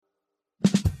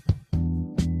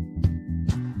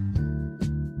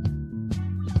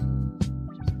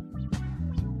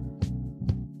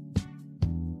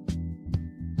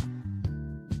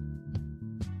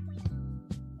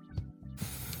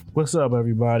What's up,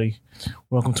 everybody?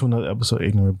 Welcome to another episode of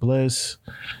Ignorant Bliss.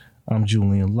 I'm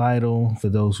Julian Lytle. For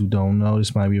those who don't know,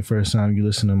 this might be the first time you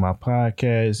listen to my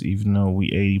podcast, even though we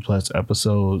 80 plus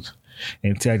episodes,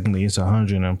 and technically it's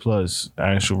 100 and plus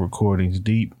actual recordings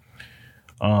deep.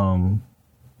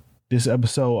 This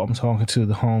episode, I'm talking to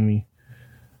the homie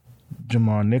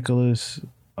Jamar Nicholas,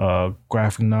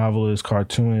 graphic novelist,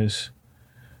 cartoonist.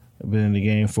 I've been in the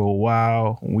game for a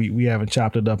while. We haven't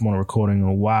chopped it up on a recording in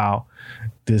a while.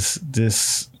 This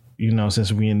since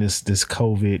we in this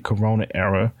COVID Corona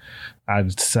era, I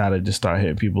decided to start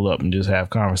hitting people up and just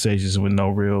have conversations with no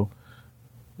real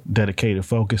dedicated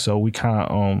focus. So we kind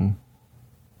of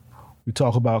we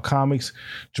talk about comics.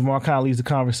 Jamar kind of leads the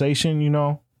conversation,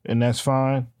 and that's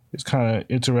fine. It's kind of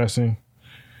interesting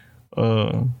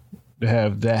to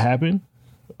have that happen.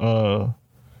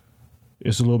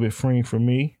 It's a little bit freeing for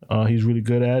me. He's really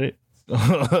good at it.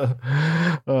 But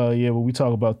we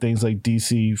talk about things like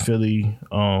DC, Philly,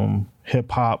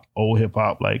 hip hop, old hip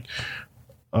hop, like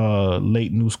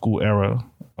late new school era,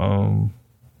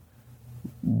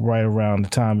 right around the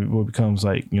time it becomes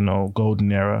like,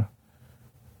 golden era,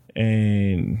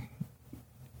 and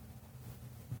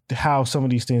how some of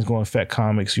these things going to affect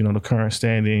comics, the current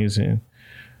standings and,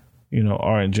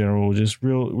 art in general. Just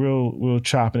real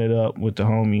chopping it up with the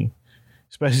homie.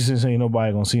 Especially since ain't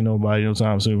nobody gonna see nobody no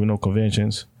time soon with no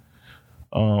conventions.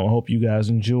 I hope you guys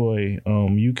enjoy.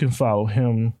 You can follow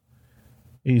him.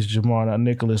 He's Jamar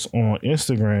Nicholas on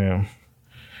Instagram.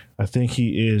 I think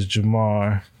he is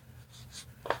Jamar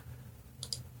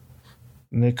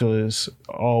Nicholas,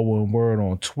 all one word,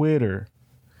 on Twitter.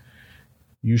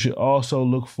 You should also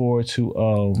look forward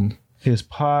to his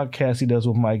podcast he does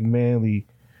with Mike Manley,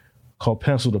 called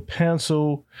Pencil to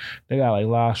Pencil. They got like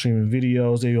live streaming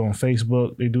videos. They on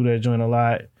Facebook. They do that joint a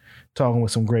lot, talking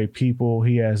with some great people.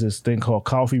 He has this thing called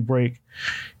Coffee Break.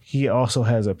 He also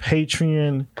has a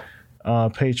Patreon,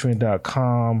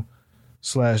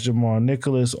 patreon.com/Jamar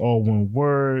Nicholas, all one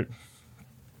word.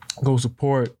 Go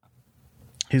support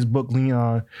his book,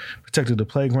 Leon Protected the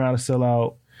Playground, is still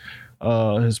out.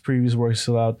 His previous work is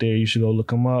still out there. You should go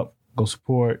look him up. Go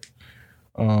support.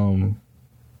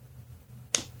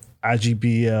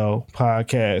 IGBL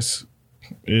podcast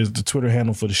is the Twitter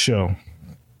handle for the show.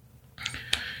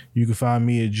 You can find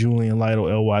me at Julian Lytle,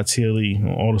 LYTLE,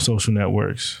 on all the social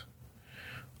networks.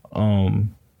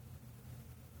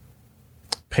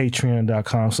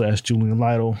 Patreon.com/Julian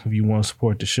Lytle if you want to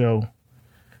support the show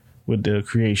with the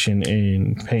creation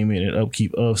and payment and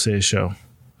upkeep of said show.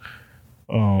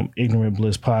 Ignorant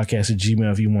Bliss podcast at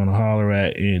Gmail if you want to holler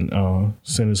at and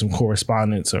send us some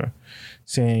correspondence or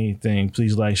say anything.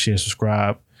 Please like, share,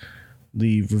 subscribe,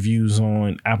 leave reviews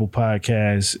on Apple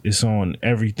Podcasts. It's on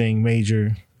everything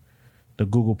major, the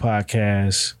Google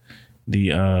Podcasts, the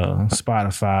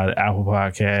Spotify, the Apple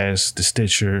Podcasts, the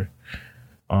Stitcher.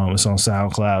 It's on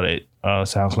SoundCloud at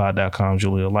soundcloud.com,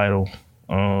 Julia Lytle.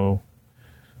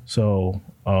 So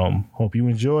hope you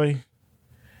enjoy.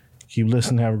 Keep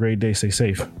listening. Have a great day. Stay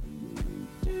safe.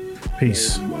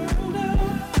 Peace.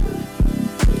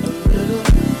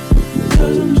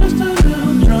 Cause I'm just a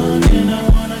little drunk and I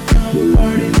wanna come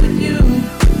party with you. A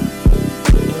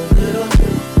little.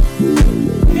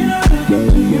 When I look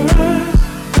into your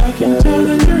eyes, I can tell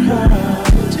that you're high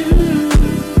too.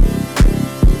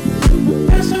 But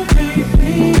that's okay,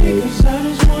 baby, cause I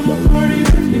just wanna party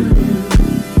with you.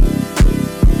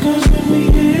 Cause when we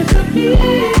hit the beat,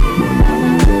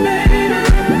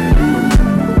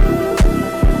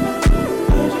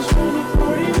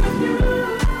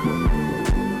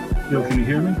 Yo, can you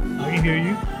hear me? I can hear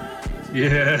you.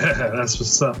 Yeah, that's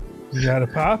what's up. You got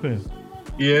it popping.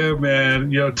 Yeah,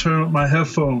 man. Yo, turn up my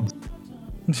headphones.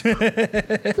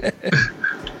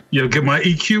 Yo, get my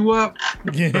EQ up.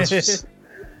 Yeah.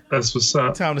 That's what's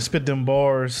up. Time to spit them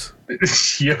bars.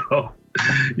 Yo,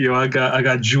 I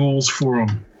got jewels for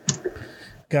them.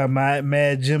 Got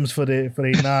mad gems for their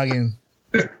noggin.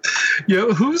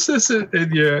 Yo, who's this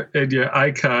in your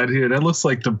icon here? That looks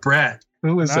like the Brat.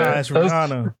 Who is that? That's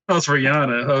Rihanna. That's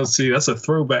Rihanna. Oh, see, that's a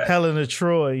throwback. Helen of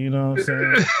Troy, you know what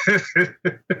I'm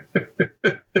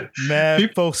saying? Mad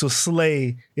folks will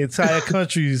slay entire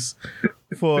countries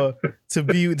to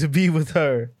be with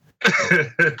her.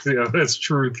 Yeah, that's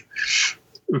truth.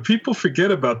 People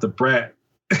forget about the Brat.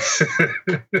 I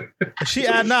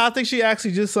think she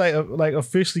actually just like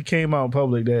officially came out in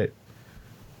public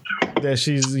that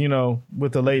she's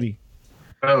with the lady.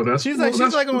 Oh, that's she's on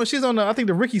the, I think,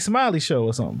 the Ricky Smiley show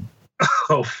or something.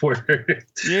 Oh, word.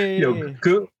 Yeah. Yo,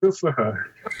 good for her.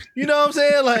 You know what I'm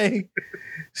saying? Like,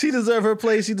 she deserve her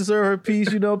place. She deserve her piece.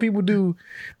 People do,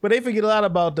 but they forget a lot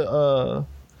about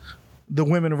the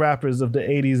women rappers of the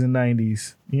 80s and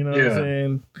 90s. You know what I'm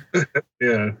saying?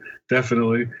 Yeah,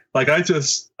 definitely. Like I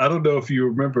don't know if you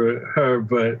remember her,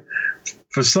 but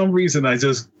for some reason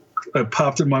it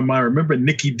popped in my mind. Remember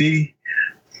Nikki D?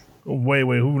 Wait,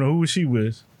 who was she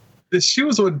with? She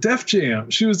was on Def Jam.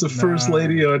 She was the first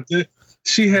lady on Def.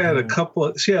 She had a couple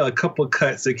of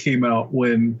cuts that came out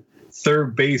when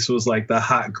Third Base was like the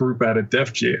hot group out of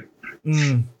Def Jam.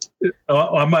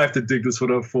 I might have to dig this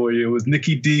one up for you. It was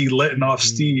Nikki D letting off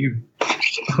Steve.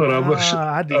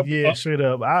 I did, straight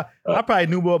up. I probably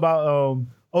knew more about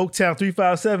Oaktown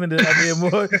 357 than I did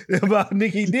more about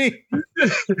Nikki D.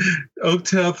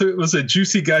 Oaktown was a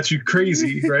Juicy Got You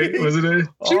Crazy, right? Wasn't it?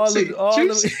 Juicy.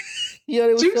 Yeah,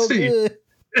 they was so good.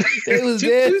 They was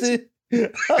dancing.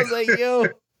 I was like, yo.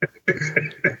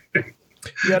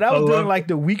 Yeah, that was during like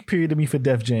the weak period of me for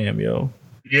Def Jam, yo.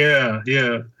 Yeah.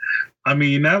 I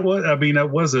mean, that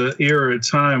was an era of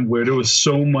time where there was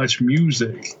so much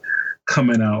music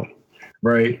coming out,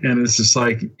 right? And it's just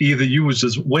like either you was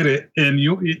just with it, and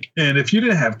if you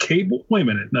didn't have cable, wait a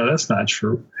minute, no, that's not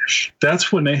true.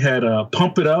 That's when they had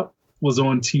Pump It Up was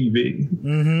on TV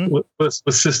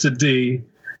with Sister D,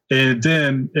 and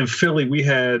then in Philly we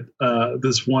had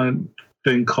this one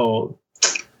thing called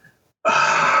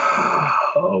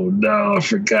oh no, I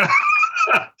forgot.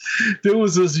 There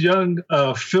was this young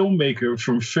filmmaker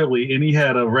from Philly, and he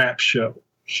had a rap show.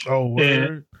 Oh,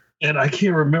 word. And I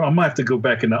can't remember. I might have to go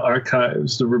back in the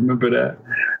archives to remember that.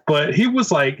 But he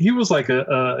was like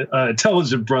a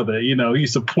intelligent brother. You know, he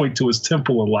used to point to his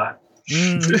temple a lot.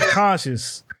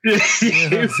 Conscious. He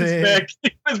was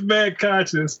mad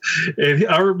conscious. And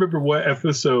I remember one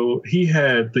episode he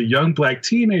had the young black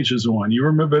teenagers on. You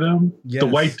remember them? Yes.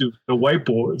 The white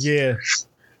boys. Yeah.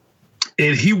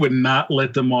 And he would not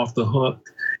let them off the hook.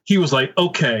 He was like,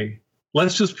 okay,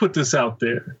 let's just put this out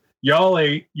there. Y'all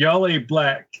ain't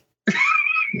black.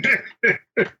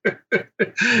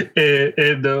 and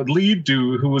the lead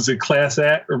dude who was in Class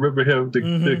Act, remember him,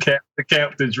 the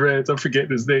Captain Dreads, I'm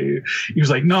forgetting his name. He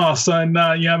was like, nah, son,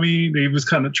 nah, you know what I mean? He was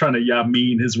kind of trying to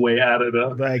Yamin his way out of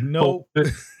the like, nope.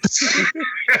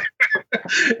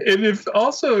 And if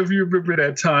you remember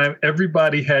that time,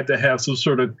 everybody had to have some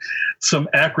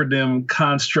acronym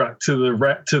construct to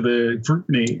the group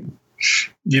name.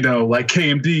 You know, like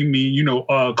KMD mean,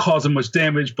 causing much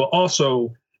damage, but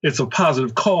also it's a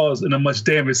positive cause in a much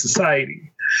damaged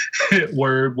society.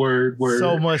 word.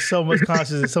 So much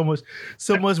consciousness, so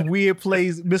much weird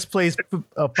misplaced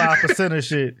 5%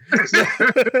 shit.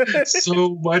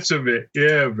 So much of it.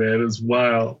 Yeah, man, it's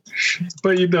wild.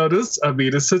 But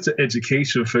it's such an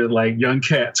education for like young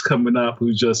cats coming up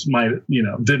who just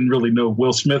didn't really know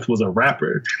Will Smith was a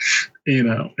rapper,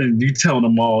 and you telling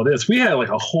them all this. We had like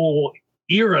a whole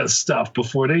era of stuff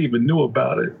before they even knew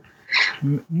about it.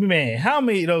 Man, how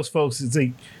many of those folks is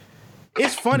like?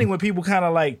 It's funny when people kind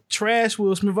of like trash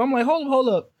Will Smith. I'm like, hold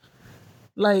up.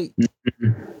 Like,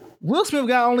 Will Smith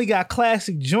only got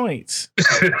classic joints.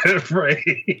 Right.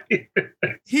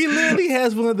 He literally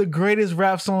has one of the greatest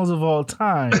rap songs of all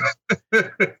time.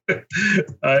 I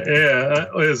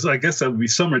guess that would be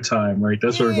Summertime, right?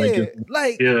 That's where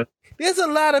there's a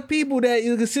lot of people that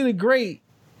you consider great.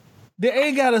 They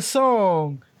ain't got a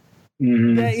song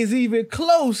that is even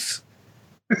close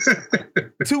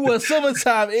to what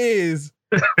Summertime is.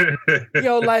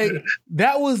 Like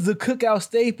that was the cookout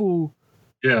staple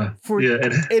for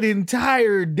an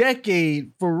entire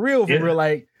decade, for real.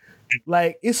 Like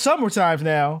it's summertime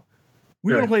now.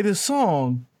 We're gonna play this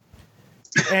song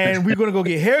and we're gonna go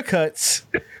get haircuts.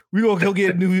 We're gonna go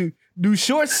get a new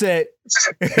short set.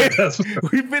 We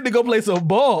finna go play some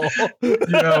ball.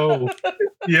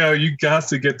 Yo, you got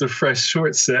to get the fresh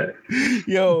short set.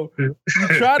 Yo, you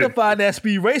try to find that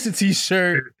Speed Racer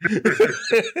t-shirt.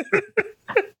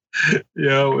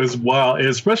 Yo, it's wild. And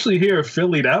especially here in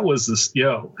Philly, that was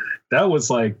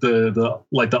like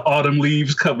the autumn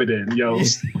leaves coming in. Yo,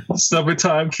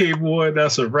 Summertime came on,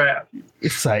 that's a wrap.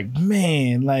 It's like,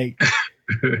 man, like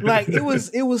it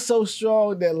was so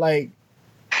strong that like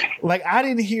I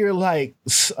didn't hear like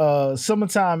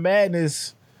Summertime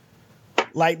Madness,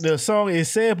 like the song is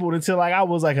sampled, until like I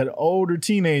was like an older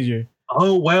teenager.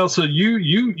 Oh wow! So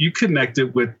you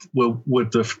connected with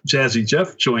the Jazzy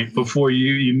Jeff joint before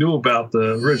you knew about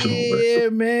the original. Yeah,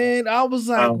 man. I was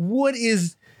like, what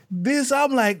is this?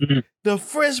 I'm like, the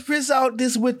Fresh Prince out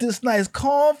this with this nice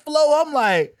calm flow. I'm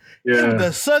like,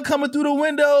 the sun coming through the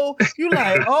window. You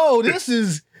like, oh, this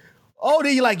is Oh,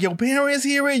 then you like your parents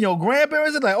hear it, and your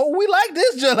grandparents are like, oh, we like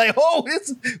this joint. Like, oh,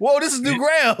 this is new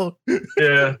ground.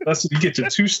 Yeah, that's you get your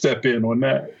 2-step in on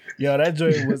that. Yo, that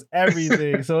joint was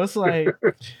everything. So it's like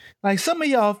some of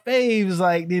y'all faves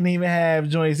like didn't even have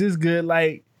joints. It's good,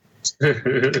 like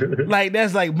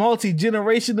that's like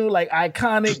multi-generational, like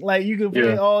iconic, like you can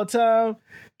play all the time.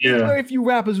 Yeah, very few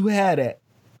rappers who had that.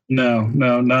 No,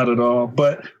 not at all.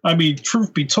 But I mean,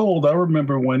 truth be told, I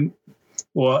remember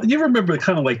you remember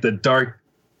kind of like the dark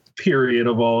period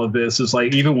of all of this. It's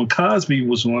like even when Cosby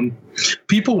was on,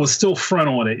 people was still front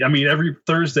on it. I mean, every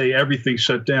Thursday, everything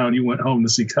shut down. You went home to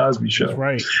see Cosby Show. That's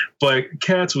right. But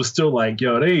cats was still like,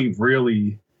 yo, they ain't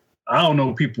really, I don't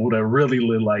know people that really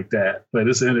live like that, but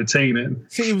it's entertaining.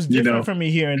 See, it was different from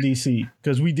me here in DC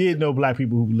because we did know black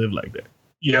people who live like that.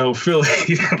 Yo, Philly,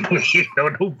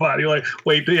 nobody like,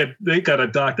 wait, they got a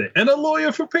doctor and a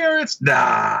lawyer for parents?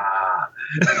 Nah.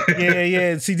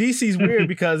 Yeah. See, DC's weird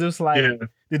because it's like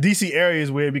the DC area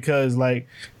is weird because like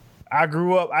I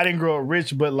didn't grow up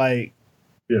rich, but like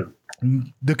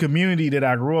the community that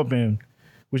I grew up in,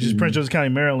 which is Prince George's County,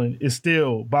 Maryland, is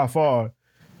still by far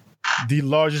the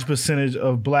largest percentage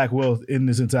of black wealth in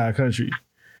this entire country.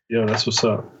 Yeah, that's what's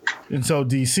up. And so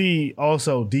DC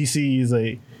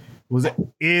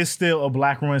is still a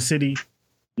black run city.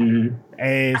 Mm-hmm.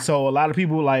 And so a lot of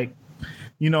people like,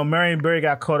 Marion Barry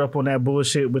got caught up on that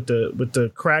bullshit with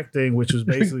the crack thing, which was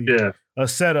basically a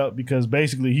setup because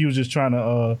basically he was just trying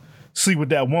to sleep with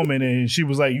that woman and she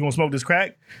was like, you gonna smoke this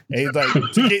crack? And he's like,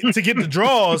 to get the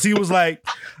draws, he was like,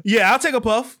 yeah, I'll take a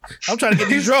puff. I'm trying to get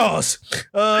these draws.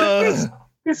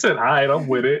 He said, all right, I'm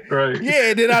with it. Right. Yeah,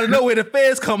 and then out of nowhere the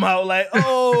feds come out like,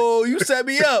 oh, you set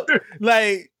me up.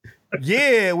 Like,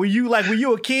 yeah, when you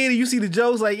a kid and you see the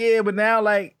jokes, like, yeah, but now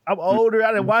like I'm older,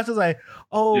 I didn't watch this, like,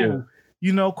 oh,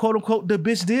 quote unquote, the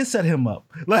bitch did set him up.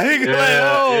 Like,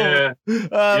 oh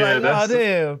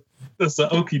damn. That's an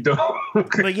okie doke.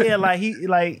 But yeah, like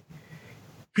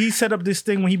he set up this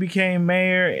thing when he became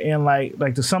mayor and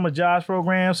like the summer jobs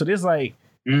program. So there's I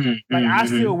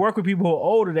still work with people who are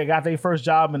older that got their first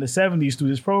job in the 70s through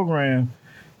this program,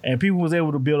 and people was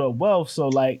able to build up wealth. So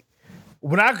like,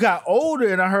 when I got older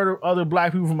and I heard other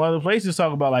black people from other places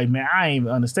talk about like, man, I ain't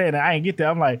understand that. I ain't get that.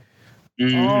 I'm like,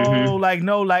 oh, like,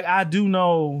 no, like I do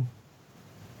know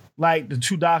like the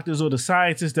 2 doctors or the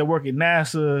scientists that work at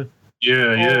NASA.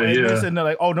 Yeah. And they're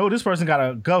like, oh no, this person got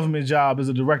a government job as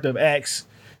a director of X.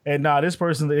 And this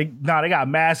person, they got a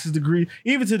master's degree.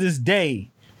 Even to this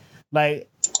day, like,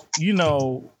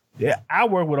 I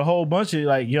work with a whole bunch of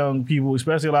like young people,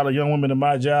 especially a lot of young women in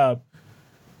my job.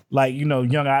 Like,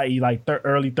 young, i.e. like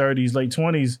early 30s, late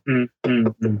 20s.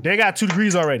 They got 2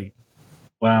 degrees already.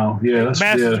 Wow. Yeah. That's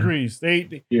master's degrees.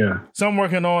 They some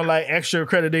working on like extra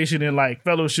accreditation and like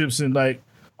fellowships and like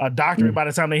a doctorate by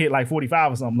the time they hit like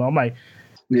 45 or something. I'm like,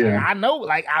 I know,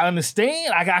 like I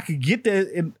understand. Like I could get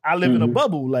that. And I live in a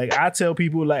bubble. Like I tell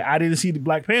people like I didn't see the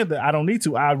Black Panther. I don't need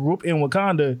to. I grew up in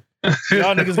Wakanda.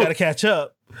 Y'all niggas got to catch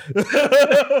up.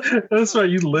 That's right.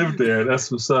 You live there.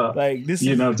 That's what's up. Like this,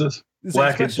 just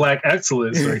black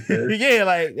excellence right there. Yeah,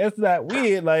 like that's not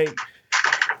weird. Like,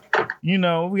 we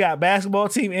got basketball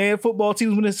team and football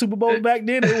teams winning Super Bowl back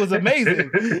then. It was amazing.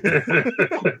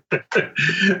 But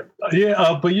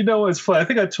it's funny. I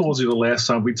think I told you the last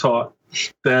time we talked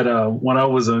that when I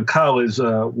was in college,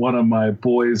 one of my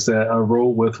boys that I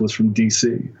rolled with was from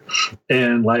DC,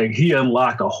 and like he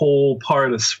unlocked a whole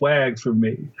part of swag for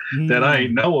me that I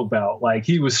didn't know about. Like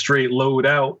he was straight load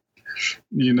out.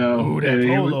 Ooh, and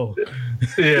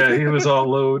he was all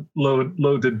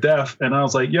load to death, and I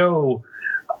was like, yo,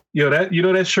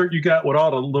 that shirt you got with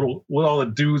all the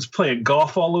dudes playing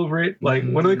golf all over it, like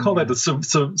what do they call that,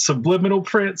 the subliminal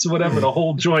prints or whatever, the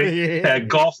whole joint had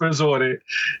golfers on it.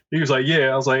 He was like,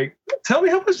 I was like, tell me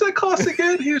how much that cost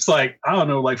again. He was like, I don't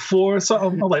know, like $4 or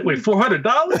something. I'm like, wait,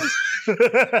 $400?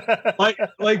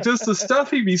 like just the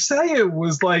stuff he be saying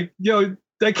was like, yo,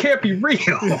 that can't be real.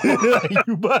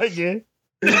 You bugging.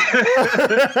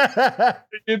 I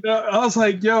was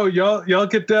like, yo, y'all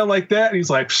get down like that? And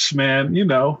he's like, man,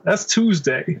 that's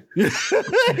Tuesday.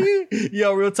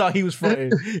 Yo, real talk, he was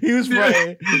fronting. He was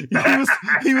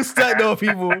stunting on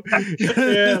people.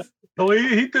 Yeah. Well,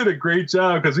 he did a great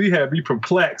job because he had me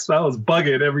perplexed. I was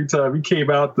bugging every time he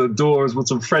came out the doors with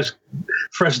some fresh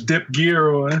dip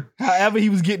gear on. However he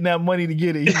was getting that money to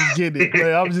get it, he was getting it.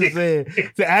 But I'm just saying,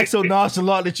 to act so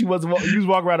nonchalant that you was walking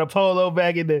around a polo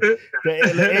back in the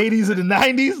 80s and the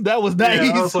 90s, that was nice.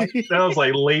 Yeah, that was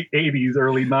like late 80s,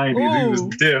 early 90s. He was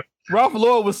dip. Ralph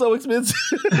Lauren was so expensive.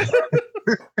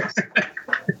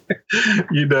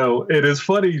 You know, it is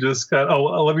funny. Just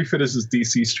let me finish this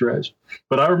DC stretch.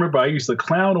 But I remember I used to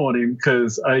clown on him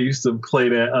because I used to play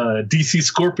that DC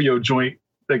Scorpio joint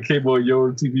that came on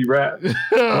Yo TV Rap. It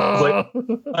was like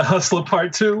a Hustler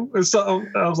Part 2 or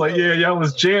something. I was like, yeah, y'all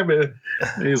was jamming.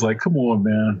 And he's like, come on,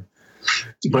 man.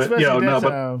 But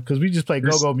because we just play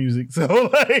go-go music. So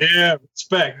like, yeah,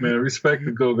 respect, man. Respect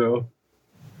the go-go.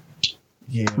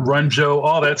 Yeah, Run Joe,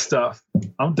 all that stuff.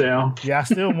 I'm down. Yeah, I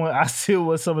still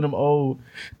want some of them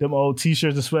old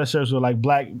t-shirts and sweatshirts with like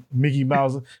black Mickey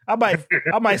Mouse. I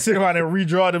might sit around and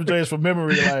redraw them joints from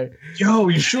memory. Like, yo,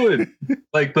 you should.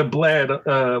 Like the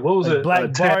what was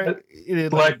like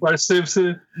it? Black Bart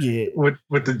Simpson. Yeah,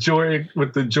 with the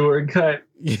Jordan cut.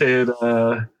 Yeah.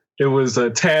 And it was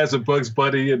Taz and Bugs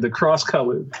Bunny and the cross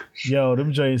colored. Yo,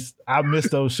 them joints, I miss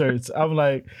those shirts. I'm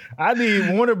like, I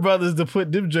need Warner Brothers to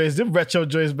put them retro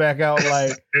joints back out.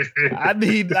 Like, I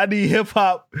need hip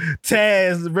hop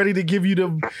Taz ready to give you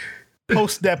them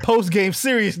post game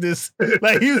seriousness.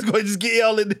 Like he was going to just get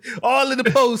all in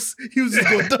the posts. He was just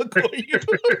going to dunk on you.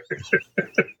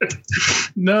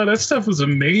 No, that stuff was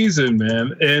amazing,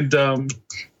 man. And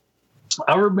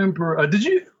I remember, did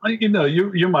you,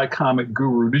 you're my comic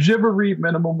guru. Did you ever read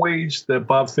Minimum Wage, that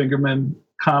Bob Fingerman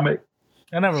comic?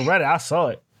 I never read it. I saw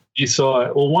it. You saw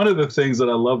it. Well, one of the things that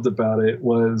I loved about it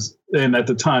was, and at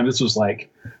the time, this was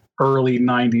like early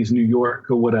 90s New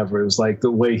York or whatever. It was like the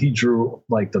way he drew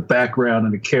like the background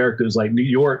and the characters, like New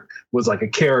York was like a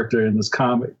character in this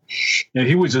comic. And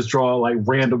he would just draw like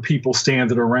random people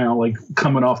standing around, like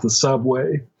coming off the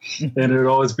subway. And there'd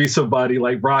always be somebody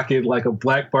like rocking like a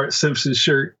Black Bart Simpson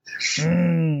shirt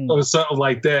or something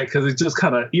like that. Cause it just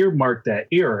kind of earmarked that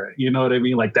era. You know what I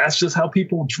mean? Like that's just how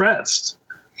people dressed.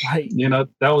 Right. You know,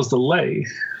 that was the lay.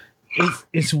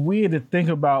 It's weird to think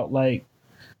about like,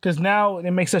 because now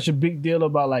it makes such a big deal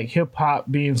about like hip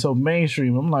hop being so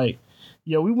mainstream. I'm like,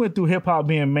 yo, we went through hip hop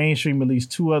being mainstream at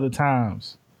least 2 other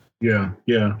times. Yeah,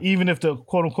 yeah. Even if the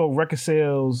quote unquote record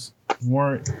sales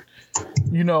weren't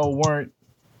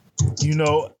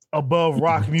above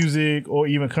rock music or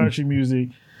even country music,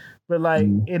 but like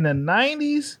in the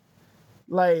 90s,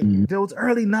 like those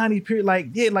early 90s period,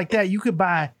 like that, you could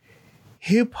buy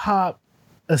hip hop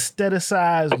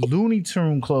aestheticized Looney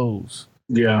Tune clothes.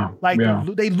 Yeah.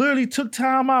 They literally took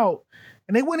time out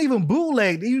and they weren't even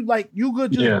bootleg. You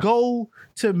could just go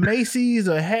to Macy's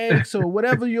or Hack's or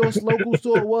whatever your local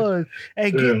store was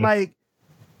and get like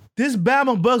this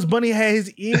Bama Bugs Bunny had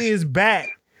his ears back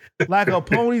like a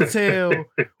ponytail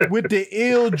with the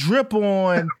ill drip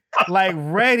on, like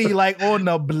ready, like on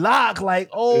the block, like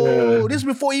this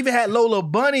before he even had Lola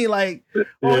Bunny, like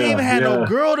he even had no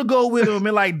girl to go with him,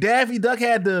 and like Daffy Duck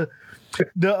had the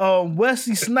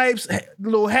Wesley Snipes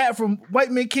little hat from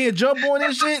White Men Can't Jump On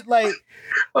and shit, like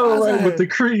with the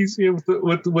crease, with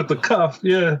the cuff,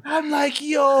 I'm like,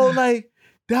 yo, like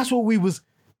that's what we was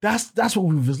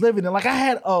living in. Like I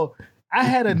had a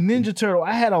Ninja Turtle,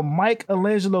 I had a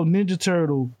Michelangelo Ninja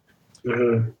Turtle.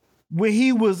 Where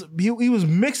he was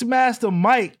Mix Master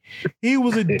Mike. He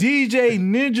was a DJ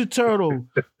Ninja Turtle.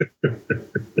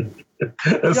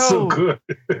 That's so good.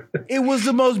 It was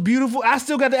the most beautiful. I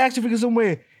still got the action figure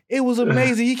somewhere. It was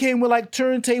amazing. He came with like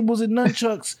turntables and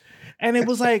nunchucks, and it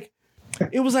was like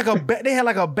they had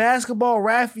like a basketball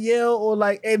Raphael or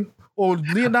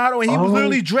Leonardo, and he was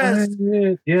literally dressed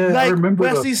like I remember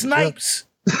Wesley Snipes.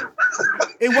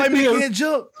 And White Man Can't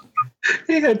Jump.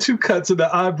 He had 2 cuts in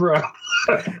the eyebrow.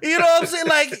 You know what I'm saying?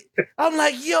 Like, I'm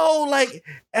like, yo, like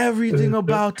everything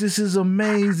about this is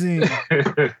amazing.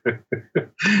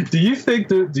 Do you think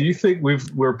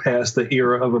we're past the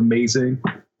era of amazing?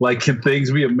 Like, can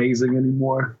things be amazing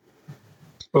anymore?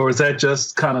 Or is that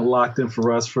just kind of locked in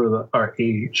for us for our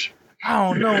age? I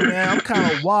don't know, man. I'm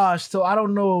kind of washed, so I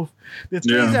don't know if the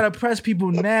things that impress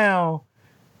people now.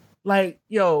 Like,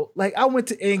 yo, like I went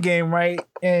to Endgame, right?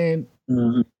 And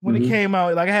when it came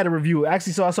out, like I had a review.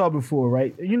 Actually, so I saw it before,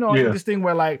 right? You know, this thing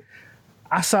where like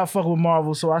I stopped fucking with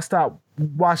Marvel, so I stopped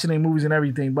watching their movies and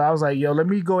everything. But I was like, yo, let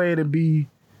me go ahead and be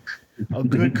a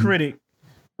good critic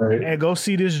and go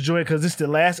see this joint because this is the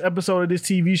last episode of this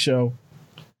TV show.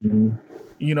 You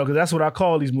know, because that's what I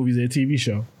call these movies, a TV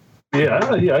show. Yeah,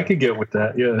 I could get with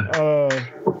that. Yeah.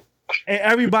 And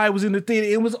everybody was in the theater.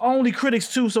 It was only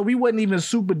critics too, so we wasn't even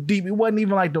super deep. It wasn't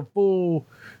even like the full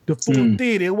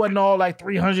theater. It wasn't all like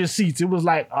 300 seats. It was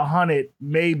like 100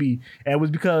 maybe. And it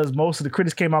was because most of the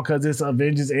critics came out because it's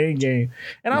Avengers Endgame.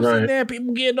 And I'm sitting there,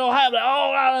 people getting all hyped.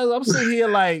 Like, I'm sitting here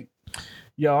like,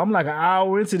 yo, I'm like an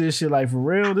hour into this shit. Like, for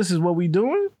real, this is what we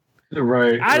doing?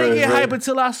 Right. I didn't get hype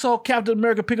until I saw Captain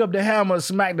America pick up the hammer and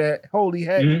smack that holy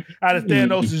head out of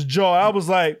Thanos' jaw. I was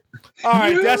like, all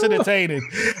right, that's entertaining.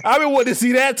 I've been wanting to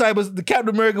see that type of the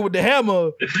Captain America with the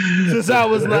hammer since I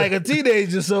was like a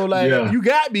teenager. So you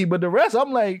got me. But the rest,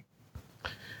 I'm like,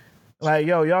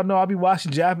 yo, y'all know I be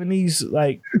watching Japanese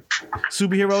like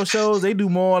superhero shows. They do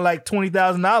more like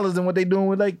 $20,000 than what they doing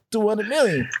with like $200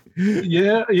 million.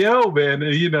 Yeah, man.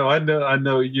 I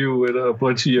know you and a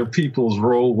bunch of your peoples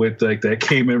roll with like that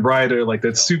Kamen Rider, like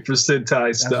that Super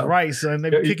Sentai stuff. That's right, son.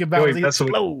 They be kicking back and they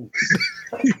explode.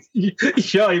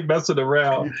 Y'all ain't messing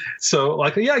around. So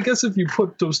like, I guess if you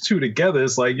put those two together,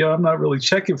 it's like, I'm not really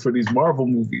checking for these Marvel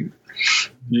movies.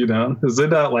 Because they're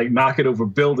not like knocking over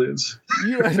buildings.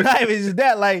 Not even just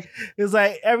that. Like, it's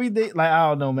like everything. Like, I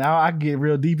don't know, man. I get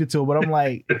real deep into it, but I'm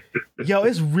like, yo,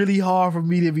 it's really hard for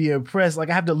me to be impressed. Like,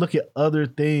 I have to look at other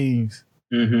things.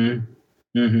 And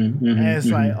it's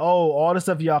like, oh, all the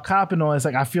stuff y'all copping on. It's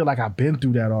like I feel like I've been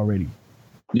through that already.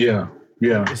 Yeah.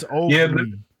 It's over.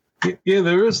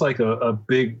 There is like a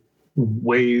big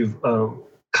wave of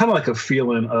kind of like a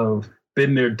feeling of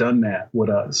been there, done that with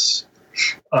us.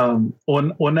 On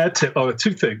that tip,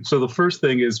 two things. So the first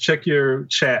thing is check your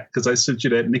chat because I sent you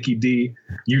that Nikki D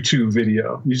YouTube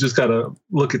video. You just gotta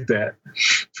look at that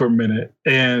for a minute.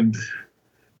 And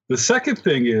the second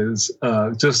thing is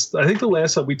I think the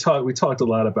last time we talked a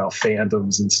lot about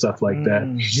fandoms and stuff like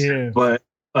that. Yeah. But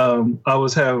I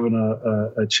was having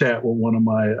a chat with one of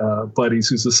my buddies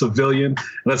who's a civilian.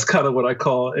 And that's kind of what I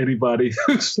call anybody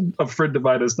who's a friend of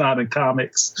mine that's not in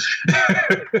comics.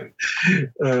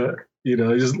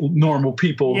 Just normal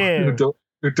people who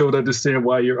don't understand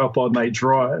why you're up all night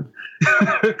drawing.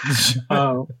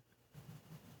 I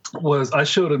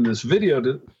showed him this video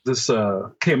that this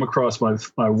came across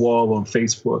my wall on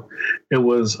Facebook. It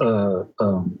was a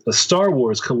Star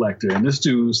Wars collector, and this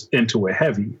dude's into it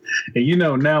heavy.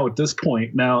 And now at this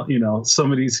point,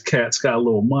 some of these cats got a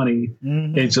little money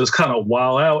and just kind of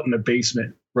wild out in the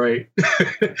basement, right?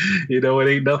 It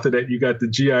ain't nothing that you got the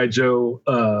G.I. Joe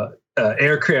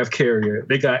aircraft carrier.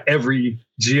 They got every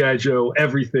G.I. Joe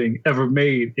everything ever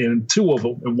made in two of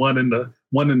them, and one in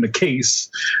the case.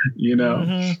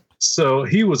 So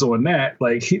he was on that.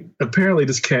 Like apparently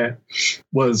this cat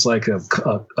was like own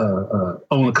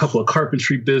a couple of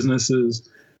carpentry businesses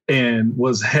and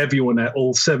was heavy on that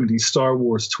old 70s Star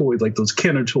Wars toys, like those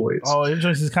Kenner toys. Oh, his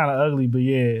choice is kind of ugly, but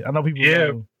yeah, I know people.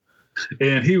 Yeah,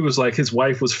 and he was like, his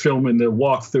wife was filming the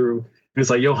walkthrough. He was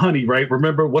like, "Yo, honey, right?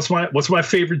 Remember what's my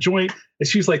favorite joint?" And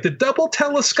she's like, "The double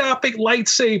telescopic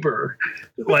lightsaber."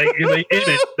 Like they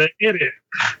in it.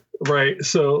 Right.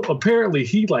 So apparently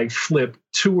he like flipped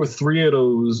 2 or 3 of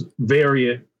those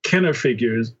variant Kenner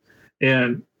figures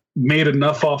and made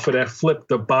enough off of that flip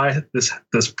to buy this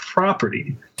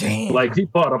property. Damn. Like he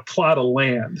bought a plot of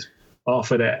land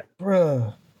off of that.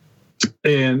 Bruh.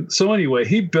 And so anyway,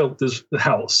 he built this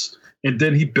house and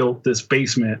then he built this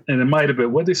basement, and it might have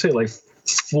been, what they say, like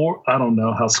 4, I don't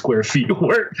know how square feet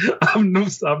work. I'm no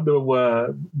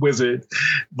wizard,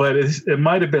 but it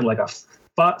might have been like a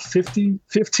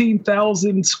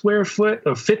 15,000 square foot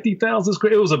or 50,000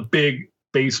 square. It was a big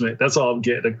basement. That's all I'm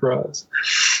getting across.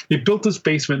 He built this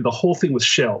basement. The whole thing was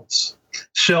shelves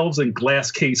and glass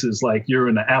cases, like you're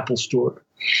in the Apple store,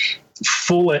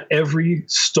 full of every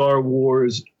Star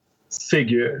Wars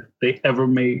figure they ever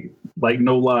made. Like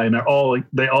no lie, and they're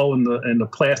all in the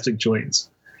plastic joints.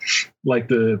 Like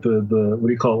the what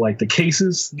do you call it? Like the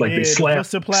cases, like they slab.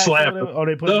 Oh,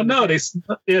 they put they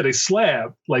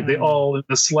slab. Like they all in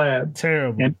the slab.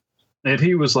 Terrible. And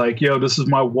he was like, "Yo, this is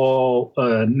my wall,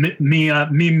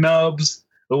 neon nubs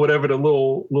or whatever, the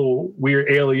little weird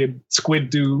alien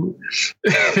squid dude."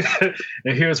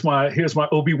 And here's my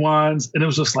Obi-Wans, and it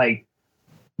was just like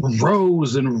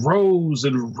rows and rows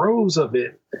and rows of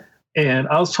it. And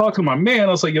I was talking to my man.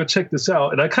 I was like, "Yo, check this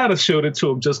out." And I kind of showed it to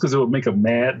him just because it would make him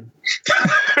mad.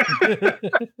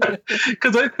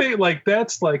 Because I think like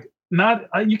that's like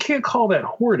you can't call that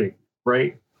hoarding,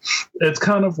 right? It's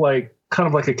kind of like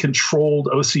a controlled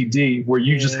OCD where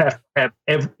you just have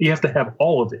to have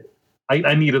all of it.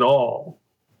 I need it all.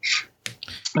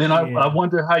 And I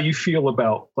wonder how you feel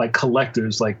about like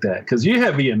collectors like that, because you're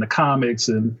heavy into comics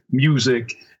and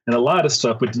music and a lot of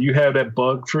stuff, but do you have that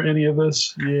bug for any of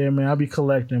this? Yeah, man, I be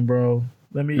collecting, bro.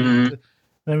 Let me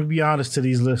be honest to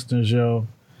these listeners, yo.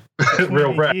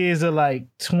 Real rap. Years of like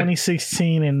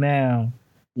 2016 and now,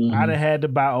 I'd have had to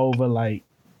buy over like,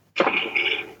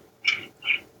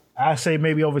 I say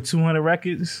maybe over 200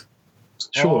 records,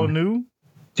 all new.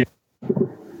 Yeah.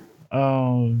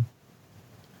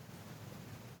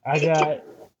 I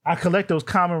collect those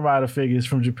Kamen Rider figures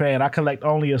from Japan. I collect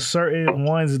only a certain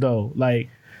ones though, like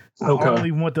I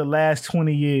only want the last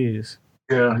 20 years.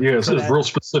 Yeah. So it's real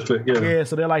specific. Yeah.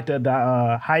 So they're like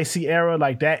the High C era,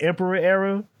 like that Emperor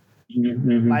era.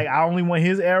 Mm-hmm. Like I only want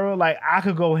his era. Like I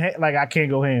could go like I can't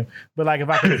go ham, but like if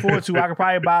I can afford to, I could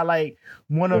probably buy like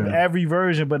one of every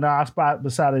version. But now I spot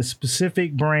beside a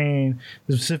specific brand,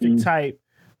 the specific type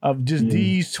of just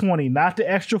these 20, not the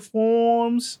extra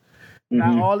forms,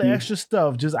 not all the extra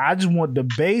stuff. I just want the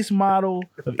base model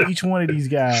of each one of these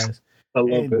guys. I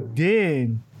love it.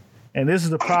 Then, and this is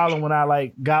the problem when I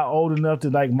like got old enough to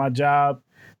like my job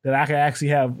that I could actually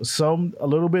have a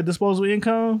little bit disposable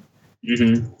income.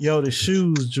 Mm-hmm. Yo, the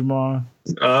shoes, Jamar.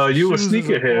 You a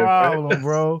sneakerhead, right?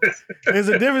 Bro. There's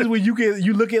a difference when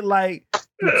you look at like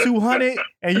the 200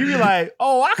 and you be like,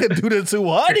 oh, I could do the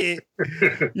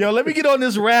 200. Yo, let me get on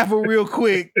this raffle real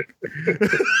quick.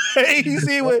 You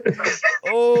see what?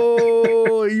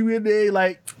 Oh, you in there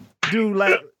like, dude,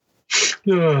 like.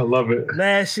 Oh, I love it.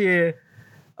 Last year,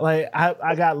 like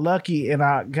I got lucky and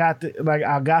I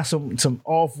got some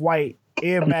off-white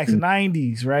Air Max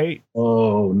 90s, right?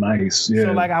 Oh, nice. Yeah.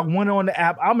 So like I went on the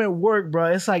app. I'm at work,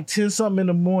 bro. It's like 10 something in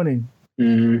the morning.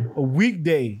 Mm-hmm. A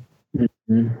weekday.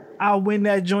 Mm-hmm. I went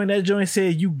that joint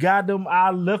said, you got them. I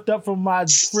lift up from my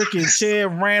freaking chair,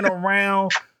 ran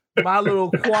around my little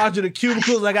quadrant of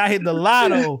cubicles like I hit the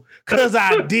lotto. Cause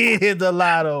I did hit the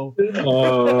lotto.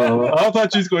 I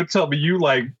thought you was going to tell me you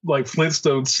like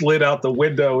Flintstone slid out the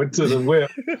window into the whip.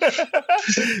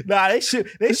 Nah, they ship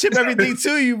everything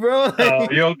to you, bro.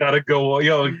 You don't gotta go.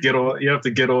 You have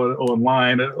to get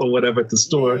online or whatever at the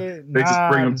store. Yeah, they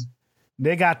just bring them.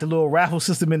 They got the little raffle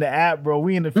system in the app, bro.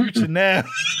 We in the future now.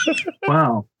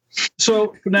 Wow.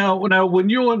 So now when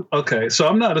you're on, okay, so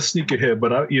I'm not a sneakerhead,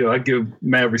 but I give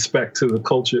mad respect to the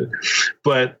culture.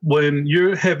 But when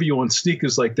you're heavy on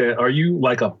sneakers like that, are you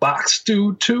like a box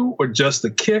dude too, or just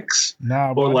the kicks?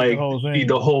 Nah, bro, or like eat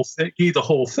the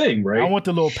whole thing, right? I want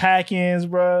the little pack-ins,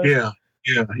 bro. Yeah.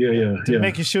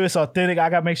 Making sure it's authentic, I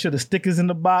gotta make sure the stickers in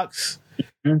the box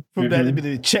from that to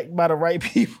be checked by the right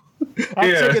people. I'm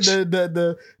checking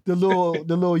the little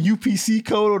UPC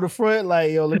code on the front.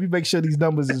 Like, yo, let me make sure these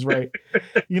numbers is right.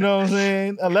 You know what I'm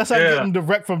saying? Unless I get them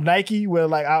direct from Nike, where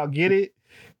like I'll get it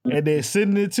and they're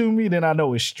sending it to me, then I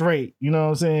know it's straight. You know what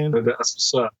I'm saying? That's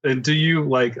what's up. And do you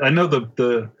like? I know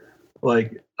the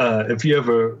like if you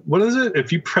ever, what is it?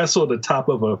 If you press on the top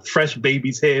of a fresh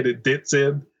baby's head, it dits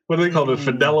in. What do they call it?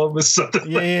 Fidelum or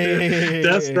something?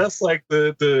 That's like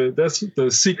that's the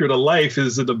secret of life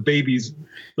is in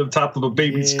the top of a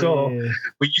baby's skull. When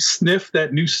you sniff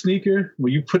that new sneaker,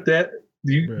 when you put that,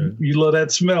 you love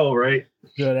that smell, right?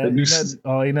 Yeah, ain't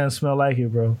nothing smell like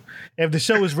it, bro. If the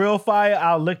show is real fire,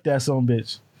 I'll lick that son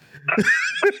bitch.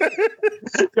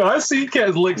 Yo, I see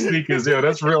cats lick sneakers. Yo,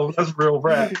 that's real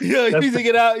rap. Yo, you take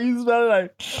it out, you smell it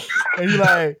like, and you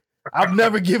like. I've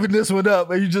never given this one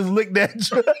up, and you just lick that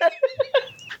joint.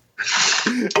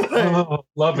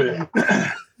 Love it.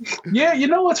 Yeah, you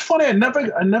know what's funny? I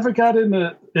never got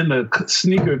into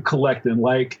sneaker collecting.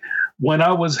 Like when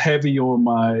I was heavy on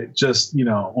my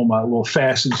on my little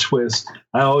fashion twist,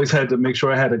 I always had to make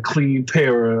sure I had a clean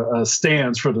pair of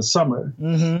stands for the summer.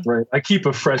 Mm-hmm. Right, I keep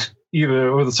a fresh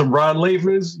either with some Rod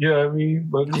Lavers, you know what I mean,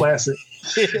 but classic.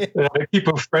 I keep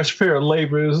a fresh pair of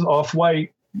Lavers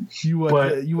off-white. You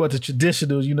want the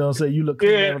traditionals, you know what I'm saying? You look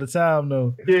clean all the time,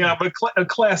 though. Yeah, I'm a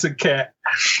classic cat.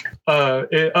 I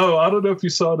don't know if you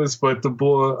saw this, but the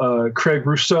boy Craig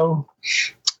Rousseau,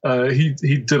 he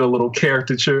did a little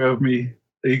caricature of me.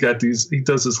 He does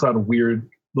this kind of weird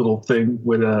little thing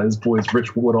with his boys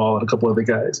Rich Woodall and a couple other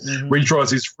guys, where he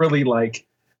draws these really like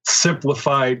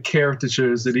simplified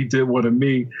caricatures that he did one of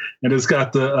me, and it's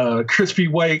got the crispy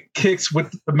white kicks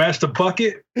with match the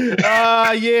bucket.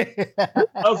 Yeah.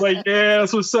 I was like, yeah,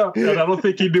 that's what's up. And I don't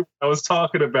think he knew what I was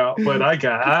talking about, but I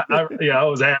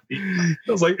was happy.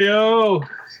 I was like, yo,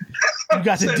 you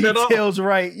got the details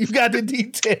right. You got the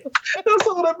details. That's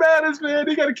all that matters, man.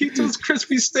 You got to keep those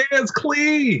crispy stands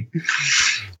clean.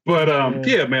 But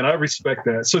yeah, man, I respect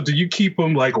that. So do you keep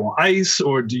them like on ice,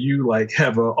 or do you like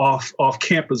have a off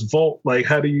campus vault? Like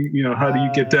how do you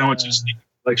get down with your sneaker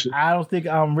collection? I don't think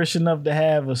I'm rich enough to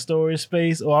have a storage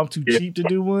space, or I'm too cheap to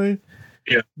do one.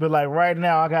 Yeah. But like right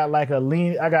now, I got like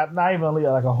not even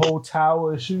like a whole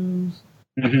tower of shoes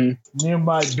near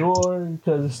my door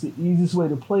because it's the easiest way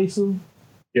to place them.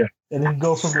 Yeah. And then it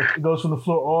goes from the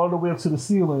floor all the way up to the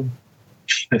ceiling.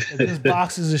 It's just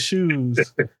boxes of shoes.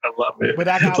 I love it. But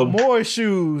I got more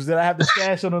shoes that I have to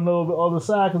stash on a little bit on the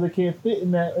side because they can't fit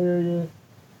in that area.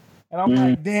 And I'm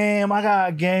like, damn, I got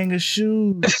a gang of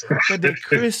shoes. But they're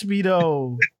crispy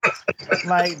though.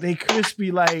 Like they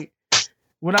crispy. Like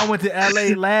when I went to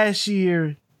LA last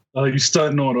year, Oh, you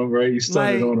stunting on them, right? You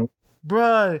stunting on them.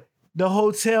 Bruh, the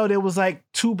hotel, there was like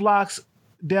 2 blocks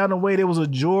down the way, there was a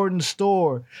Jordan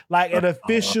store, like an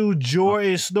official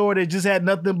Jordan store that just had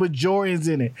nothing but Jordans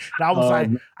in it. And I was like,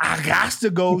 I got to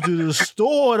go to the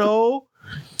store though.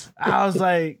 I was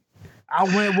like,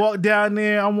 walked down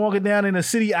there. I'm walking down in a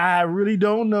city I really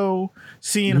don't know,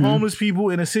 seeing homeless people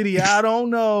in a city I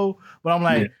don't know. But I'm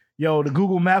like, yo, the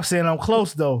Google Maps saying I'm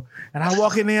close though. And I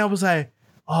walk in there, I was like,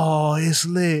 oh, it's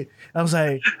lit. I was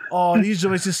like, oh, these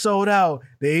joints is sold out.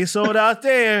 They ain't sold out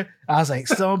there. I was like,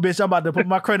 son, bitch, I'm about to put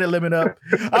my credit limit up.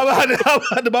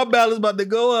 My balance about to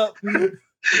go up.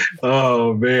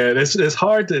 Oh man, it's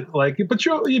hard to like, but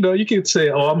you can say,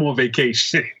 oh, I'm on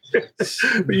vacation.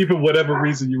 Even whatever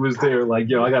reason you was there, like,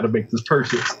 yo, I got to make this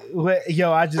purchase.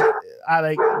 Yo, I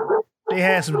like, they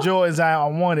had some Jordans I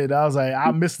wanted. I was like,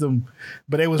 I missed them,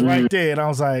 but they was right there, and I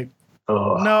was like,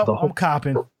 no, I'm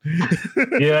copping.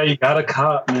 Yeah, you got to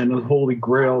cop, man, the holy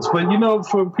grails. But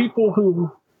for people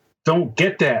who don't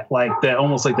get that, like that,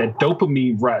 almost like that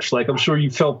dopamine rush. Like I'm sure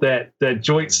you felt that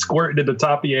joint squirting at the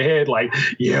top of your head, like,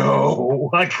 yo,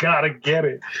 I gotta get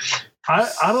it.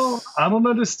 I don't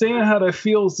understand how that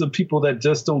feels to people that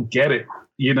just don't get it.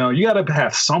 You gotta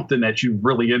have something that you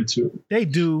really into. They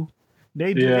do.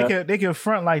 Yeah. They can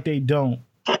front like they don't.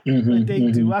 Like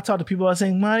they do. I talk to people, I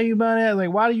say, why do you buy that?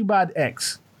 Like, why do you buy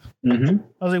X? I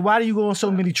was like, why do you go on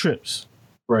so many trips?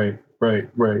 Right.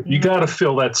 You got to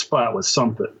fill that spot with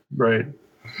something, right?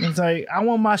 It's like, I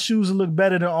want my shoes to look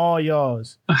better than all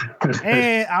y'all's.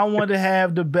 And I want to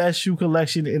have the best shoe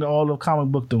collection in all of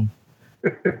comic bookdom.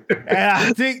 And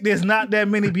I think there's not that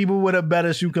many people with a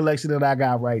better shoe collection than I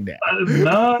got right now.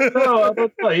 No, I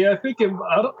don't know. Yeah,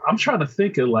 I'm trying to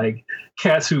think of like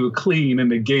cats who are clean in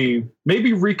the game.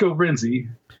 Maybe Rico Renzi.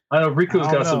 I know Rico's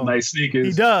got some nice sneakers.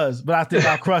 He does, but I think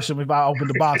I'll crush him if I open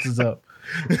the boxes up.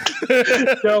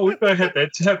 Yo, we gonna have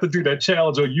to do that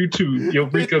challenge on YouTube. Yo,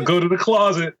 Rico, go to the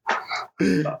closet.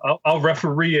 I'll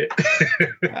referee it.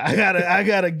 I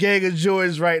got a gang of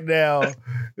joints right now.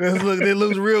 It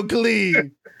looks real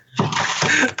clean.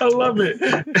 I love it.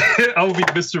 I'll be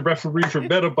Mr. Referee for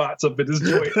Metabots up in this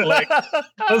joint. Like,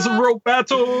 that's a real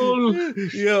battle.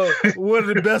 Yo, one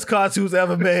of the best cartoons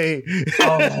ever made.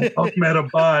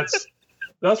 Metabots.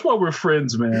 That's why we're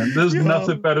friends, man. There's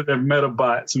nothing better than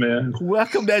Metabots, man.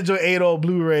 Welcome that joint 8 on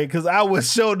Blu-ray, because I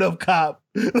was showed up cop.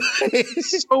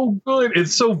 It's so good.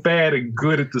 It's so bad and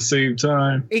good at the same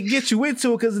time. It gets you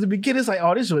into it because at the beginning it's like,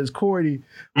 oh, this joint is corny.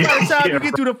 By the time you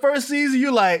get through the first season,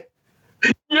 you're like,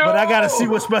 but I gotta see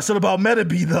what's special about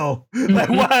Metabee though. Like,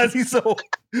 why is he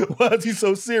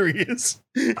so serious?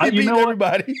 He beat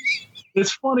everybody.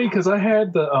 It's funny because I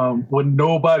had the when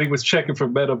nobody was checking for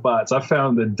Metabots, I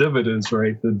found the dividends,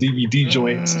 right? The DVD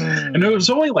joints. And there was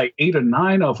only like 8 or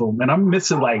 9 of them, and I'm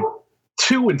missing like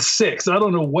 2 and 6. I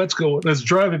don't know what's going. That's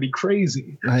driving me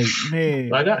crazy. Like,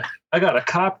 man, I gotta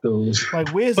cop those. Like,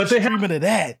 where's the streaming of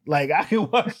that? Like, I can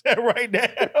watch that right now.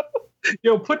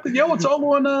 Yo, it's all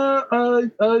on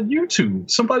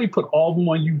YouTube. Somebody put all of them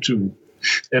on YouTube.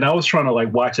 And I was trying to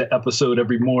like watch an episode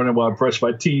every morning while I brushed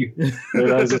my teeth.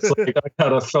 And I was just like, I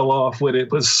kind of fell off with it,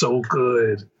 but so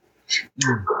good.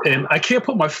 And I can't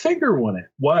put my finger on it.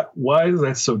 Why is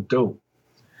that so dope?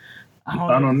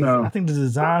 I don't know. I think the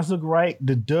designs look right.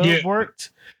 The dub worked.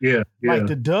 Yeah. Like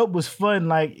the dub was fun.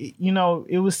 Like,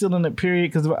 it was still in the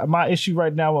period, because my issue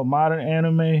right now with modern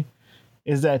anime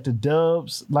is that the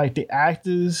dubs, like the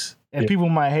actors, and people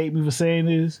might hate me for saying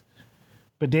this,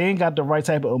 but they ain't got the right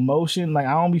type of emotion. Like,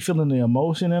 I don't be feeling the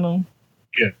emotion in them.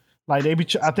 Yeah. Like,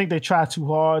 I think they try too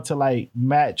hard to like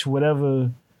match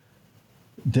whatever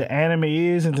the anime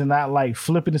is, and to not like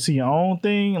flip it into your own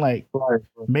thing, like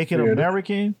make it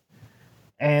American.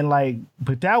 And like,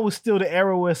 but that was still the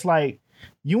era where it's like,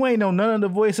 you ain't know none of the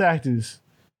voice actors,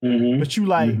 but you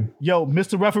like, yo,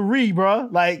 Mr. Referee, bro,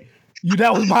 like,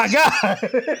 that was my guy.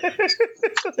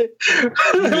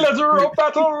 Let's roll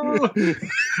battle.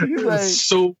 Like,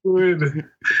 so good.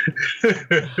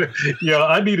 Yo,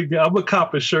 I'm gonna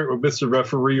cop a shirt with Mr.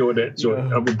 Referee on that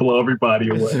joint. I'm gonna blow everybody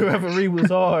away. Mr. Referee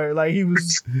was hard. Like, he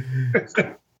was.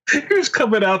 He was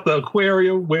coming out the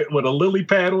aquarium with a lily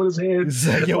pad on his head. It's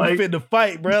like, yo, we fit to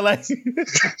fight, bro. Like,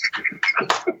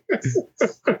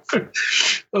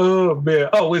 oh man.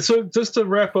 Oh, so just to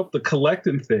wrap up the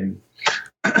collecting thing.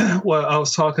 Well, I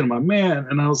was talking to my man,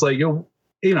 and I was like, yo,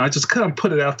 I just kind of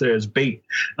put it out there as bait.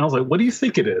 And I was like, what do you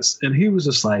think it is? And he was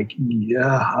just like,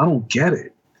 yeah, I don't get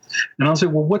it. And I was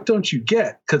like, well, what don't you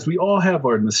get? Because we all have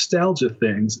our nostalgia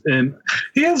things. And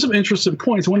he had some interesting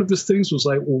points. One of his things was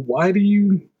like, well,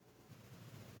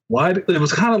 it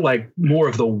was kind of like more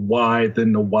of the why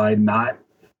than the why not.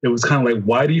 It was kind of like,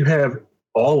 why do you have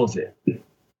all of it.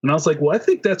 And I was like, well, I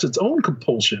think that's its own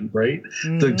compulsion, right?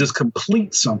 To just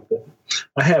complete something.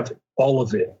 I have all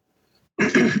of it.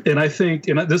 And I think,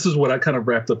 and this is what I kind of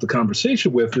wrapped up the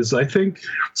conversation with, is I think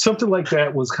something like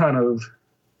that was kind of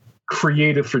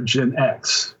created for Gen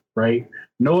X, right?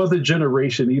 No other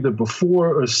generation, either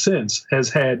before or since, has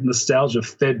had nostalgia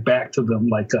fed back to them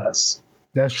like us.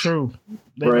 That's true.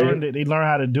 They learned it. They learned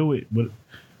how to do it with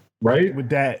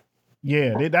that.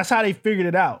 Yeah, that's how they figured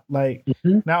it out. Like,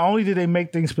 not only did they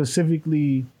make things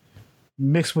specifically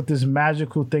mixed with this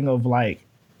magical thing of like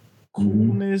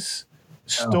coolness,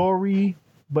 story,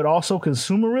 but also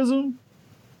consumerism.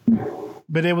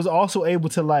 But it was also able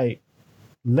to like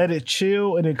let it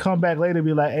chill and then come back later and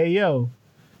be like, hey, yo,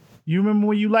 you remember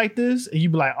when you liked this? And you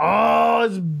be like, oh,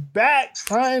 it's back,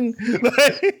 son.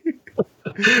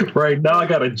 Right now I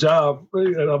got a job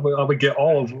and I'm gonna get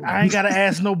all of them. I ain't gotta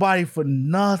ask nobody for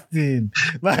nothing.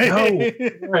 Like,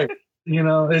 no, right. You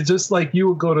know, it's just like you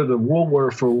would go to the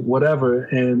Woolworth or whatever,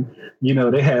 and you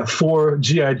know they have 4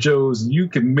 GI Joes. You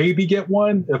can maybe get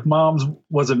one if Mom's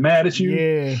wasn't mad at you.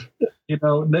 Yeah. You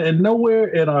know, and nowhere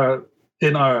in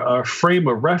our frame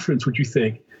of reference would you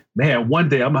think, man, one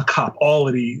day I'm gonna cop all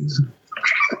of these.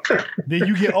 Then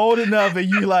you get old enough and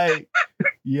you like,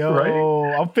 yo,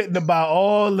 right? I'm fitting to buy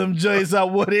all them joints I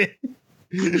wanted.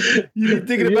 You be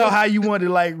thinking about how you want to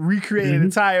like recreate an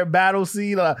entire battle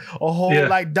scene, a whole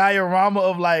like diorama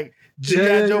of like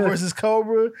G.I. Joe versus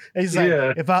Cobra. And he's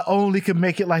like, if I only could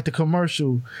make it like the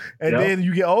commercial. And then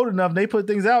you get old enough and they put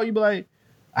things out, you be like,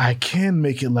 I can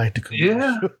make it like the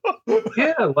commercial.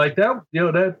 Like that, you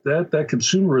know, that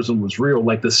consumerism was real.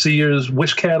 Like the Sears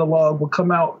Wish catalog would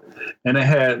come out and it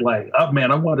had like, oh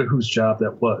man, I wonder whose job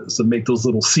that was to make those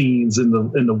little scenes in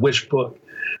the Wish book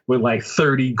with like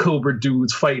 30 Cobra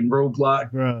dudes fighting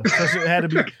Roadblock. Bro, it had to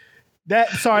be that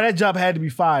job had to be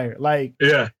fired. Like,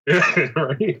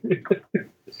 right.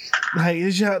 Like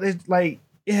it's like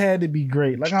it had to be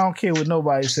great. Like I don't care what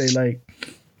nobody say. Like,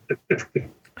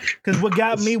 because what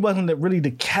got me wasn't really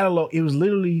the catalog. It was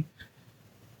literally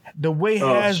the way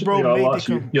Hasbro made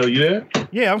the. Yo, you there?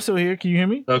 Yeah, I'm still here. Can you hear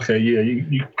me? Okay, yeah,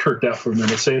 you kirked out for a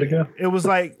minute. Say it again. It was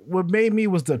like what made me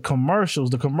was the commercials.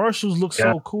 The commercials look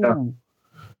so cool.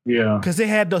 Yeah, because they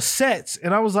had the sets,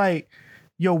 and I was like,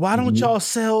 "Yo, why don't y'all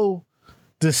sell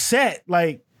the set?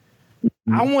 Like,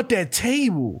 I want that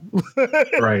table."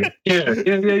 Right? Yeah.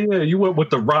 You went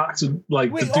with the rocks and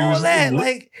like the dudes. All that,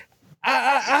 like.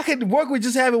 I could work with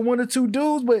just having 1 or 2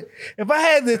 dudes, but if I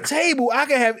had the table, I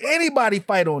could have anybody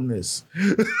fight on this.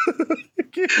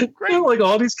 Like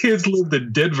all these kids lived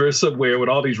in Denver somewhere with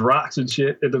all these rocks and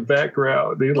shit in the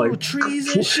background. They like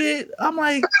trees and shit. I'm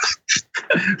like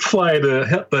flying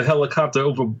the helicopter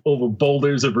over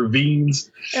boulders and ravines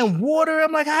and water.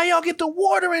 I'm like, how y'all get the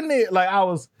water in there? Like I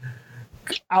was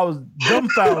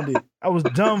dumbfounded.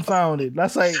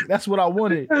 That's what I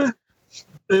wanted.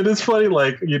 And it's funny,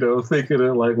 like, you know, thinking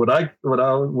of like where I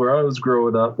was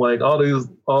growing up, like all these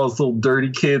little dirty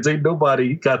kids, ain't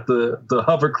nobody got the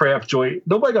hovercraft joint.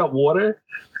 Nobody got water.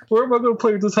 Where am I going to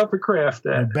play with this hovercraft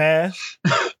at? A bath.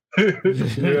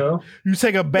 Yeah. You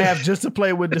take a bath just to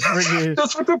play with the friggin'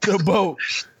 the boat.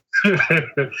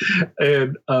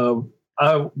 And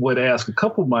I would ask a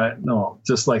couple of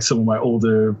just like some of my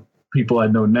older people I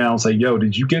know now, say, yo,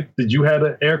 did you have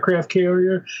an aircraft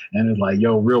carrier? And it's like,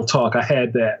 yo, real talk, I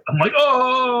had that. I'm like,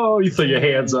 oh, you throw your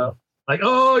hands up. Like,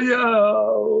 oh,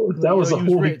 yo, that was a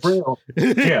holy grail.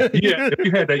 Yeah. If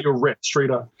you had that, you're rich,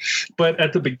 straight up. But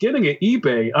at the beginning of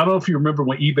eBay, I don't know if you remember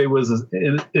when eBay was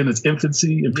in its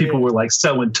infancy and people were like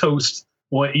selling toast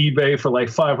on eBay for like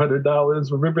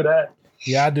 $500. Remember that?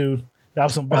 Yeah, I do. That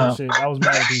was some bullshit. I was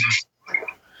mad at people.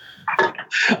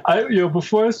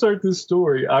 Before I start this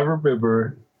story, I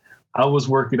remember I was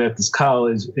working at this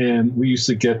college and we used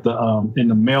to get the in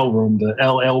the mailroom the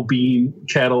LL Bean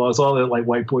catalogs, all that like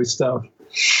white boy stuff,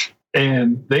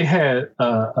 and they had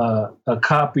a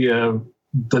copy of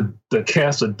the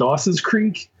cast of Dawson's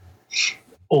Creek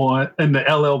in the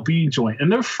LL Bean joint,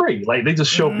 and they're free, like they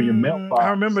just show up in your mailbox. I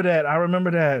remember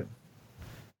that.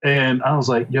 And I was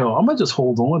like, yo, I'm going to just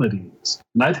hold on to these.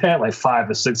 And I'd had like 5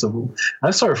 or 6 of them.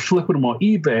 I started flipping them on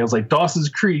eBay. I was like, Dawson's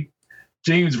Creek,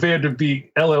 James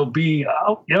Vanderbeek, LLB.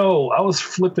 I was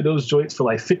flipping those joints for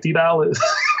like $50.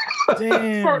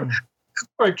 Damn.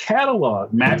 for a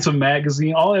catalog, Maxim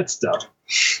magazine, all that stuff.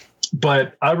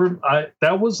 But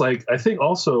that was like, I think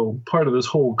also part of this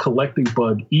whole collecting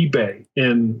bug, eBay,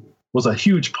 and was a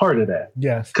huge part of that.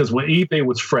 Yes. Because when eBay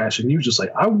was fresh and you were just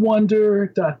like, I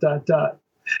wonder, ...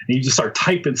 And you just start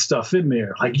typing stuff in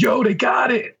there like, yo, they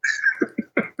got it.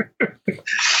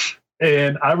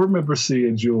 And I remember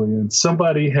seeing, Julian,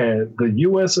 somebody had the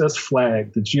USS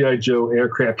Flag, the G.I. Joe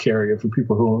aircraft carrier, for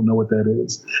people who don't know what that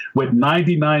is, with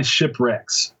 99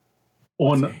 shipwrecks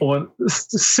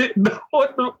sitting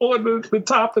on the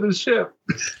top of the ship.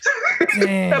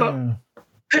 Damn.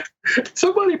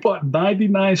 Somebody bought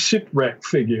 99 shipwreck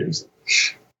figures.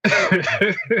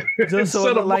 Just so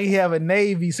it looked like he have a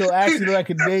Navy. So actually like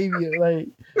a Navy, like,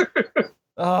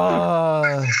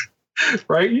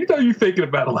 right? You know, you're thinking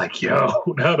about it like, yo,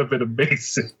 that would have been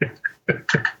amazing.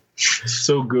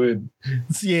 So good.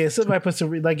 Yeah, somebody put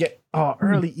some early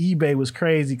eBay was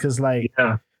crazy because I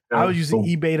was using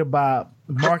eBay to buy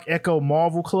Mark Echo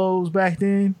Marvel clothes back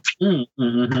then.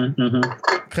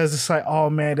 Because it's like, oh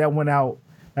man, that went out.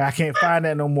 I can't find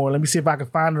that no more. Let me see if I can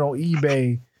find it on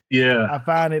eBay. Yeah. I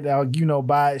find it, I'll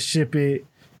buy it, ship it.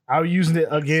 I was using it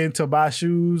again to buy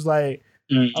shoes. Like,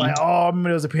 I'm like, I remember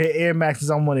there was a pair of Air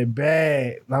Maxes I wanted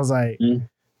bad. And I was like,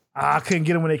 I couldn't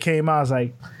get them when they came out. I was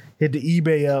like, hit the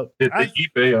eBay up.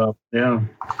 Yeah.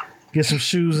 Get some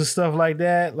shoes and stuff like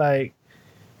that. Like,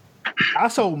 I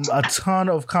sold a ton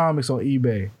of comics on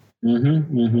eBay.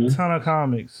 A ton of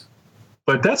comics.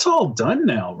 But that's all done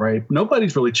now, right?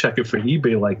 Nobody's really checking for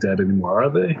eBay like that anymore, are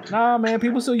they? Nah, man.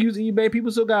 People still use eBay.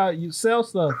 People still sell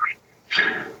stuff.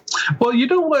 Well, you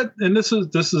know what? And this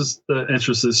is an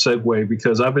interesting segue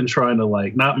because I've been trying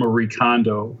to not Marie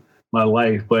Kondo my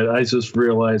life, but I just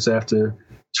realized after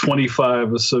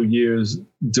 25 or so years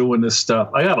doing this stuff,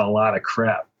 I got a lot of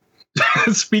crap.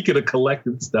 Speaking of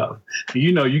collecting stuff,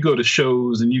 you know, you go to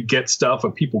shows and you get stuff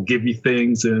or people give you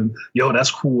things and, yo,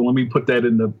 that's cool. Let me put that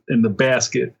in the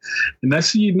basket. And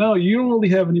that's, you know, you don't really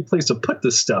have any place to put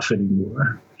this stuff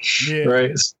anymore. Yeah.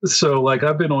 Right. So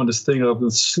I've been on this thing. I've been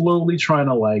slowly trying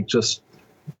to just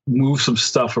move some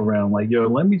stuff around. Like, yo,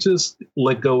 let me just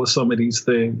let go of some of these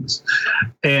things.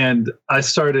 And I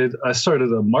started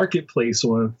a marketplace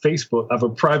on Facebook. I have a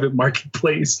private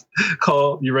marketplace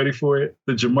called, you ready for it?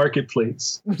 The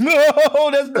Jamarketplace.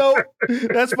 No, that's dope.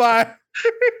 That's fine.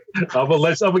 I'm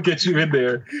gonna get you in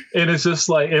there. And it's just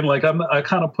I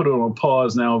kind of put it on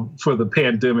pause now for the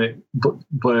pandemic,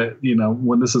 but you know,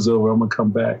 when this is over, I'm gonna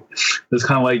come back. It's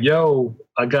kind of like, yo,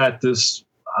 I got this,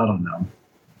 I don't know.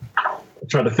 I'm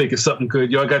trying to think of something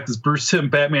good. Yo, I got this Bruce Timm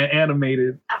Batman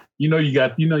animated. You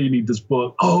need this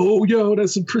book. Oh, yo,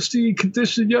 that's in pristine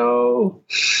condition, yo.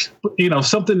 But, you know,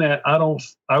 something that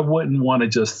I wouldn't want to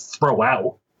just throw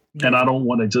out. And I don't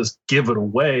want to just give it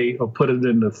away or put it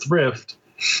in the thrift.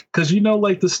 Because, you know,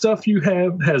 the stuff you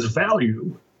have has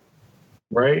value,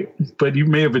 right? But you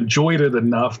may have enjoyed it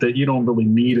enough that you don't really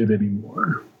need it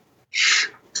anymore.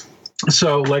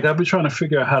 So, I've been trying to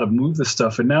figure out how to move this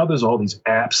stuff. And now there's all these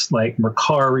apps like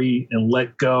Mercari and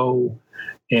Let Go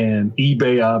and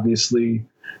eBay, obviously.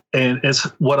 And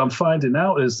what I'm finding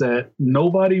out is that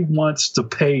nobody wants to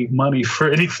pay money for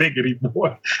anything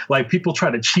anymore. People try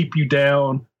to cheap you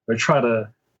down or try to,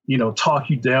 you know, talk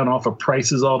you down off of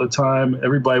prices all the time.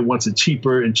 Everybody wants it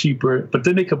cheaper and cheaper, but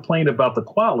then they complain about the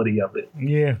quality of it.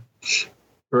 Yeah.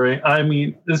 Right. I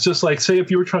mean, it's just say if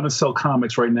you were trying to sell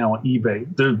comics right now on eBay,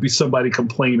 there'd be somebody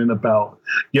complaining about,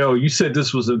 yo, you said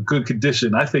this was a good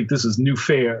condition. I think this is new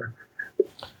fare.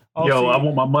 I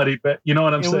want my money back. You know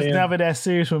what I'm saying? It was never that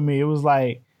serious for me. It was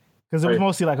because it was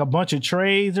mostly a bunch of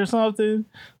trades or something.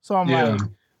 So I'm there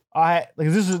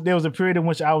was a period in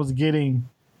which I was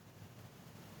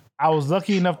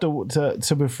lucky enough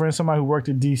to befriend somebody who worked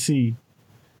in DC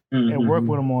and work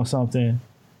with him on something.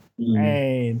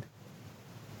 And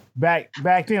back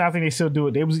then, I think they still do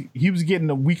it. He was getting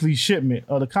a weekly shipment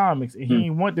of the comics, and he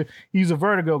didn't want to. He's a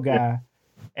Vertigo guy,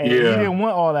 and he didn't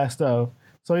want all that stuff.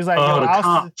 So he's like,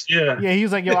 he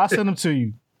was like, yo, I'll send them to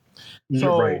you.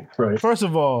 So, right. First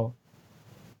of all,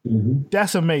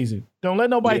 that's amazing. Don't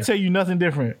let nobody tell you nothing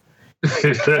different.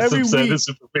 Every week,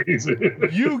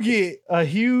 you get a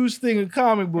huge thing of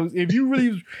comic books. If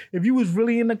you was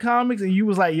really into comics and you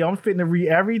was like, yo, I'm fitting to read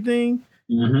everything.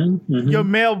 Your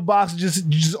mailbox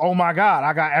just oh my God,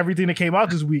 I got everything that came out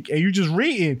this week, and you just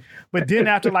reading. But then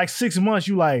after 6 months,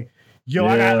 you like, yo,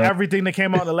 I got everything that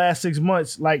came out in the last 6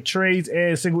 months, like trades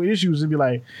and single issues, and be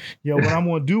like, yo, what I'm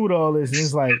gonna do with all this? And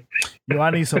it's like, yo,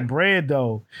 I need some bread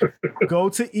though. Go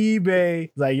to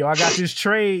eBay, like, yo, I got this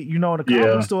trade. You know, the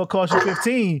comic store cost you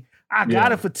 15. I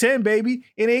got it for 10, baby.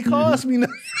 It ain't cost me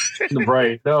nothing.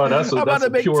 Right. No, that's about to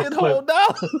make $10 whole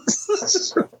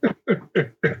dollars.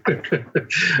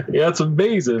 Yeah, it's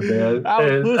amazing, man.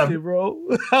 I was pushing,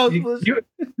 bro.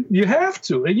 You have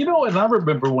to. And you know, and I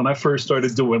remember when I first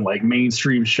started doing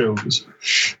mainstream shows,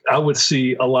 I would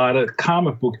see a lot of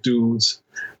comic book dudes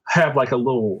have a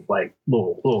little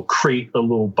crate, a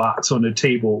little box on their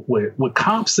table with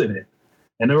comps in it.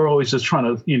 and they were always just trying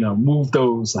to, move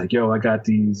those. Like, yo, I got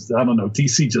these. I don't know.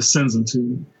 DC just sends them to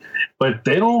me, but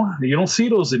you don't see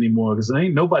those anymore because there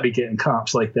ain't nobody getting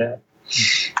comps like that.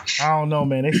 I don't know,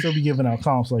 man. They still be giving out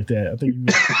comps like that. I think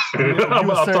I'm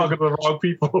talking to the wrong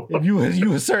people. If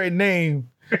you a certain name,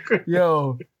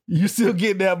 yo, you still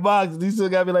get that box. You still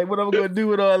gotta be like, what am I gonna do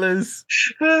with all this?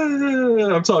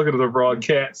 I'm talking to the wrong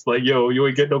cats. Like, yo, you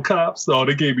ain't get no comps. Oh,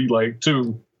 they gave me like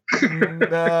 2.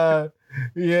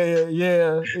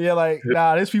 Yeah. Like,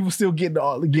 nah, there's people still getting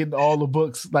all the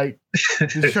books, like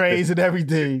the trades and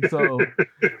everything. So,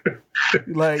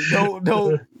 like, don't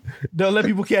let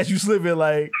people catch you slipping.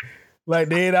 Like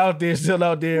they ain't out there, still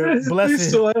out there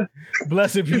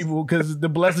blessing people because the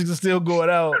blessings are still going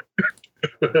out.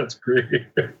 That's great.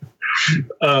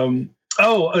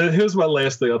 Here's my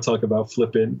last thing I'll talk about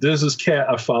flipping. There's this cat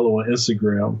I follow on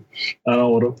Instagram. I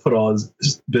don't want to put all his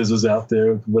business out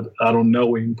there, but I don't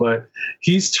know him. But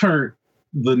he's turned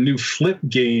the new flip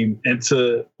game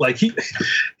into, like, he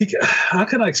how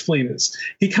can I explain this?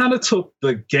 He kind of took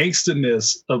the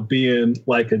gangsterness of being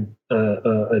like a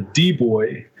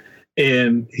D-boy,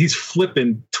 and he's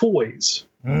flipping toys.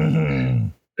 Mm-hmm.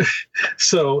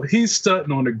 So he's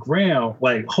stunting on the ground,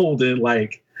 like holding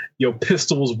like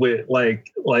pistols with like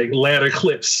ladder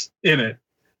clips in it.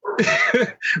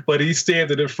 But he's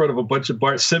standing in front of a bunch of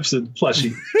Bart Simpson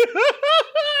plushie.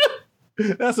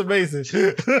 That's amazing.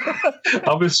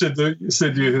 I'm gonna send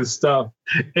you his stuff,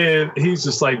 and he's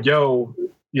just like, yo,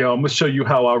 I'm gonna show you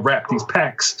how I wrap these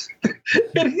packs.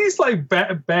 And he's like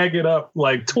bagging up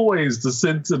like toys to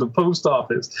send to the post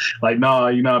office. Like, nah,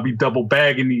 I be double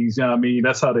bagging these. You know what I mean?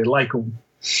 That's how they like them.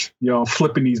 I'm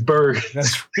flipping these birds.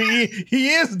 He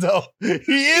is though.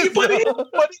 He is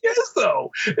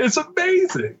though. It's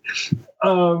amazing.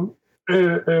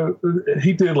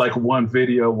 He did like one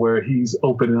video where he's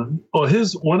opening,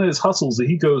 one of his hustles that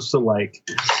he goes to like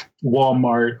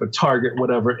Walmart or Target,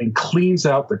 whatever, and cleans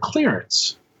out the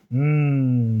clearance.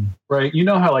 Right? You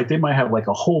know how like they might have like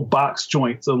a whole box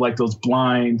joint of like those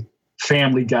blind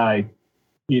Family Guy,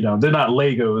 they're not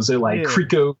Legos, they're like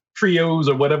Creos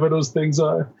or whatever those things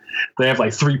are. They have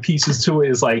like 3 pieces to it.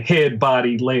 It's like head,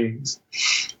 body, legs.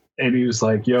 And he was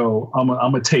like, yo, I'm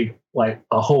gonna take like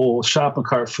a whole shopping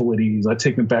cart full of these. I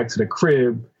take them back to the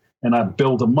crib and I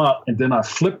build them up, and then I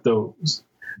flip those.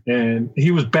 And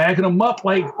he was bagging them up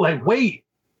like wait,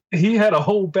 he had a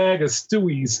whole bag of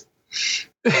Stewies.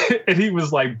 And he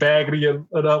was like bagging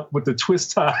it up with the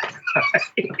twist tie.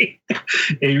 And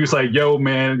he was like, yo,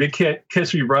 man, they can't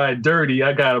catch me riding dirty.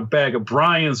 I got a bag of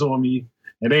Bryans on me,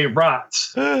 and they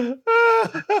rots. It's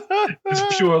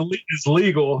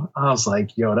legal. I was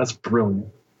like, yo, that's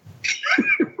brilliant.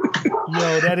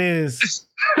 Yo, that is.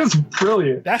 It's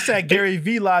brilliant. That's that Gary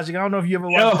V logic. I don't know if you ever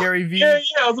watched Gary V. Yeah,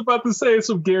 I was about to say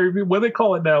some Gary V. What they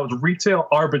call it now is retail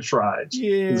arbitrage.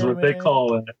 Yeah, is what they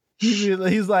call it.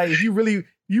 He's like, if you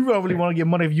don't really want to get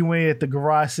money if you ain't at the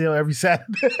garage sale every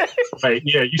Saturday. Right,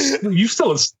 yeah. You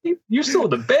still asleep? You still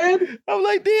in the bed? I'm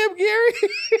like, damn, Gary.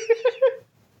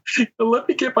 Let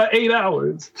me get my 8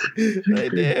 hours.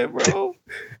 Like, damn, bro.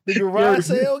 The garage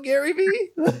sale, Gary V?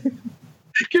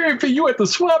 Gary V, you at the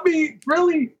swap meet?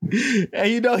 Really? And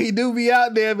he do be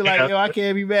out there and be like, yo, I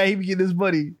can't be mad. He be getting his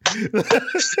money.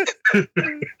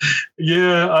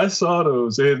 Yeah, I saw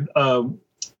those. And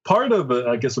part of it,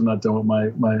 I guess I'm not done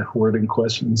with my hoarding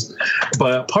questions,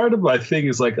 but part of my thing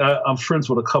is like I'm friends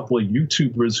with a couple of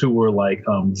YouTubers who were like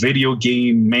video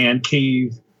game man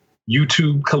cave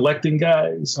YouTube collecting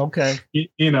guys. Okay.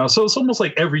 So it's almost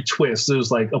like every twist,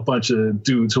 there's like a bunch of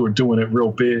dudes who are doing it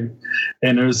real big.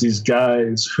 And there's these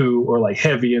guys who are like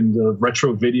heavy in the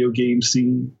retro video game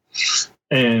scene.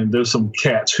 And there's some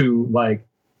cats who like,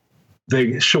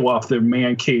 they show off their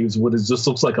man caves, what it just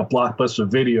looks like a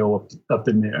Blockbuster video up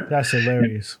in there. That's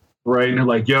hilarious. Right. And they're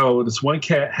like, yo, this one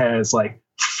cat has like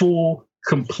full,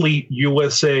 complete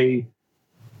USA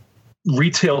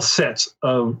retail sets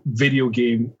of video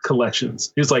game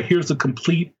collections. It's like, here's the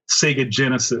complete Sega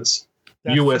Genesis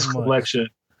US collection.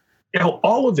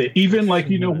 All of it. Even like,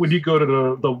 when you go to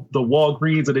the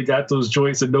Walgreens and they got those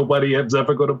joints that nobody is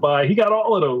ever going to buy, he got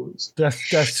all of those.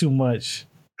 That's too much.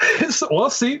 Well,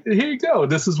 see, here you go.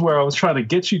 This is where I was trying to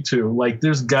get you to. Like,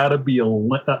 there's got to be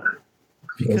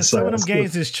because some of them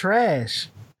games is trash.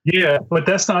 Yeah, but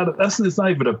it's not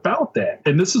even about that.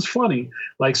 And this is funny.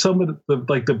 Like some of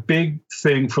the big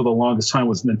thing for the longest time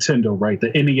was Nintendo, right? The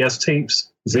NES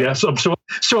tapes. See, I'm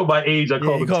showing my age. I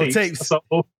call them tapes. So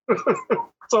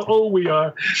old we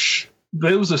are.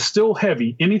 Those are still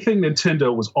heavy. Anything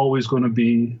Nintendo was always going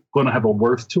to have a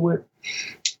worth to it.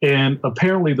 And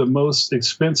apparently the most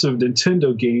expensive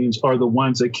Nintendo games are the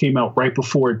ones that came out right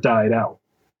before it died out.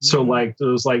 So like it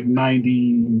was like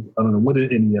 90, I don't know, what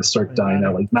did NES start dying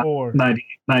at? Like 90,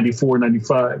 94,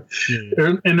 95.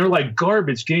 Yeah. And they're like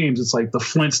garbage games. It's like the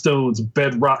Flintstones,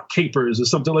 Bedrock Capers or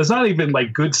something. It's not even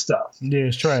like good stuff. Yeah,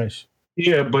 it's trash.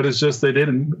 Yeah, but it's just they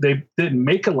didn't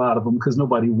make a lot of them because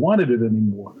nobody wanted it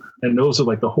anymore. And those are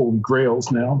like the holy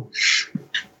grails now.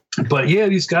 But yeah,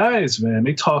 these guys, man,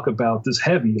 they talk about this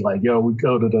heavy. Like, yo, we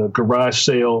go to the garage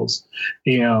sales,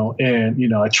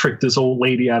 and I tricked this old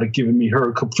lady out of giving me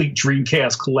her complete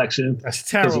Dreamcast collection. That's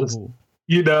terrible.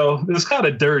 It's kind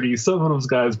of dirty. Some of those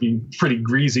guys be pretty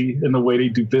greasy in the way they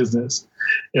do business.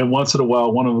 And once in a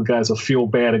while, one of the guys will feel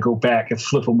bad and go back and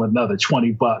flip them another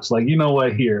 $20. Like, you know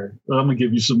what? Here, I'm gonna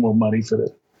give you some more money for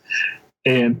this.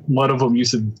 And one of them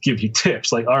used to give you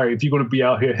tips. Like, all right, if you're going to be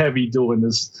out here heavy doing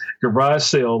this garage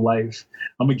sale life,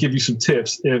 I'm going to give you some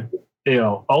tips. If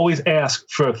always ask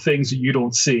for things that you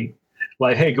don't see.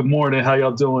 Like, hey, good morning. How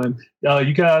y'all doing?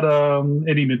 You got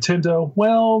any Nintendo?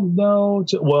 Well, no.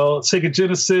 Well, Sega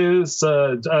Genesis,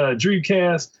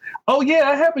 Dreamcast. Oh, yeah,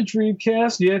 I have a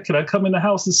Dreamcast. Yeah, can I come in the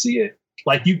house and see it?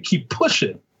 Like, you keep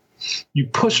pushing. You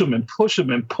push them and push them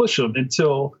and push them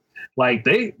until... Like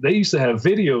they used to have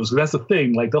videos. That's the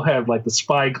thing. Like they'll have like the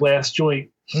spy glass joint.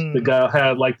 The guy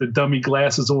had like the dummy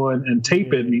glasses on and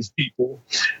taping these people.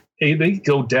 And they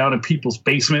go down in people's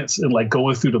basements and like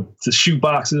going through the shoe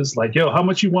boxes. Like, yo, how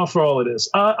much you want for all of this?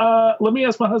 Let me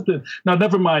ask my husband. No,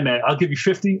 never mind that. I'll give you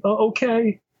 50. Oh,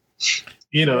 okay.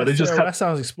 They just that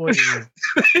sounds exploitative.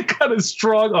 They kind of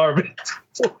strong arm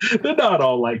it. They're not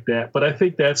all like that, but I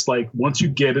think that's like once you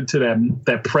get into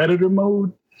that predator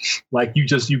mode. Like you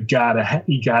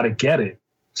gotta get it,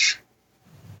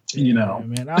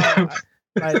 Man,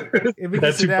 like if it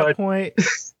gets to that point,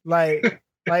 like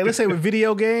let's say with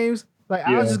video games, like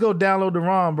I'll just go download the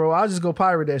ROM, bro. I'll just go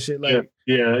pirate that shit. Like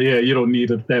yeah, you don't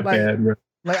need it that bad. Right?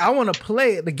 Like I want to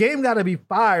play it. The game got to be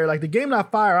fire. Like the game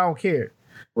not fire, I don't care.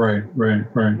 Right. Like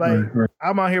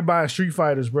I'm out here buying Street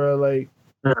Fighters, bro. Like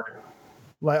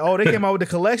they came out with the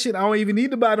collection. I don't even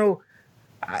need to buy no.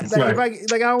 I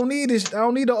don't need this. I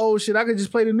don't need the old shit. I can just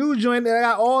play the new joint. And I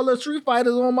got all the Street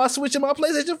Fighters on my Switch and my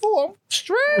PlayStation 4. I'm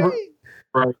straight.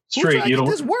 Right, straight. You don't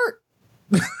this work.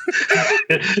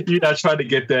 You're not trying to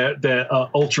get that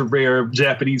ultra rare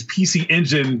Japanese PC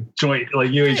Engine joint.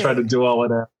 Like you ain't trying to do all of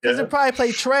that. Because it probably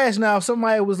play trash now. If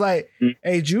somebody was like,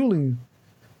 "Hey, Julian,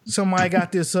 somebody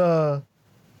got this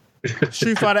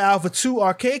Street Fighter Alpha 2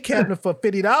 arcade cabinet for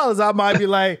 $50," I might be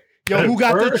like, "Yo, who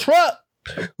got the truck?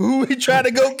 Who we trying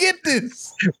to go get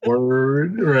this?"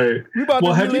 Word, right. We about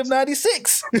to relive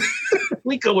 96.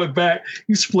 We going back.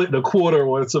 You splitting a quarter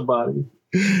on somebody.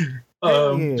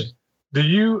 Do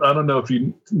you, I don't know if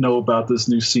you know about this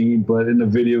new scene, but in the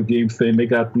video game thing, they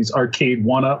got these arcade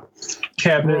one-up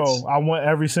cabinets. Bro, I want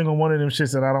every single one of them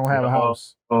shits that I don't have a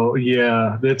house. Oh,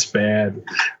 yeah, that's bad.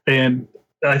 And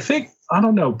I think, I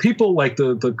don't know, people like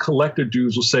the collector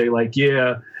dudes will say like,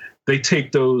 yeah, they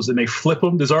take those and they flip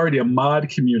them. There's already a mod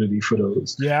community for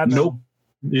those. Yeah, I know.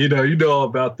 You know all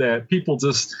about that. People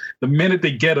just, the minute they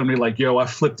get them, they're like, yo, I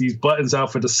flip these buttons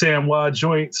out for the Samwa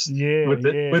joints. Yeah, with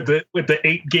the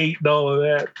 8 gate and all of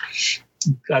that.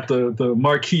 Got the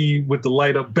marquee with the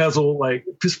light up bezel. Like,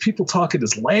 just people talking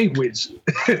this language.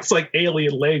 It's like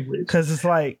alien language. Because it's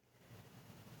like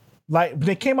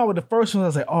they came out with the first one. I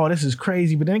was like, oh, this is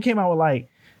crazy. But then it came out with like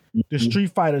the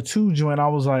Street Fighter 2 joint. I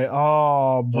was like,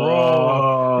 oh,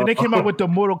 bro. Then they came out with the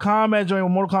Mortal Kombat joint,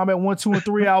 with Mortal Kombat 1, 2, and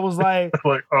 3. I was like,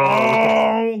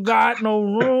 oh, got no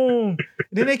room.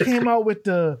 Then they came out with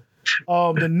the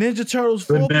Ninja Turtles.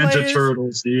 The Ninja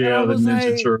Turtles, yeah, the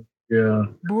Ninja Turtles, yeah.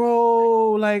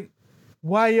 Bro, like,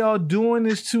 why y'all doing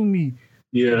this to me?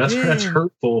 Yeah, that's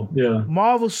hurtful. Yeah,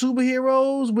 Marvel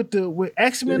superheroes with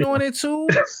X-Men on it too.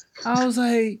 I was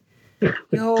like,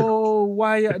 yo,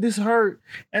 why this hurt?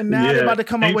 And now they're about to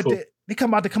come out with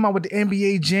the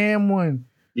NBA Jam one.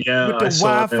 Yeah, with the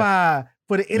Wi-Fi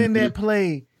for the internet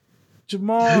play.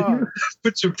 Jamar,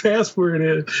 put your password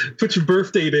in. Put your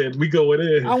birth date in. We going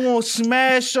in. I want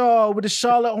Smash All with the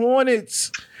Charlotte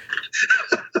Hornets.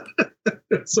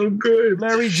 That's so good.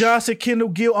 Larry Johnson, Kendall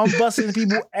Gill, I'm busting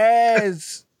people's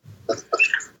ass.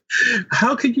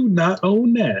 How can you not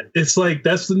own that? It's like,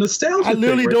 that's the nostalgia. I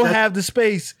literally don't have the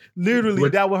space. Literally,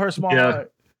 that would hurt my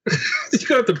heart.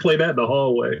 You have to play that in the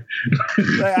hallway.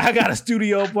 Like, I got a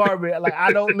studio apartment. Like,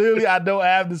 I don't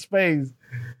have the space.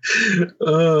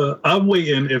 I'm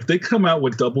waiting. If they come out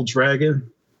with Double Dragon,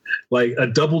 like a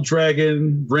Double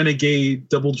Dragon Renegade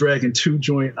Double Dragon 2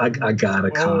 joint, I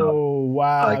gotta come. Oh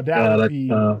wow,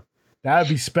 that'd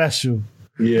be special.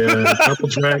 Yeah, Double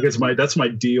Dragon's that's my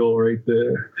deal right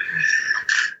there.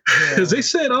 Because they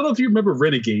said, I don't know if you remember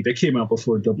Renegade. That came out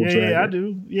before Double Dragon. Yeah, I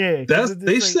do. Yeah.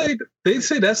 They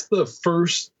say that's the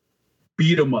first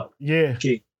beat 'em up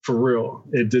game for real.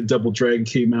 And then Double Dragon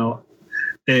came out.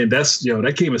 And that's,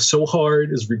 that game is so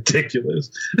hard, it's ridiculous.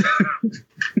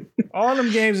 All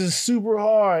them games is super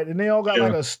hard, and they all got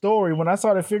like a story. When I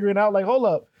started figuring out, like, hold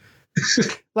up,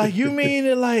 like you mean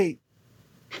that like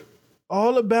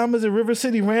Alabama's and River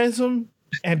City Ransom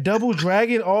and Double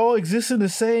Dragon all exist in the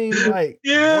same like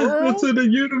world? It's in the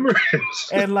universe.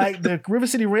 And like the River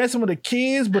City Ransom are the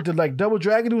kids, but the like Double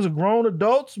Dragon was a grown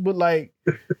adults, but like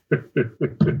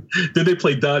did they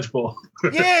play dodgeball?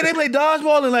 Yeah, they play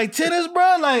dodgeball and like tennis,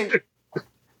 bro. Like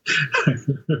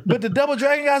but the Double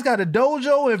Dragon guys got a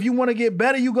dojo. If you want to get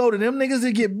better, you go to them niggas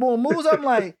that get more moves. I'm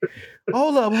like,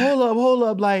 hold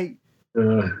up. Like,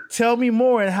 tell me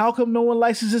more. And how come no one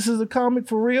licenses this as a comic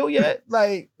for real yet?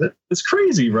 Like, it's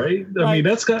crazy, right? I mean,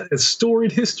 that's got a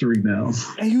storied history now.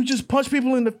 And you just punch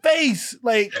people in the face,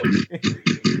 like. I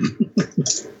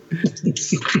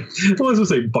was gonna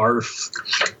say barf.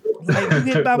 Like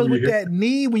you hit Bobby with that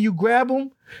knee when you grab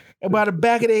them. And by the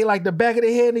back of their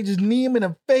head, and they just knee him in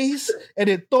the face and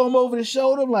then throw him over the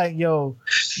shoulder. I'm like, yo,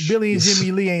 Billy and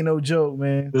Jimmy Lee ain't no joke,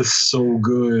 man. It's so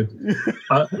good.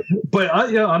 I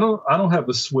don't have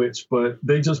the Switch, but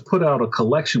they just put out a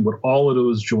collection with all of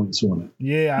those joints on it.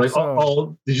 Yeah, like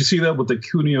all. Did you see that with the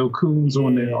Kunio Coons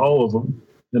on there? All of them,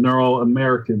 and they're all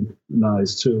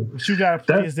Americanized too. What you gotta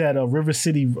play is that River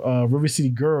City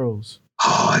Girls.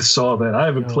 Oh, I saw that. I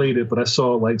haven't played it, but I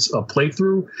saw like a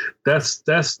playthrough. That's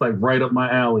like right up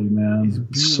my alley, man.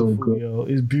 It's so good. Yo.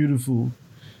 It's beautiful.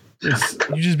 You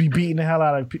just be beating the hell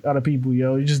out of people,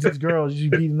 yo. You just these girls, you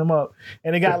just beating them up,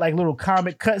 and they got like little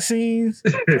comic cutscenes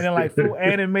and then like full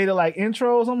animated like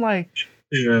intros. I'm like,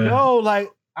 yo, like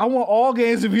I want all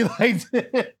games to be like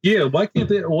that. Yeah, why can't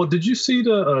they? Well, did you see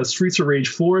the Streets of Rage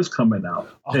 4 is coming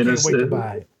out? I can't wait to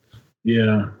buy it.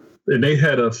 Yeah. And they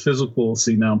had a physical.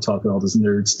 See, now I'm talking all this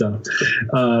nerd stuff.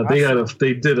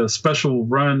 They did a special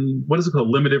run. What is it called?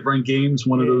 Limited run games.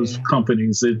 One of those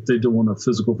companies. They're doing a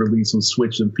physical release on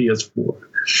Switch and PS4.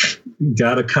 You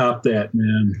gotta cop that,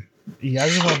 man. Yeah, I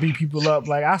just want to beat people up.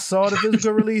 Like I saw the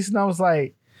physical release and I was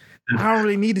like, I don't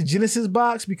really need the Genesis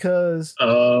box because.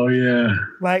 Oh yeah.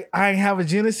 Like I ain't have a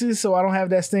Genesis, so I don't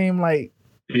have that same like.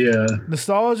 Yeah.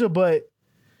 Nostalgia, but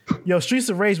yo, Streets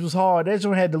of Rage was hard. That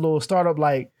joint had the little startup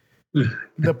like.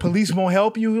 The police won't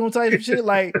help you, type of shit.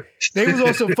 Like they was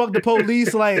also fuck the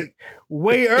police like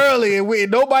way early,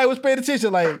 and nobody was paying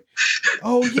attention. Like,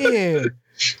 oh yeah,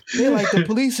 they're like the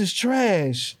police is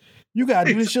trash. You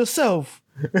gotta do this yourself.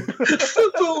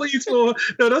 Police, no,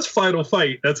 that's Final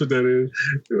Fight. That's what that is.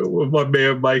 With my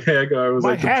man Mike Hagar was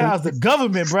Mike Hagar's the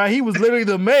government, bro. He was literally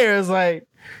the mayor. It's like,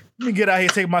 let me get out here,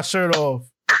 and take my shirt off.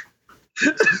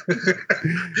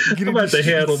 I'm about to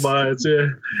handle mine,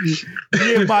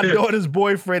 Me and my daughter's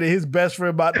boyfriend and his best friend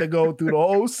about to go through the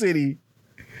whole city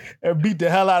and beat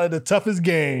the hell out of the toughest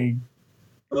gang.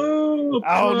 Oh,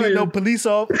 I don't need no police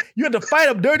off. You had to fight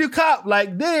a dirty cop.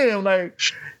 Like, damn, like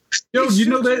yo, you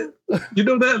know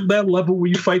that level where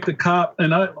you fight the cop,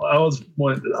 and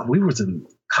we was in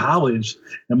college,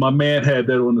 and my man had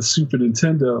that on the Super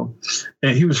Nintendo,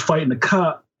 and he was fighting the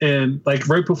cop. And like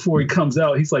right before he comes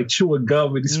out, he's like chewing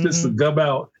gum and he spits the gum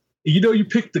out. And you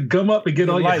pick the gum up and get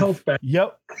all your health back.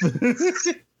 Yep. I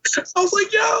was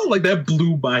like, yo, like that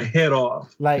blew my head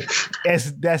off. Like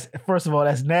that's first of all,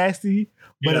 that's nasty,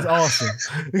 but it's awesome.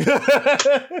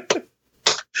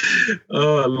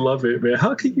 Oh, I love it, man.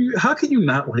 How can you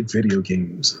not like video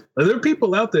games? Are there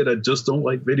people out there that just don't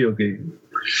like video games?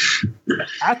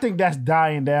 I think that's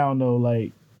dying down though.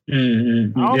 Like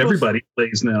everybody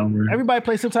plays now. Man. Everybody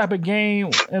plays some type of game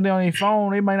and they're on their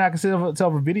phone. They might not consider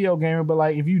themselves a video gamer, but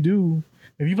like if you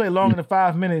play longer than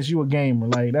 5 minutes, you a gamer.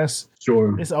 Like that's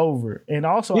sure. It's over. And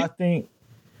also I think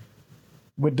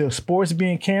with the sports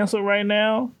being canceled right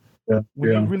now,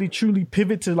 when you really truly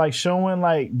pivot to like showing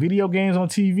like video games on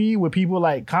TV with people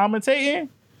like commentating,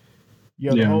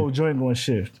 the whole joint going to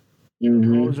shift.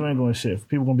 Mm-hmm. The whole joint going to shift.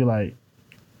 People going to be like,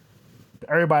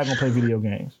 everybody going to play video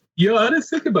games. Yo, I didn't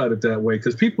think about it that way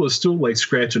because people are still like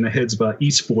scratching their heads about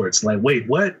esports. Like, wait,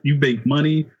 what? You make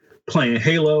money playing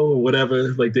Halo or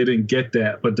whatever? Like, they didn't get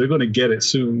that, but they're going to get it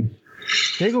soon.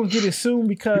 They're going to get it soon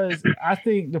because I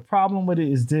think the problem with it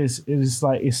is this. It's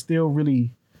like, it's still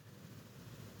really,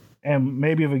 and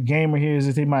maybe if a gamer hears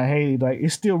it, they might hate it. Like,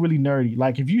 it's still really nerdy.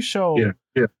 Like, if you show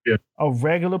a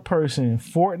regular person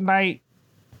Fortnite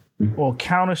or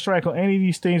Counter-Strike or any of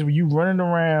these things where you running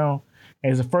around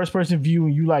as a first person view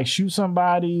and you like shoot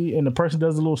somebody and the person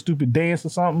does a little stupid dance or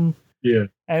something. Yeah.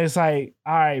 And it's like,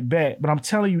 all right, bet. But I'm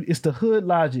telling you, it's the hood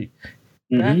logic.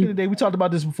 Back in the day, we talked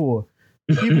about this before.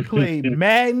 People played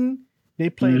Madden, they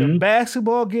played a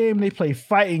basketball game, they played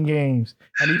fighting games,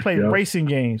 and they played racing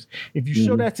games. If you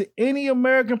show that to any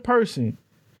American person,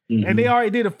 and they already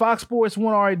did it, Fox Sports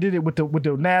One already did it with the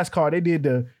NASCAR. They did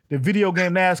the video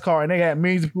game NASCAR, and they had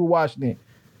millions of people watching it.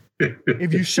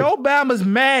 If you show Bama's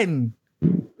Madden,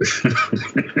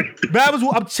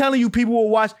 I'm telling you, people will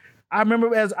watch. I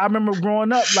remember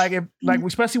growing up, like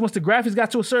especially once the graphics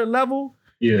got to a certain level.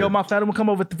 Yeah. My family would come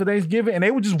over for Thanksgiving and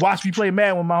they would just watch me play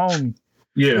Madden with my homie.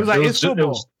 Yeah. It was like, it's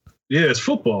football. It's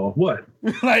football. What?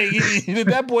 Like, at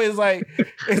that point, it's like,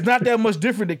 it's not that much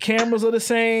different. The cameras are the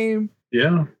same.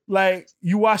 Yeah. Like,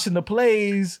 you watching the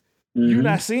plays, you're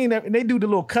not seeing that. And they do the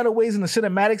little cutaways in the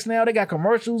cinematics now. They got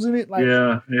commercials in it. Like,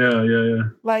 yeah.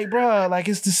 Like, bro, like,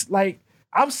 it's just like,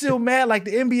 I'm still mad. Like,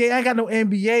 the NBA, I ain't got no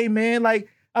NBA, man. Like,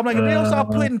 I'm like, if they don't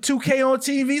start putting 2K on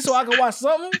TV so I can watch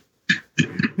something.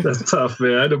 That's tough,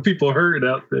 man. I know people hurt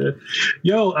out there.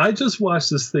 Yo, I just watched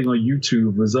this thing on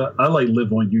YouTube. I like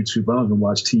live on YouTube. I don't even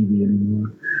watch TV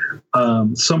anymore.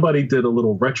 Somebody did a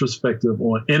little retrospective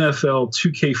on NFL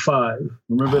 2K5.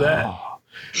 Remember that?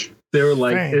 They were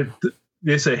like,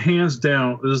 they said hands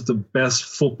down, this is the best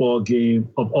football game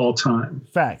of all time.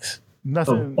 Facts.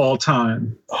 Nothing of all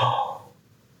time.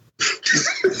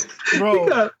 Bro, you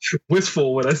got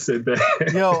wistful when I said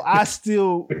that. Yo, I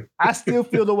still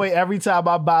feel the way every time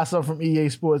I buy something from EA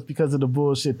Sports because of the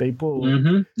bullshit they pull.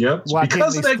 Yep, Why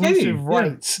because of that game,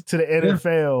 rights to the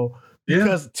NFL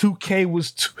because 2K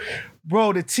was,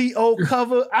 bro. The TO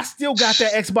cover, I still got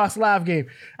that Xbox Live game.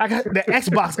 I got the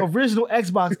Xbox original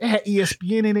Xbox. It had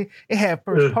ESPN in it. It had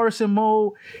first person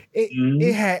mode.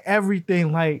 It had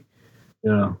everything. Like,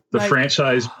 the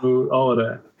franchise mode, all of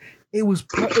that. It was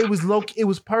perfect. It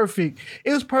was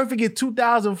perfect in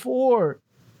 2004.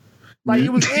 Like,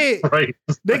 it was it. Right.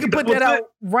 They could put that out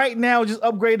right now, just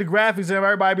upgrade the graphics, and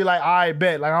everybody be like, I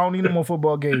bet. Like, I don't need no more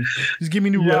football games. Just give me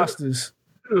new rosters.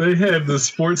 They had the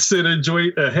Sports Center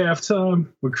joint at halftime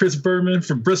with Chris Berman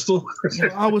from Bristol.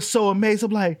 I was so amazed.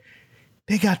 I'm like,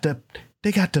 they got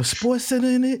the Sports Center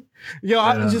in it.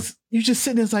 Yo, you just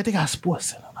sitting there, it's like, they got Sports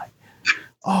Center. I'm like,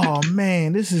 oh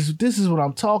man, this is what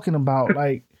I'm talking about.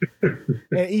 Like,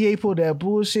 and EA pulled that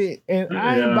bullshit, and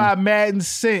I ain't buy Madden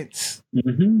since.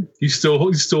 You still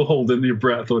holding your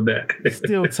breath on that.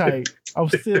 Still tight. I'm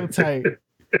still tight.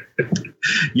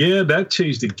 Yeah, that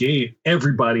changed the game.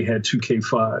 Everybody had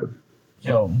 2K5.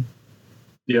 Yo.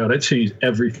 Yeah, that changed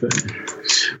everything.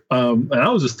 And I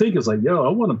was just thinking, it's like, yo, I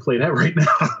want to play that right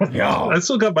now. Yo. I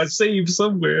still got my save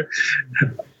somewhere.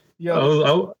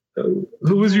 Yo.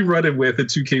 Who was you running with at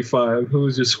 2K5? Who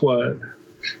was your squad?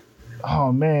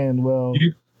 Oh man, well,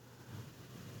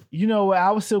 you know what? I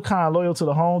was still kind of loyal to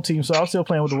the home team, so I was still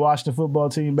playing with the Washington football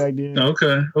team back then.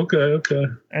 Okay.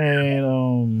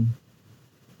 And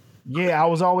I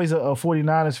was always a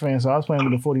 49ers fan, so I was playing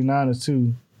with the 49ers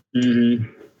too.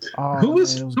 Who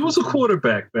was the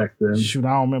quarterback back then? Shoot, I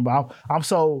don't remember. I'm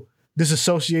so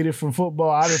disassociated from football.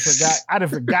 I done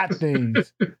forgot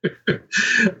things.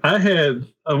 I had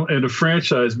in the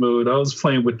franchise mode, I was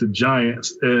playing with the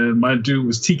Giants, and my dude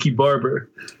was Tiki Barber.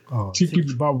 Oh, Tiki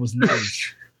Barber was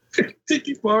nice.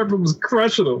 Tiki Barber was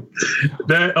crushing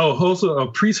them. Also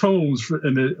Priest Holmes for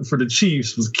the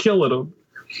Chiefs was killing them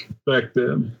back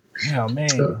then. Oh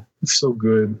man, it's so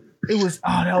good. It was.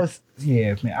 Oh, that was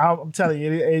man. I'm telling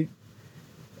you, it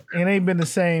ain't been the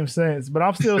same since. But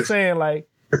I'm still saying, like,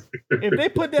 if they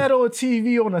put that on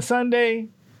TV on a Sunday,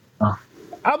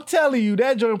 I'm telling you,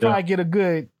 that joint probably get a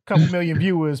good couple million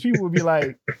viewers. People would be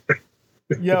like,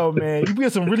 yo, man, you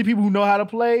get some really people who know how to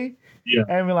play. Yeah.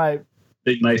 And be like,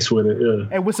 they nice with it, yeah.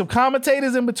 And with some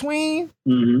commentators in between,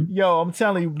 yo, I'm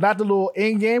telling you, not the little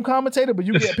in-game commentator, but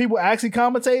you get people actually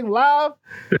commentating live.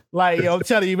 Like, yo, I'm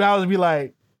telling you, I would be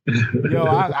like, yo,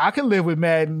 I can live with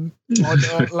Madden.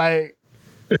 Like,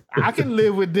 I can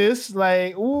live with this.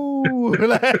 Like, ooh.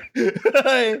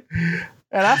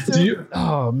 And I still,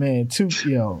 oh man,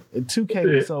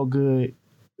 2K was so good.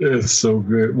 It's so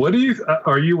good. What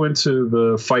are you into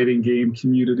the fighting game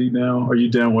community now? Are you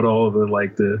down with all of the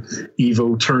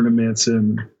Evo tournaments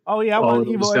and I want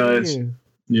Evo every year.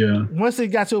 Yeah. Once it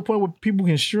got to a point where people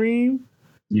can stream,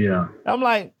 I'm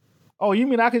like, oh, you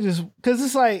mean I could just, because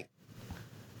it's like,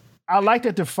 I like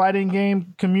that the fighting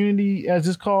game community, as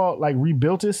it's called,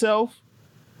 rebuilt itself.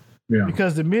 Yeah.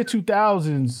 Because the mid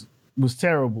 2000s was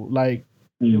terrible. Like,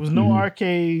 there was no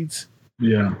arcades.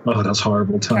 Yeah. Oh, that's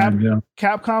horrible time.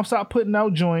 Capcom stopped putting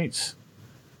out joints.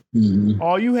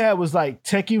 All you had was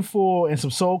Tekken 4 and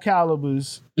some Soul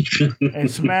Calibers and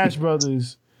Smash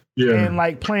Brothers. and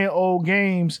like playing old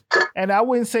games. And I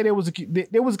wouldn't say there was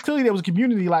clearly a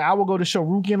community. Like I would go to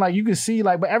Shoryuken, like you could see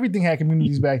like, but everything had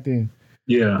communities back then.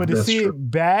 Yeah, but to see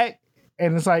it back,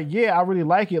 and it's like, yeah, I really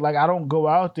like it. Like I don't go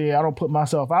out there, I don't put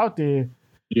myself out there.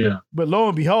 Yeah. But lo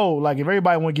and behold, like if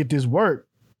everybody want to get this work,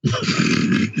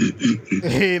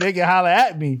 hey, they can holler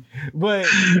at me. But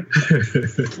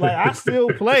like I still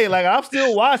play, like I'm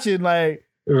still watching. Like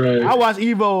I watch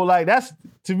Evo. Like that's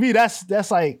to me,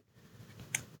 that's like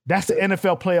that's the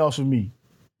NFL playoffs for me.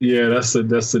 Yeah, that's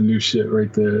the new shit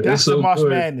right there. That's the March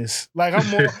Madness. Like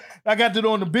I got it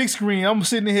on the big screen. I'm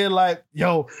sitting here like,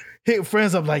 yo, hitting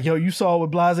friends up like, yo, you saw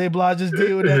what Blase Blah just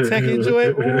did with that Tekken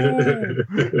joint?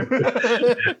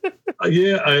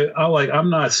 Yeah, I'm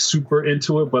not super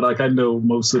into it, but like I know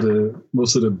most of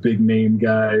the big name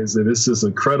guys, and it's just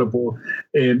incredible.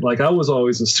 And like I was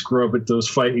always a scrub at those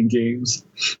fighting games.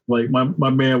 Like my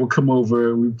man would come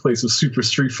over, we'd play some Super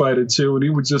Street Fighter 2, and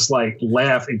he would just like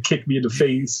laugh and kick me in the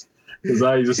face. Because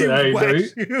I just said,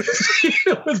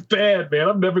 it was bad, man.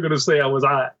 I'm never gonna say I was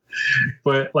hot,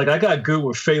 but like I got good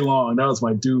with Fei Long. That was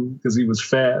my dude because he was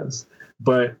fast.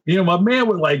 But you know, my man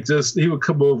would he would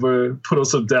come over, put on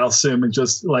some Dalsim, and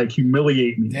just like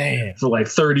humiliate me for like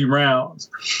 30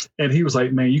 rounds. And he was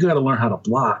like, "Man, you got to learn how to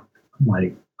block." I'm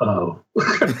like, "Oh."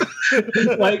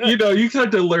 Like, you know, you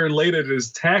have to learn later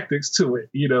there's tactics to it,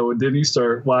 you know, and then you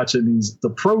start watching the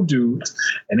pro dudes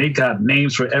and they got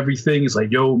names for everything. It's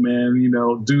like, yo, man, you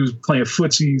know, dudes playing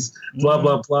footsies, blah,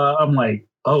 blah, blah. I'm like,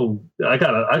 oh, I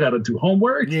gotta do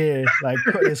homework. Yeah, like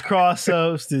it's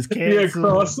cross-ups, there's cancel. Yeah,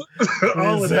 cross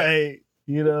all of that. Like,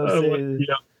 you know what I'm saying?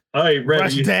 Yeah, I ain't ready.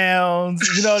 Rush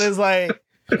downs, you know, there's like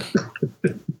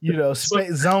you know,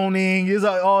 zoning, it's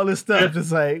like all this stuff.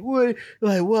 It's like what?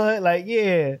 Like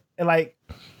yeah, and like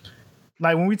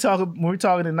when we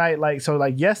talking tonight, like so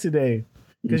like yesterday,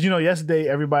 because you know yesterday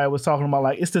everybody was talking about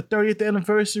like it's the 30th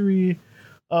anniversary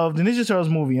of the Ninja Turtles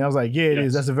movie, and I was like, yeah, it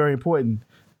is. That's a very important.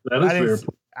 That is very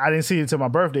important. I didn't see it until my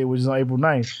birthday, which is on April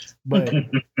 9th, but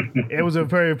it was a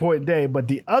very important day. But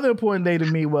the other important day to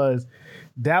me was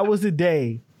that was the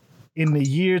day in the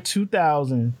year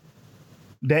 2000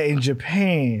 that in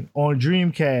Japan on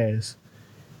Dreamcast,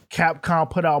 Capcom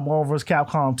put out Marvel vs.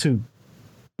 Capcom 2.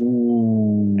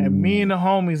 Ooh. And me and the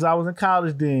homies, I was in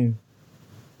college then,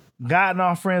 got in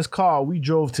our friend's car. We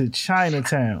drove to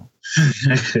Chinatown.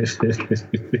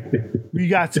 We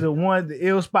got to the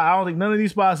ill spot. I don't think none of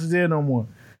these spots is there no more.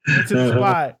 Went to the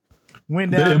spot,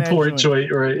 went down the import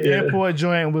joint, right? The import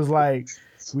joint was like,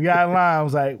 we got in line. I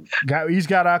was like, each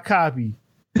got our copy.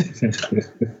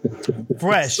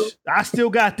 Fresh. I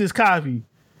still got this copy.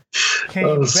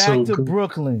 Came back to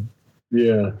Brooklyn.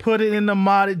 Yeah. Put it in the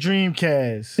modded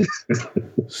Dreamcast.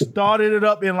 Started it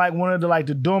up in like one of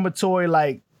the dormitory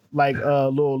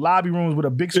little lobby rooms with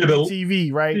a big screen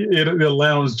TV, right? The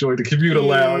lounge joint, the commuter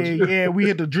lounge. Yeah, we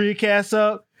hit the Dreamcast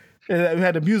up. And we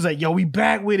had the music like, yo, we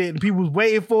back with it. And people was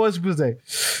waiting for us. We was like,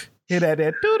 hit that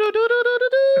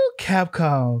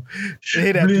Capcom.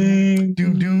 Hit that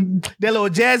doom. That little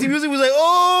jazzy music was like,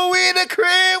 oh, we in the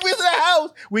crib, we in the house.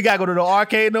 We gotta go to the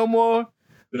arcade no more.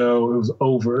 No, it was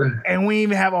over. And we didn't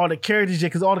even have all the characters yet,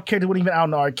 because all the characters weren't even out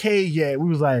in the arcade yet. We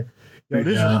was like, yo,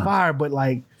 this is fire, but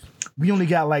like, we only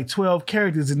got like 12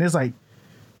 characters, and there's like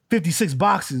 56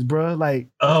 boxes, bro. Like,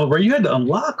 oh, right, you had to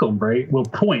unlock them, right? Well,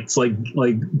 points, like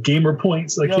gamer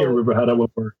points. I can't remember how that would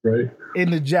work, right?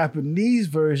 In the Japanese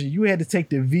version, you had to take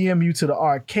the VMU to the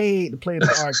arcade to play in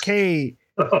the arcade,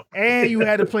 and you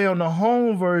had to play on the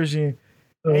home version,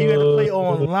 and you had to play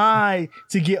online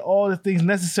to get all the things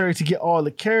necessary to get all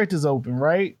the characters open,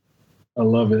 right? I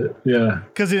love it, yeah.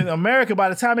 Because in America, by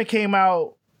the time it came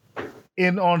out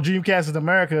on Dreamcast in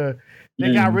America,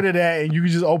 they got rid of that, and you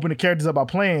could just open the characters up by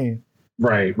playing.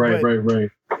 Right.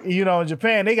 You know, in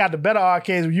Japan, they got the better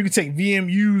arcades where you can take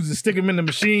VMUs and stick them in the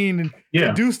machine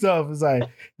and do stuff. It's like,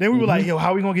 then we were like, yo,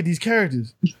 how are we gonna get these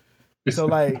characters?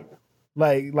 So I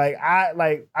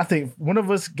think one of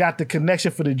us got the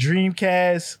connection for the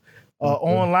Dreamcast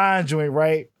online joint,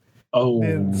 right? Oh,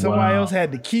 then somebody else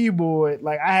had the keyboard.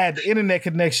 Like I had the internet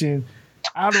connection.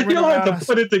 I don't you had to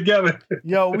put it together.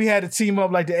 Yo, we had to team up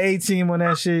like the A team on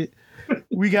that shit.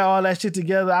 We got all that shit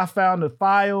together. I found the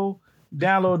file,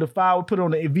 download the file, we put it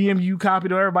on the VMU,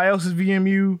 copied on everybody else's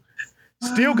VMU.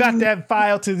 Still got that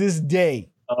file to this day.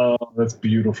 Oh, that's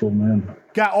beautiful, man.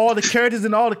 Got all the characters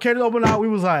and all the characters open out. We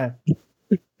was like,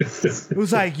 it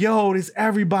was like, yo, this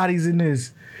everybody's in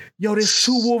this. Yo, there's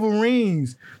two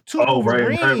Wolverines.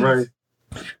 Wolverines. Right.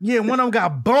 Yeah, one of them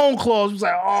got bone claws. It was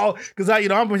like, oh, because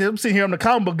I'm sitting here, I'm the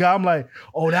comic book guy. I'm like,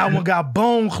 oh, that one got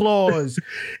bone claws.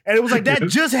 And it was like, that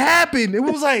just happened. It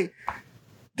was like,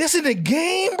 this in the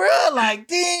game, bro. Like,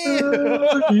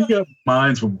 damn. You got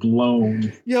minds were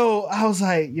blown. Yo, I was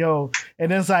like, yo,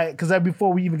 and then it's like, because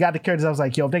before we even got the characters, I was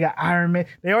like, yo, if they got Iron Man,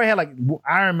 they already had like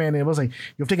Iron Man, and it was like,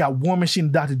 yo, if they got War Machine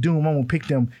and Dr. Doom, I'm gonna pick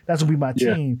them. That's gonna be my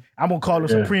team. I'm gonna call them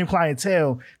Supreme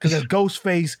Clientele because it's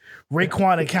Ghostface,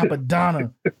 Raekwon, and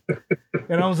Capadonna.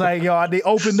 And I was like, yo, they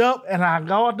opened up, and I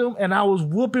got them, and I was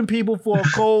whooping people for a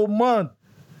cold month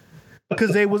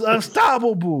because they was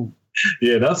unstoppable.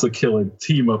 Yeah, that's a killer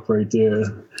team up right there.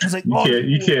 It's like,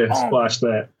 you can't splash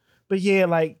that. But yeah,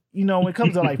 like, you know, when it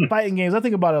comes to like fighting games, I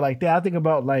think about it like that. I think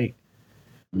about like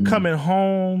coming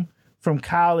home from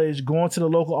college, going to the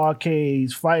local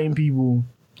arcades, fighting people,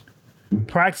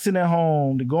 practicing at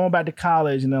home, then going back to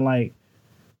college, and then like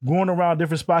going around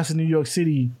different spots in New York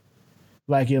City,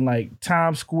 like in like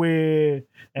Times Square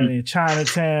and in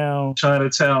Chinatown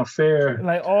Fair,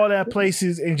 like all that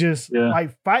places, and just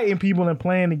like fighting people and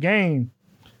playing the game.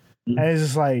 And it's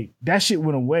just like that shit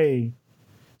went away.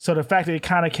 So the fact that it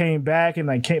kind of came back and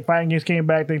like fighting games came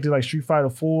back, thanks to like Street Fighter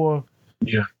 4,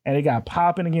 and it got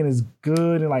popping again, is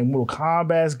good, and like Mortal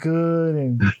Kombat's good,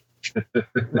 and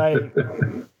like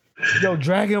yo,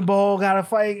 Dragon Ball got a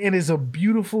fight, and it's a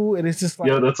beautiful, and it's just like,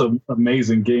 yo, that's an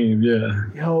amazing game.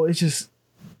 Yo, it's just,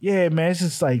 yeah, man, it's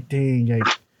just like, dang,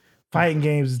 like fighting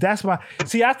games. That's why.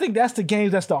 See, I think that's the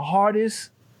games that's the hardest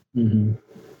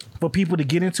for people to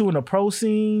get into in the pro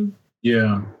scene.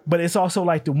 Yeah. But it's also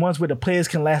like the ones where the players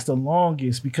can last the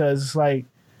longest, because it's like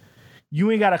you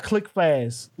ain't gotta click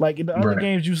fast. Like in the other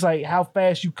games, you just like how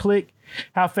fast you click,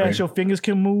 how fast your fingers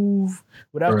can move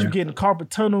without you getting carpal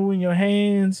tunnel in your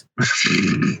hands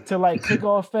to like click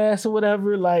off fast or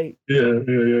whatever. Like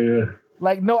yeah.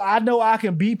 Like, no, I know I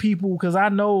can beat people because I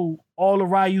know all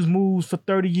of Ryu's moves for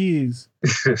 30 years.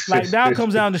 Like now it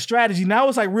comes down to strategy. Now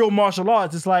it's like real martial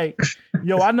arts. It's like,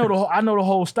 yo, I know the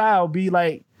whole style. Be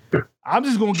like, I'm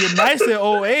just gonna get nice at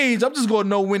old age. I'm just gonna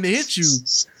know when to hit you.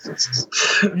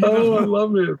 Oh, I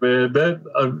love it,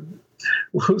 man.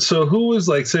 So who was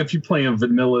like, say if you're playing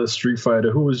vanilla Street Fighter,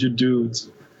 who was your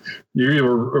dudes?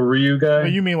 You're a Ryu guy?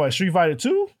 You mean what, Street Fighter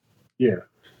 2? Yeah.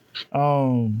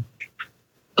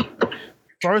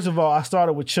 First of all, I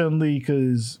started with Chun-Li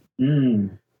because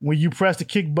when you press the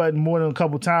kick button more than a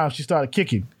couple times, she started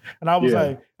kicking. And I was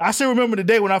like, I still remember the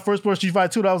day when I first played Street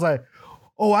Fighter 2, I was like,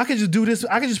 oh, I could just do this.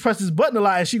 I could just press this button a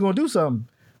lot and she gonna do something.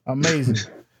 Amazing.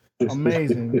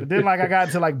 Amazing. But then like I got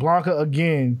into like Blanca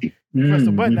again. You press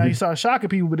the button, now you start shocking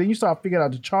people, but then you start figuring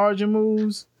out the charging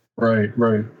moves. Right.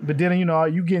 But then, you know,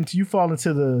 you fall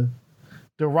into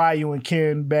the Ryu and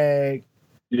Ken bag.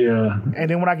 Yeah. And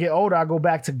then when I get older, I go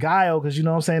back to Guile because, you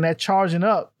know what I'm saying, that charging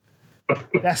up,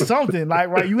 that's something. Like,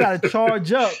 right, you got to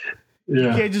charge up. You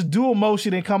can't just do a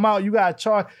motion and come out. You got to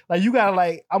charge. Like, you got to,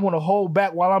 like, I want to hold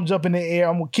back while I'm jumping in the air.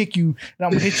 I'm going to kick you, and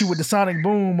I'm going to hit you with the sonic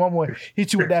boom. I'm going to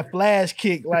hit you with that flash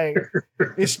kick. Like,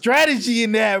 it's strategy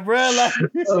in that, bro. Like,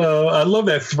 I love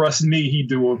that thrust knee he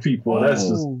do on people. That's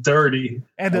just dirty.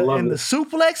 And the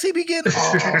suplex he be getting,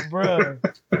 bro.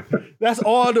 That's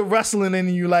all the wrestling in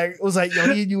you. Like, it was like,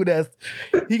 yo, he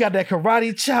got that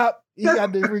karate chop. He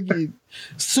got the freaking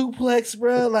suplex,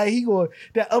 bro. Like, he go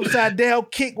that upside down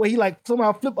kick where he like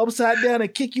somehow flip upside down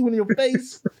and kick you in your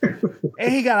face.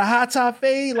 And he got a high top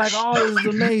fade. Like, oh, it was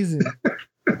amazing.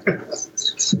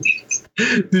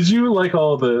 Did you like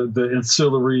all the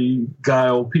ancillary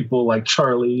Guile people like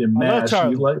Charlie and Nash?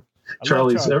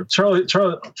 Charlie's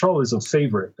a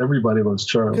favorite. Everybody loves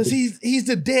Charlie because he's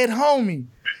the dead homie.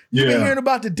 You've been hearing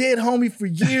about the dead homie for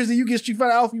years, and you get Street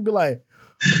Fighter Alpha, you be like,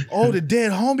 oh, the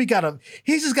dead homie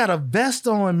he just got a vest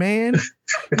on, man.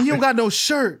 He don't got no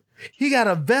shirt. He got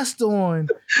a vest on.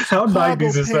 How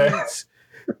 90s is that?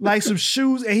 Like some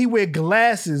shoes, and he wear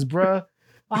glasses, bruh.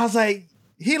 I was like,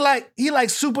 he like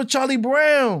Super Charlie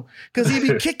Brown because he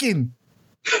be kicking.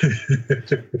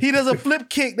 He does a flip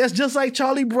kick that's just like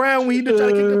Charlie Brown when he try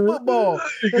to kick the football.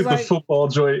 He gets the football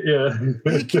joint,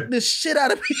 He kicked the shit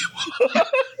out of people.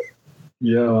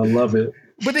 Yeah, I love it.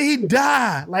 But then he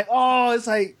died. Like, oh, it's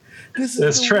like this is.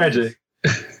 It's tragic.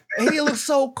 And he looks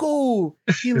so cool.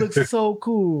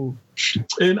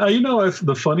 And you know,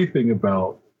 the funny thing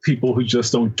about people who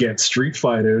just don't get Street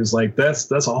Fighter is like that's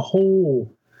a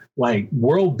whole like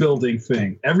world building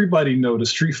thing. Everybody know the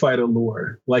Street Fighter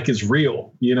lore, like it's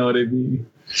real. You know what I mean?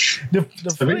 The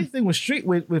funny thing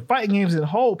with fighting games as a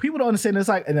whole, people don't understand it's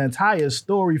like an entire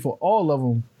story for all of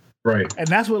them. Right. And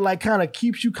that's what like kind of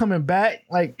keeps you coming back,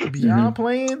 like beyond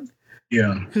playing.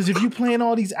 Yeah. Because if you playing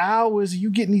all these hours, you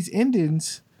getting these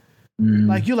endings,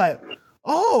 like you're like,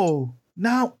 oh,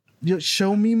 now you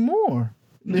show me more.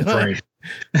 Right.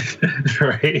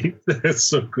 Right? That's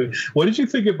so good. What did you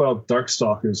think about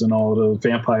Darkstalkers and all the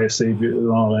Vampire Saviors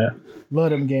and all that?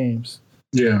 Love them games.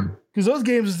 Yeah. Because those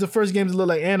games is the first games that look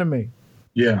like anime.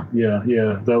 Yeah.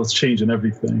 That was changing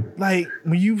everything. Like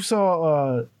when you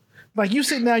saw, like you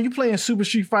sit down, you playing Super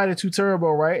Street Fighter 2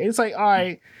 Turbo, right? It's like, all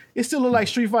right, it still look like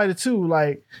Street Fighter 2.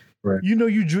 Like, right. You know,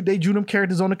 they drew them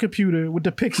characters on the computer with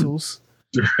the pixels,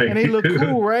 right. And they look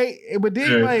cool, right? But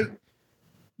then like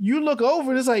you look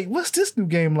over, and it's like, what's this new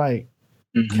game like?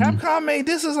 Capcom made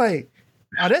this. Is like,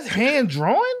 oh, that's hand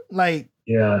drawn. Like,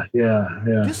 yeah.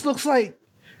 This looks like.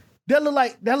 That look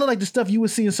like the stuff you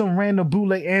would see in some random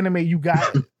bootleg anime you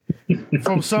got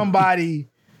from somebody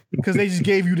because they just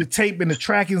gave you the tape and the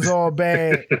tracking's all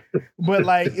bad. But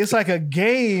like it's like a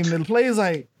game and the player's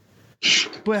like,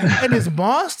 and it's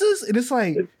monsters and it's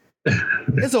like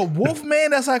it's a wolf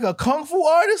man that's like a kung fu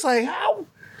artist. Like how,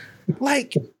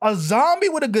 like a zombie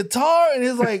with a guitar and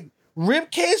his like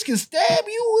rib cage can stab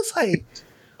you. It's like.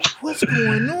 What's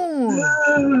going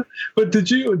on? But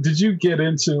did you get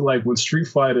into like when Street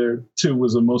Fighter 2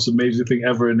 was the most amazing thing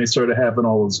ever, and they started having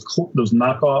all those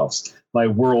knockoffs like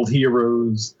World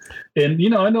Heroes, and you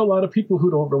know I know a lot of people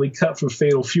who don't really cut for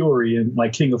Fatal Fury and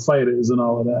like King of Fighters and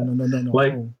all of that. No.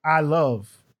 Like I love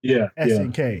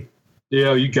SNK.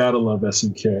 Yeah, you gotta love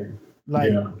SNK.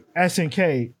 Like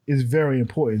SNK is very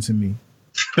important to me.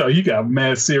 Oh, you got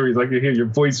mad series. I can hear your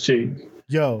voice change.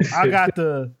 Yo, I got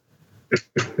the.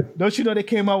 Don't you know they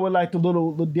came out with like their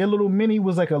little mini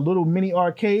was like a little mini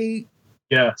arcade?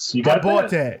 Yes, you got I bought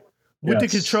that with the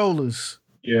controllers.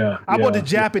 Yeah, I bought the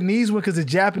Japanese one because the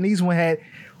Japanese one had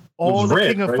all the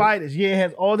King of Fighters. Yeah, it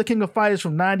has all the King of Fighters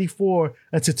from '94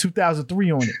 until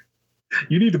 2003 on it.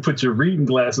 You need to put your reading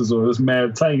glasses on. It's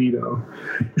mad tiny though.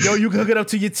 Yo, you can hook it up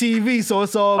to your TV, so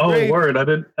it's all. Oh, word! I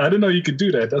didn't know you could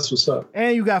do that. That's what's up.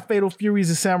 And you got Fatal Furies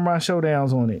and Samurai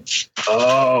Showdowns on it.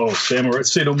 Oh, Samurai!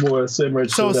 Say no more. Samurai.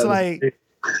 So it's like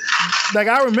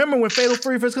I remember when Fatal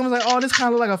Fury first comes, like, oh, this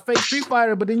kind of look like a fake Street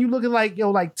Fighter, but then you look at like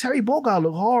Terry Bogard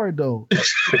look hard though.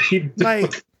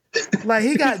 Like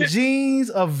he got jeans,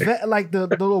 like the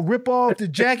little rip off, the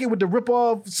jacket with the rip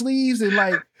off sleeves, and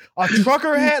like a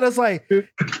trucker hat. That's like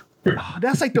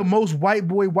that's like the most white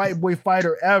boy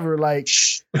fighter ever. Like,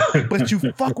 but you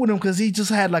fuck with him because he just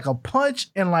had like a punch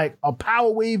and like a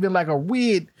power wave and like a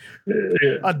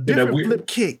different flip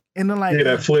kick, and then like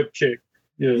that flip kick.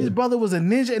 Yeah. His brother was a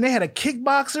ninja, and they had a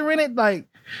kickboxer in it, like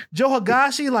Joe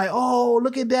Higashi. Like, oh,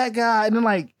 look at that guy, and then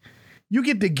like. You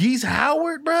get the Geese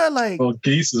Howard, bro. Like, oh,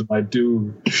 Geese is my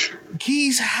dude.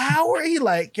 Geese Howard, he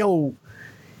like, yo,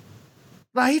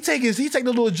 like he take the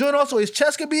little joint off so his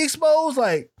chest can be exposed.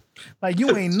 Like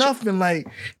you ain't nothing. Like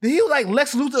he was like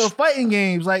Lex Luthor of fighting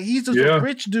games. Like he's just a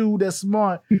rich dude that's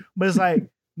smart, but it's like,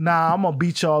 nah, I'm gonna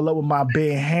beat y'all up with my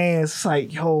bare hands. It's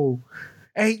like, yo,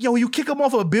 hey, yo, you kick him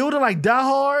off a building like Die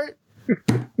Hard.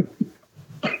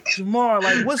 Jamar,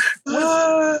 like what's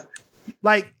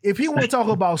like, if you want to talk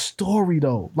about story,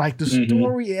 though, like the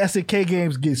story in SNK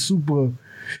games get super.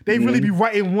 They really be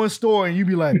writing one story, and you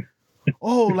be like,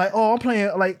 I'm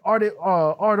playing like Art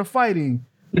of Fighting.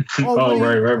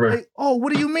 Right. Like, oh,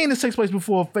 what do you mean this takes place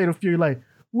before Fatal Fury? Like,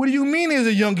 what do you mean there's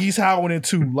a Young Geese Howard in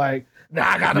 2? Like,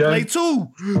 I gotta play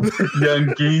 2.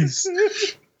 Young Geese.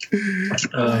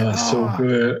 So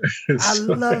good. I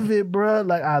love it, bro.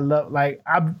 Like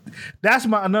that's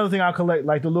another thing I collect,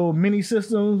 like the little mini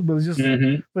systems, but it's just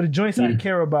for the joints I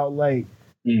care about. Like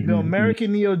the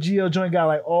American Neo Geo joint got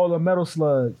like all the Metal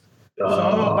Slugs. So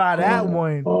I'm gonna buy that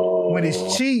one when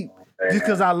it's cheap, just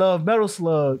because I love Metal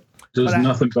Slug. There's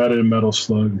nothing better than Metal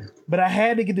Slug. But I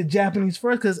had to get the Japanese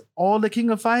first because all the King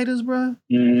of Fighters, bro,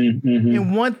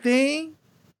 in one thing.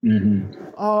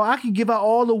 Oh, I can give out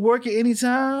all the work at any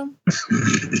time.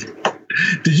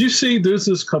 Did you see there's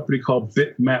this company called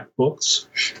Bitmap Books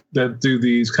that do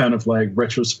these kind of like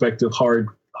retrospective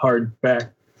hardback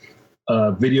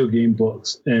video game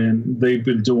books, and they've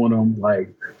been doing them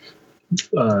like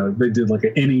they did like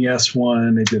an NES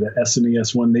one, they did an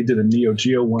SNES one, they did a Neo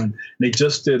Geo one, they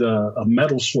just did a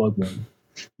Metal Slug one.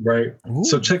 Right. Ooh.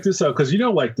 So check this out, because you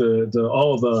know, like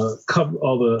all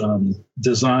the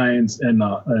designs and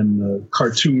the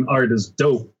cartoon art is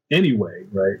dope anyway,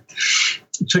 right?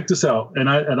 Check this out, and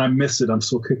I miss it. I'm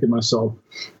still kicking myself.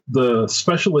 The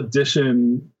special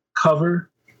edition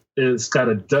cover is got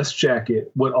a dust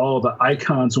jacket with all the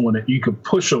icons on it. You can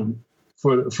push them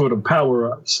for the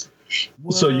power ups.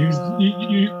 What? So you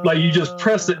just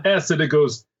press the S and it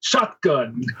goes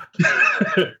shotgun,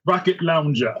 rocket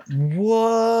launcher.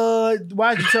 What?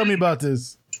 Why'd you tell me about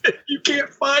this? You can't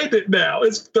find it now.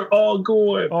 They're all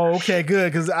gone. Oh, okay,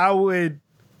 good. Because I would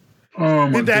Oh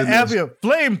my Hit that goodness. Avia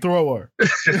flamethrower.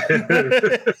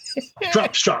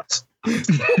 Drop shots.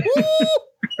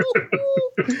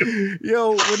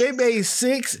 Yo, when they made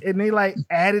 6 and they like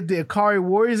added the Akari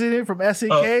Warriors in it from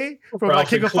SNK, from like Ralph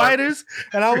King and of Clark. Fighters,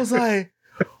 and I was like,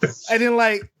 and then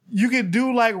like you could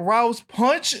do like Ralph's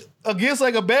punch against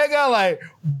like a bad guy, like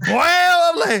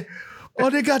wow. I'm like, oh,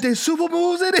 they got their super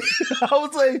moves in it. I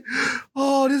was like,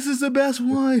 oh, this is the best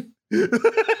one.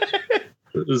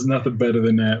 There's nothing better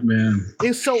than that, man.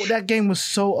 That game was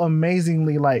so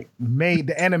amazingly like made.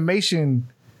 The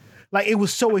animation, like it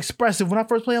was so expressive. When I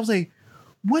first played, I was like,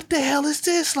 what the hell is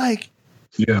this? Like,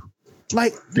 Yeah.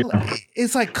 like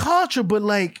it's like Contra, but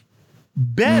like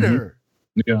better.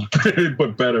 Yeah.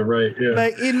 But better, right? Yeah.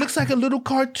 Like it looks like a little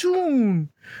cartoon,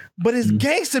 but it's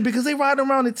gangster because they ride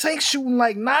around in tanks shooting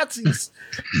like Nazis.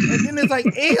 And then there's like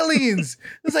aliens.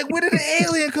 It's like, where did the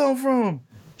alien come from?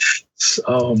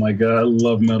 Oh my God, I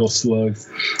love Metal Slug.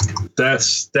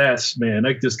 That's man,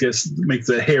 that just makes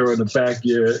the hair on the back of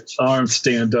your arm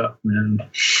stand up, man.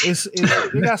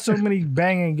 It got so many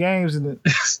banging games, and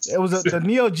the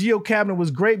Neo Geo cabinet was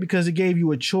great because it gave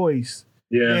you a choice.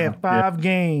 Yeah, They had 5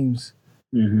 games,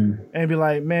 and be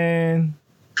like, man,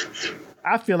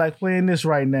 I feel like playing this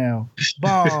right now.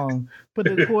 Bong, put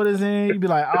the quarters in. You'd be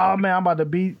like, oh man, I'm about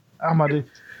to.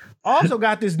 Also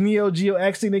got this Neo Geo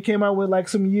X thing they came out with like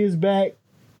some years back.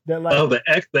 That like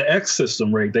the X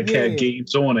system, right? That had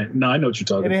games on it. No, I know what you're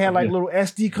talking about. And they had like little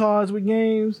SD cards with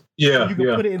games. Yeah, you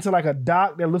can put it into like a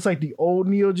dock that looks like the old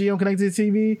Neo Geo connected to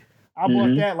the TV. I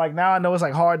bought that. Like now I know it's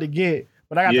like hard to get,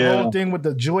 but I got the whole thing with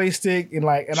the joystick and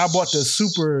I bought the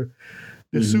super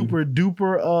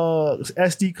duper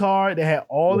SD card that had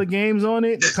all the games on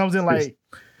it. It comes in like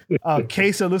a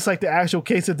case that looks like the actual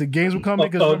case that the games will come in.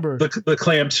 Because remember the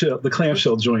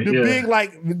clamshell joint, the big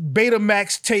like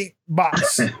Betamax tape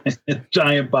box,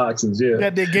 giant boxes,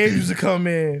 that the games used to come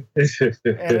in, and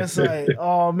it's like,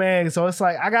 oh man. So it's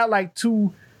like I got like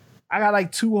two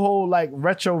whole like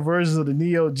retro versions of the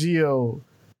Neo Geo.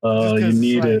 Oh, you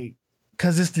need it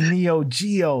because it's the Neo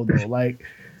Geo though. Like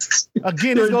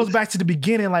again, this goes back to the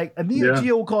beginning. Like a Neo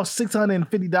Geo would cost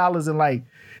 $650 in like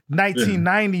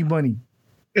 1990 money.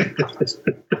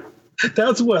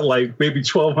 That's what, like maybe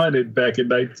 1,200 back in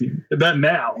 19. Not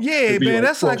now. Yeah, man,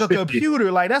 that's like a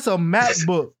computer. Like that's a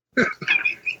MacBook.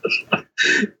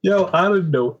 Yo, I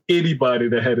don't know anybody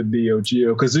that had a Neo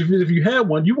Geo because if you had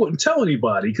one, you wouldn't tell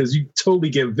anybody because you totally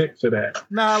get Vic for that.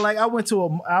 Nah, like I went to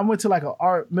like an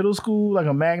art middle school, like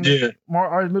a magnet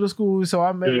art middle school. So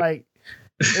I met like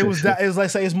it was like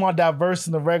say it's more diverse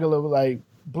than the regular like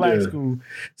black school.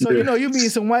 So you meet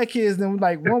some white kids, and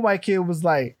like one white kid was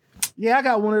like, yeah, I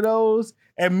got one of those.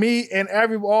 And me and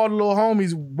all the little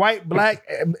homies, white, black,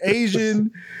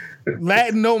 Asian,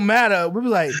 Latin, no matter. We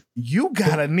was like, you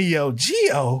got a Neo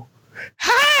Geo?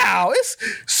 How? It's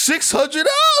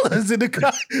 $600 in the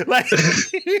car. Like,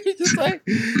 just like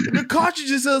the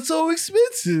cartridges are so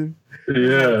expensive.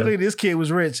 Yeah. Like, this kid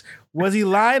was rich. Was he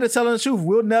lying or telling the truth?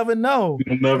 We'll never know.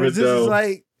 We'll never know. This is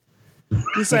like,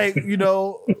 it's like,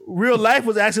 real life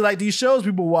was actually like these shows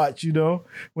people watch, when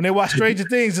they watch Stranger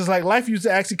Things, it's like life used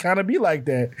to actually kind of be like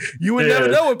that. You would never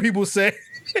know what people say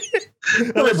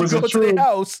unless you go to their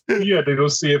house. Yeah, they go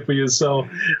see it for yourself.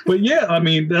 But yeah, I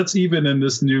mean, that's even in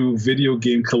this new video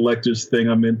game collectors thing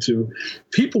I'm into.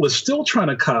 People are still trying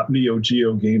to cop Neo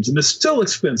Geo games, and they're still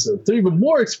expensive. They're even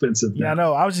more expensive now. Yeah, I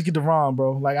know. I would just get the ROM,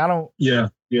 bro. Like, I don't. Yeah,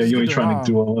 you ain't trying to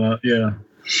do all that. Yeah.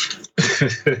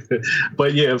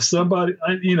 But yeah, if somebody,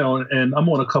 and I'm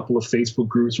on a couple of Facebook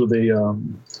groups where they,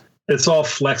 it's all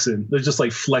flexing. They're just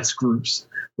like flex groups.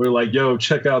 We're like, yo,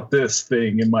 check out this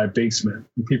thing in my basement.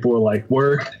 And people are like,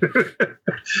 word.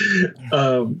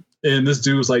 And this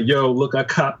dude was like, yo, look, I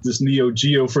copped this Neo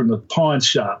Geo from the pawn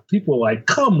shop. People are like,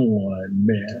 come on,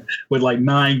 man. With like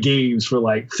 9 games for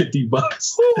like $50.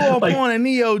 Who up on a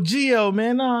Neo Geo,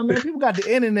 man? Nah, man, people got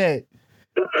the internet.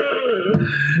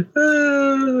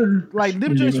 Like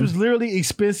them joints was literally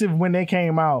expensive when they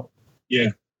came out. Yeah,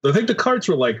 I think the carts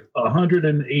were like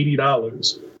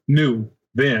 $180 new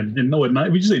then,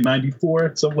 and we just say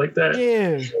 94, something like that.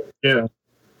 Yeah.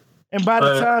 And by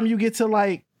the time you get to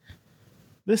like,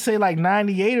 let's say like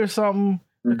 98 or something,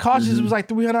 the cartridge was like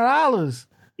 $300.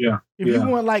 Yeah. If you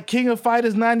want like King of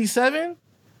Fighters 97.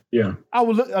 Yeah. I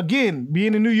would look again,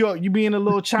 being in New York, you be in a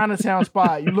little Chinatown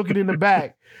spot, you looking in the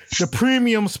back. The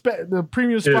premium spot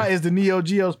is the Neo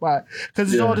Geo spot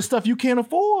because it's all the stuff you can't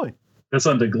afford. That's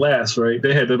under glass, right?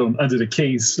 They had it under the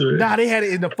case. Right? Nah, they had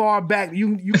it in the far back.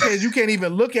 You can't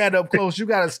even look at it up close. You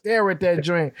gotta stare at that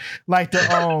joint like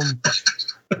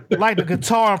the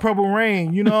guitar in Purple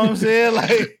Rain. You know what I'm saying?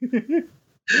 Like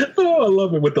Oh, I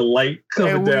love it with the light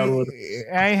coming down on it.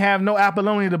 I ain't have no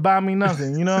Apollonia to buy me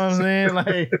nothing. You know what I'm saying?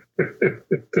 Like,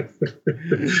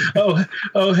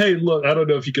 oh, hey, look! I don't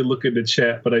know if you can look in the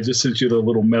chat, but I just sent you the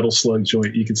little Metal Slug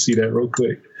joint. You can see that real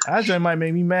quick. That joint might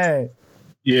make me mad.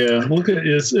 Yeah, look at it.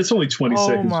 It's only 20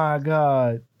 seconds. Oh my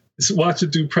god! Just watch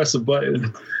it. Press a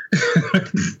button.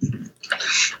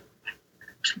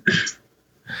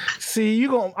 See,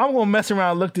 I'm gonna mess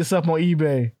around and look this up on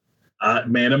eBay.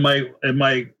 Man, it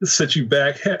might set you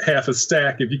back half a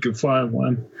stack if you can find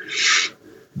one.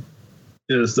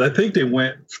 I think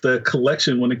the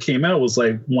collection when it came out was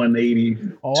like 180,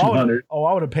 200. I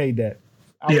would have paid that.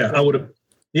 I would have.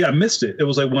 Yeah, I missed it. It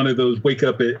was like one of those wake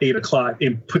up at 8 o'clock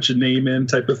and put your name in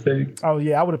type of thing. Oh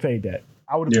yeah, I would have paid that.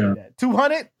 I would have paid that.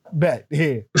 200? Bet.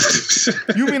 Here.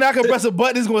 You mean I can press a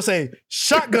button? It's gonna say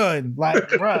shotgun. Like,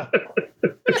 bruh.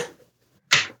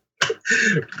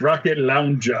 Rocket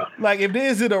Lounger. Like if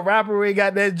this is a rapper who ain't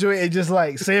got that joint and just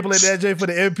like sampling that joint for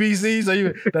the NPC, so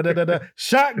you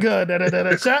shotgun,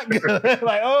 shotgun.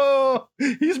 Like, oh,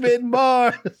 he's spitting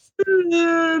bars.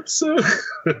 Yeah, it's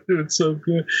so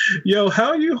good. Yo, how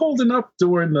are you holding up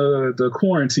during the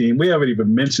quarantine? We haven't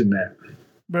even mentioned that.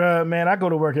 Bruh, man, I go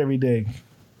to work every day.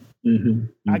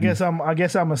 I guess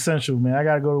I'm essential, man. I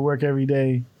gotta go to work every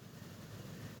day.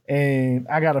 And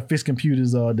I gotta fix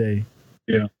computers all day.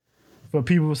 Yeah. For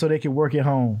people so they can work at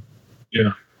home.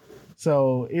 Yeah.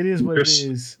 So it is what it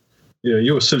is. Yeah,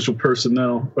 you're essential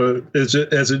personnel. Has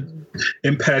it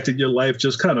impacted your life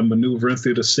just kind of maneuvering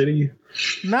through the city?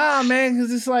 Nah, man, because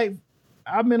it's like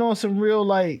I've been on some real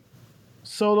like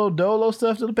solo dolo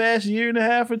stuff for the past year and a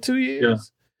half or 2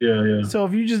 years. Yeah. So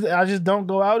if I just don't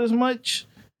go out as much.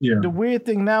 Yeah. The weird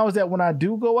thing now is that when I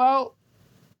do go out,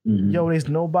 yo, there's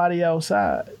nobody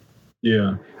outside.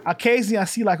 Yeah. Occasionally I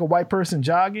see like a white person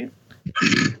jogging.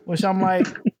 Which I'm like,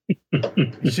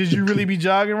 should you really be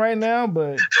jogging right now?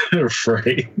 But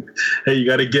right. Hey, you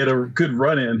got to get a good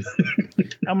run in.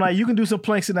 I'm like, you can do some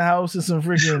planks in the house and some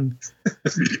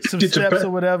steps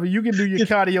or whatever. You can do your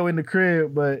cardio in the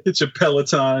crib, but get your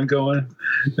Peloton going.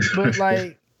 But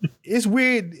like, it's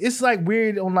weird. It's like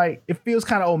weird on like, it feels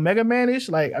kind of Omega Man-ish.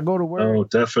 Like I go to work. Oh,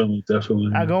 definitely.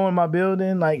 I go in my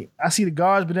building. Like I see the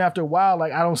guards, but then after a while,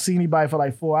 like I don't see anybody for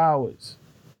like 4 hours.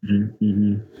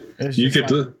 It's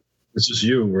just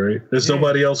you, right? There's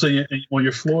nobody else on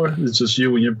your floor. It's just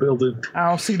you in your building. I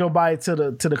don't see nobody till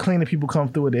the cleaning people come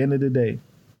through at the end of the day.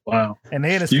 Wow. And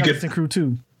they're the skeleton crew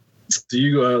too. Do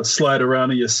you slide around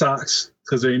in your socks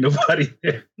because there ain't nobody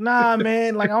there? Nah,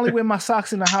 man. Like I only wear my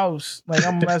socks in the house. Like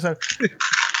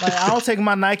like I don't take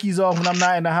my Nikes off when I'm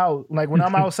not in the house. Like when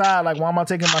I'm outside, like why am I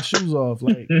taking my shoes off?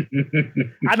 Like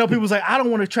I know people's like, I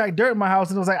don't want to track dirt in my house.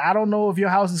 And I was like, I don't know if your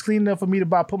house is clean enough for me to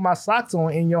put my socks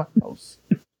on in your house.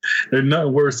 They're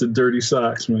nothing worse than dirty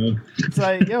socks, man. It's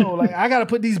like, yo, like I gotta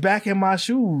put these back in my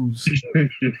shoes.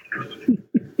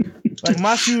 Like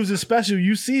my shoes are special.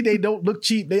 You see, they don't look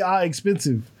cheap. They are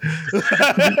expensive.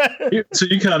 So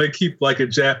you kind of keep like a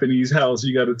Japanese house.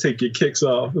 You got to take your kicks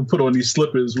off and put on these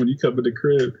slippers when you come to the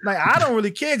crib. Like I don't really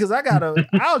care because I got a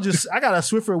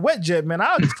Swiffer wet jet, man.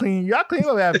 I'll just clean you. I'll clean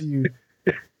up after you.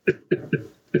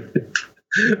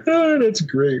 Oh, that's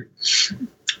great.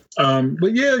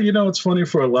 But yeah, it's funny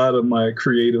for a lot of my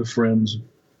creative friends.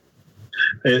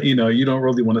 And, you don't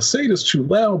really want to say this too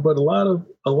loud, but a lot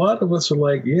of us are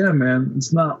like, yeah, man,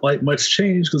 it's not like much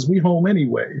change because we home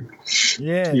anyway.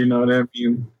 Yeah. You know what I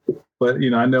mean? But,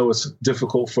 I know it's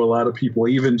difficult for a lot of people,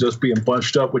 even just being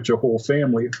bunched up with your whole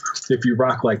family, if you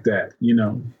rock like that,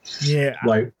 Yeah.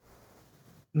 Like.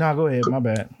 No, go ahead. My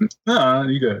bad. No,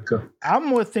 you good. Go. I'm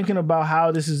more thinking about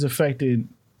how this has affected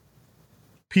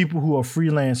people who are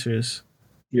freelancers.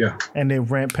 Yeah. And their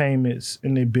rent payments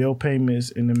and their bill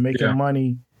payments and they're making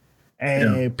money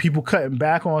and people cutting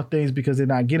back on things because they're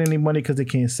not getting any money because they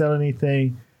can't sell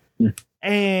anything.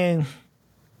 And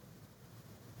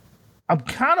I'm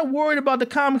kind of worried about the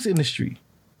comics industry.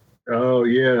 Oh,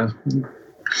 yeah.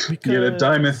 Because the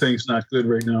Diamond thing's not good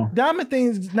right now. Diamond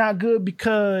thing's not good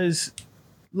because,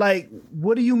 like,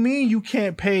 what do you mean you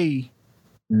can't pay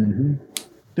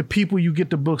the people you get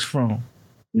the books from?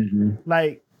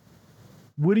 Like,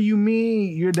 what do you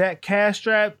mean you're that cash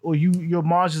strapped or your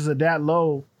margins are that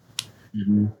low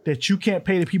that you can't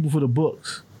pay the people for the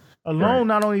books? Alone,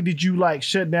 not only did you like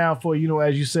shut down for,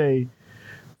 as you say,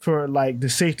 for like the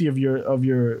safety of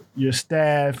your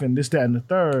staff and this, that, and the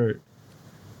third,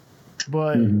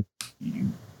 but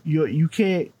you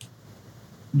can't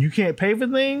pay for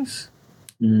things.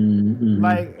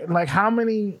 Like how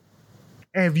many?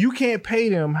 And if you can't pay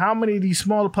them, how many of these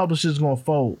smaller publishers gonna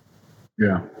fold?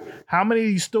 Yeah. How many of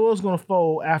these stores gonna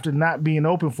fold after not being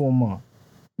open for a month?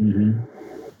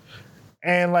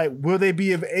 And like, will they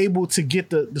be able to get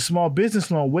the small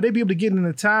business loan? Will they be able to get in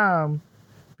the time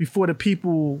before the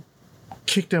people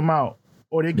kick them out?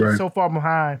 Or they get so far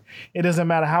behind, it doesn't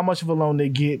matter how much of a loan they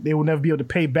get, they will never be able to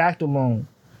pay back the loan.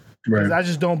 Because I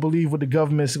just don't believe what the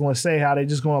government's going to say, how they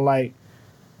just going to like,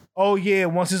 oh yeah,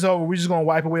 once it's over, we're just going to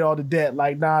wipe away all the debt.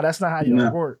 Like, nah, that's not how you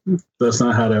work. That's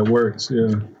not how that works,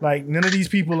 yeah. Like, none of these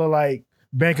people are like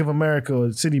Bank of America or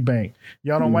Citibank.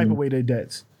 Y'all don't wipe away their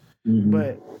debts.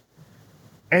 But,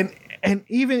 and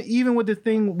even with the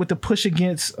thing, with the push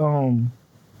against,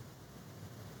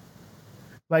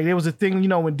 like there was a thing, you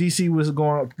know, when DC was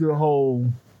going through the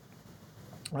whole,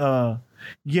 we're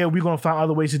going to find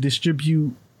other ways to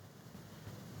distribute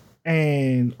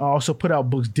and also put out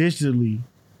books digitally.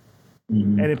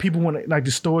 And then people want to, like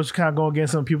the stores kind of go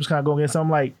against them, people's kind of go against them. I'm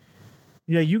like,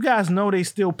 yeah, you guys know they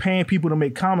still paying people to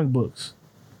make comic books.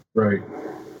 Right.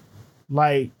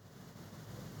 Like,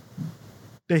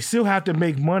 they still have to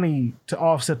make money to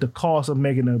offset the cost of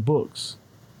making their books.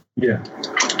 Yeah.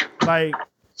 Like,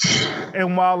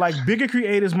 and while like bigger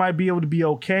creators might be able to be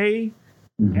okay,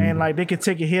 and like they could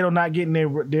take a hit on not getting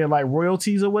their like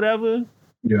royalties or whatever.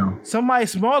 Yeah. Somebody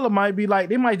smaller might be like,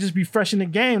 they might just be fresh in the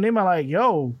game. They might like,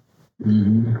 yo,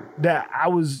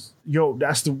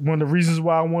 that's one of the reasons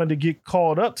why I wanted to get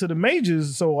called up to the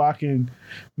majors so I can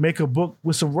make a book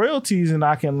with some royalties and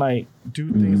I can like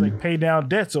do things like pay down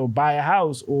debts or buy a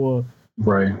house or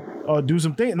do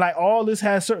some things. Like all this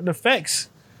has certain effects.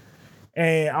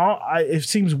 And it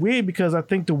seems weird because I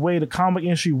think the way the comic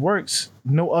industry works,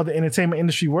 no other entertainment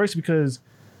industry works, because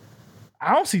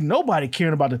I don't see nobody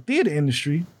caring about the theater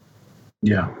industry.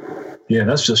 Yeah. Yeah,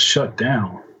 that's just shut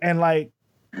down. And like,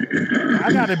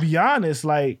 I gotta be honest,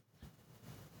 like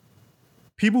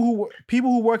people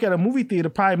who work at a movie theater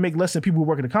probably make less than people who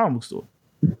work at a comic book store.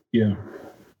 Yeah.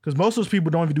 Because most of those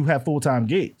people don't even have full-time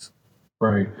gigs.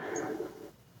 Right.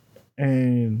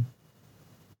 And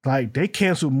like they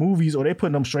cancel movies or they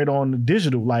putting them straight on the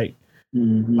digital. Like,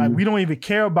 like we don't even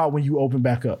care about when you open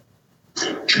back up.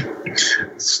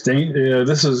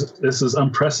 This is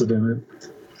unprecedented.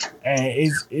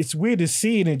 And it's weird to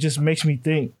see, and it just makes me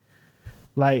think,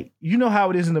 like, you know how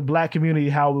it is in the black community,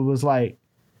 how it was like,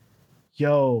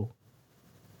 yo,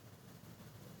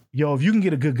 if you can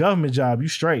get a good government job, you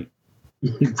straight.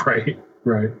 Right.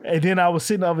 And then I was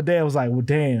sitting the other day, I was like, well,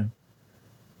 damn.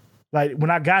 Like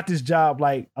when I got this job,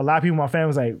 like a lot of people in my family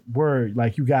was like, word,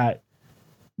 like you got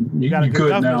a good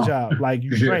government job. Like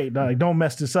you straight. Like don't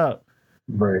mess this up.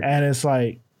 Right. And it's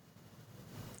like,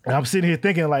 I'm sitting here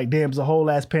thinking like, damn, it's a whole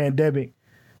ass pandemic.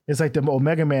 It's like the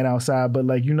Omega Man outside, but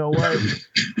like, you know what?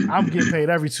 I'm getting paid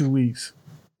every 2 weeks.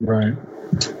 Right.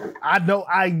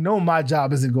 I know my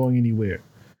job isn't going anywhere.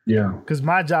 Yeah. Because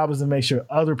my job is to make sure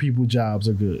other people's jobs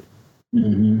are good.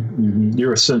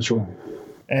 You're essential.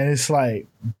 And it's like,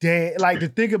 damn, like to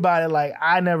think about it, like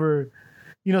I never,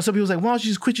 you know, some people's like, why don't you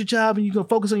just quit your job and you can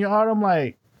focus on your art? I'm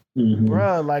like,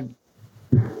 bruh, like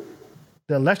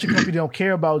the electric company don't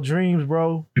care about dreams,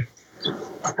 bro.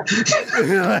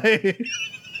 Like,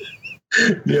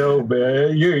 yo,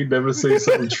 man, you ain't never say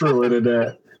something truer than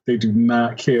that. They do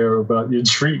not care about your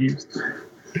dreams.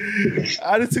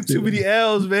 I just took too many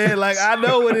L's, man. Like I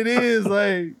know what it is.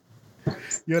 Like,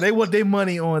 yo, they want their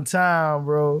money on time,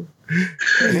 bro.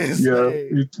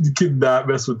 You cannot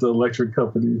mess with the electric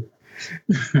company.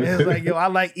 It's like, yo, I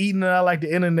like eating and I like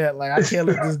the internet. Like, I can't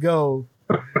let this go.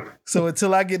 So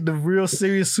until I get the real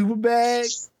serious super bag,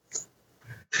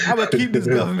 I'm gonna keep this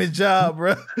government job,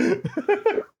 bro.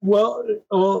 Well,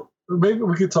 maybe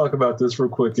we could talk about this real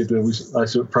quick, and then I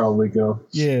should probably go.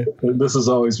 Yeah, this is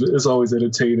always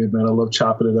entertaining, man. I love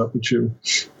chopping it up with you.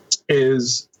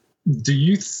 Do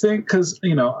you think, because,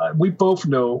 you know, we both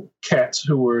know cats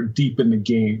who are deep in the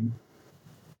game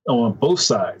on both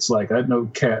sides. Like, I know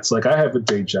cats, like I have a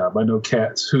day job. I know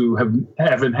cats who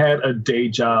haven't had a day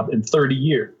job in 30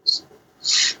 years.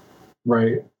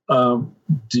 Right.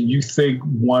 Do you think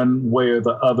one way or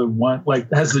the other,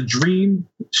 has the dream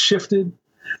shifted?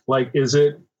 Like, is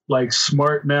it like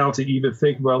smart now to even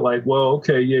think about like, well,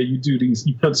 okay, yeah, you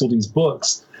pencil these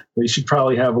books, but you should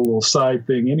probably have a little side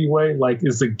thing anyway. Like,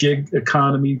 is the gig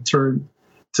economy turned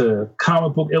to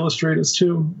comic book illustrators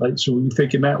too? Like, should we be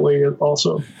thinking that way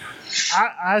also?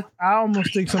 I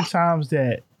almost think sometimes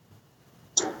that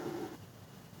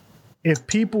if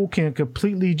people can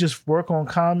completely just work on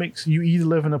comics, you either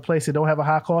live in a place that don't have a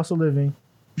high cost of living.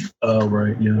 Oh,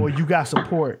 right, yeah. Or you got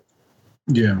support.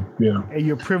 Yeah. And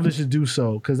you're privileged to do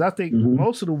so. Because I think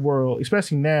most of the world,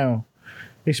 especially now,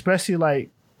 especially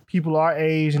like people our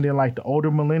age and then like the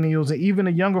older millennials and even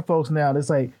the younger folks now, it's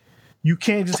like you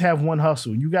can't just have one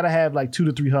hustle. You got to have like 2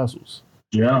 to 3 hustles.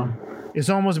 Yeah. it's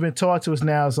almost been taught to us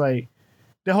now. It's like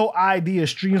the whole idea of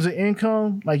streams of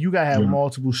income. Like you gotta have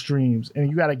multiple streams, and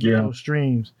you gotta get those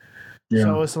streams. Yeah.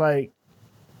 So it's like,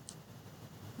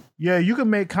 yeah, you can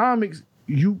make comics.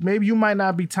 Maybe you might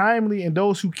not be timely, and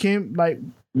those who can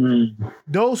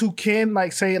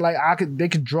say they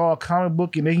could draw a comic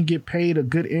book and they can get paid a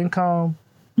good income,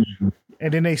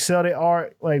 and then they sell their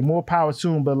art. Like more power to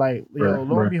them. But like,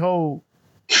 lo and behold,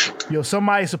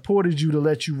 somebody supported you to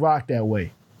let you rock that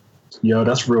way. Yo,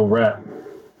 that's real rap.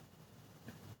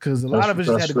 Because a lot of us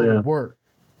just had to go to work.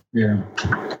 Yeah,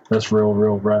 that's real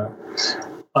rap.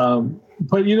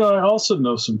 But I also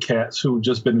know some cats who have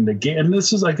just been in the game, and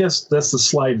this is, I guess, that's the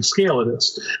sliding scale of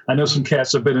this. I know some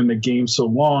cats have been in the game so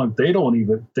long they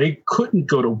couldn't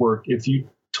go to work if you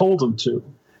told them to.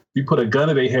 If you put a gun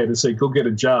to their head and say, "Go get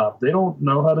a job," they don't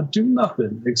know how to do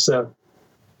nothing except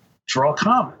draw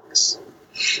comics.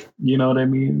 You know what I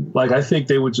mean? Like, I think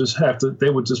they would just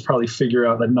probably figure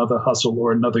out another hustle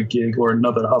or another gig or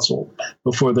another hustle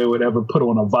before they would ever put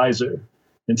on a visor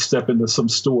and step into some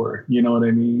store. You know what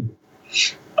I mean?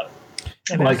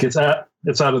 And like it's out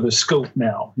of the scope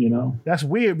now, That's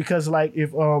weird because like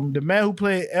if the man who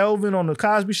played Elvin on the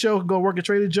Cosby Show could go work at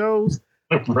Trader Joe's,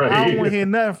 right. I don't want to hear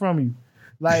nothing from you.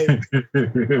 Like,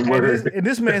 and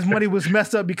this man's money was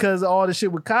messed up because of all the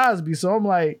shit with Cosby. So I'm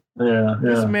like,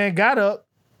 this man got up.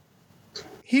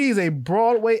 He's a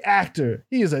Broadway actor.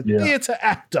 He is a theater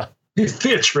actor. He's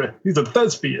theater. He's a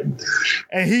thespian.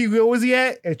 And where was he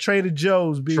at? At Trader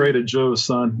Joe's, baby. Trader Joe's,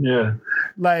 son. Yeah.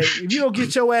 Like, if you don't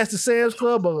get your ass to Sam's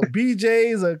Club or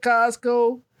BJ's or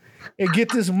Costco and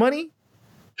get this money,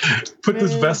 put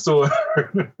this vest on.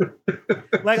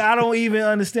 Like, I don't even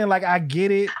understand. Like, I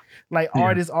get it. Like,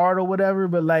 art is art or whatever.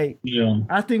 But, like,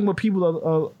 I think what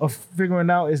people are figuring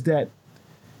out is that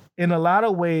in a lot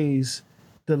of ways,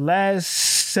 the last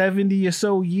 70 or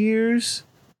so years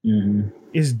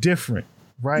is different,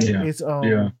 right? Yeah. It's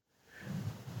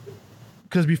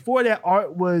because before that,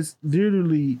 art was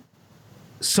literally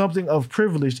something of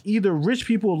privilege. Either rich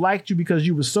people liked you because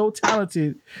you were so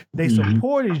talented, they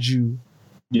supported you.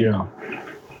 Yeah.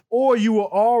 Or you were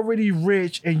already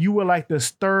rich and you were like the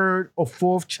third or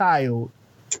fourth child.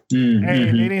 And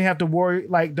they didn't have to worry.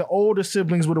 Like the older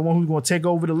siblings were the one who's going to take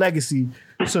over the legacy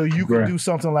so you could do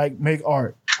something like make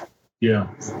art. Yeah.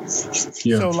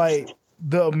 So like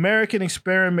the American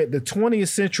experiment, the 20th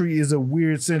century is a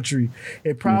weird century.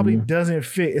 It probably doesn't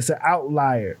fit. It's an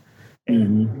outlier.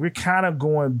 And we're kind of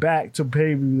going back to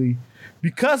basically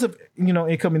because of,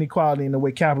 income inequality and the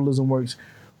way capitalism works.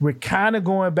 We're kind of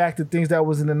going back to things that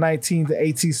was in the 19th to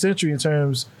 18th century in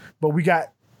terms, but we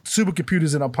got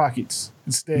supercomputers in our pockets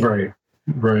instead. Right.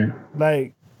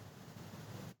 Like,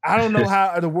 I don't know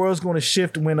how the world's going to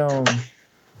shift when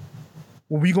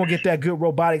we going to get that good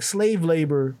robotic slave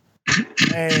labor,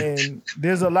 and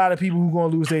there's a lot of people who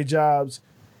going to lose their jobs,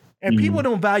 and people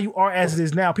don't value art as it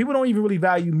is now. People don't even really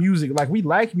value music. Like, we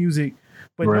like music,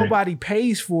 but nobody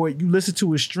pays for it. You listen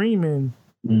to it streaming.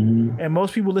 And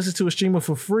most people listen to a streamer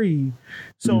for free.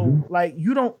 So like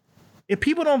if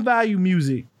people don't value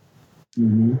music,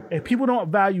 if people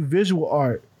don't value visual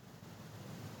art,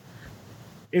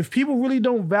 if people really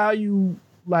don't value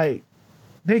like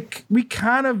we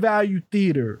kind of value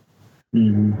theater,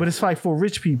 but it's like for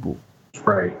rich people.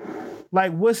 Right.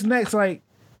 Like what's next? Like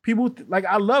people like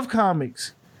I love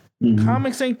comics.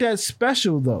 Comics ain't that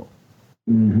special though.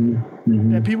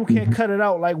 That people can't cut it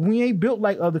out. Like we ain't built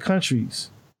like other countries.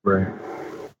 Right.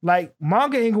 Like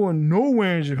manga ain't going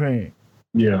nowhere in Japan.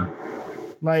 Yeah.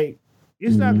 Like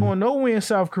it's not going nowhere in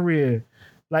South Korea.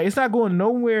 Like it's not going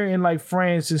nowhere in like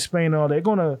France and Spain and all that. They're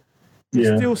gonna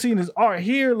still seeing this art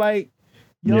here. Like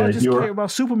y'all just care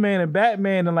about Superman and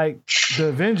Batman and like the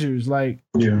Avengers. Like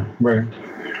right.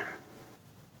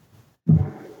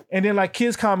 And then like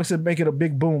kids comics are making a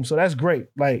big boom, so that's great.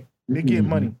 Like they get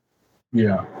money.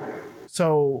 Yeah.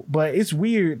 So, but it's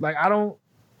weird. Like I don't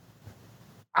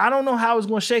know how it's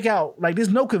going to shake out. Like there's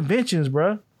no conventions,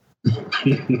 bro.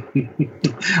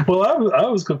 Well, I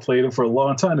was complaining for a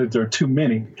long time that there are too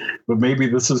many, but maybe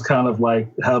this is kind of like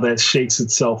how that shakes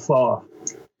itself off.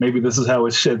 Maybe this is how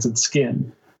it sheds its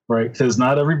skin, right? Because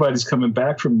not everybody's coming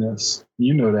back from this.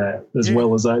 You know that as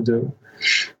well as I do.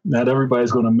 Not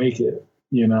everybody's going to make it,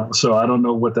 So I don't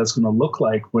know what that's going to look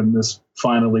like when this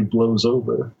finally blows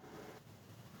over.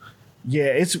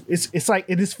 Yeah, it's like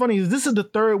it is funny. This is the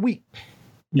third week.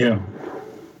 Yeah.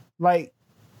 Like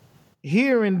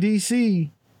here in DC,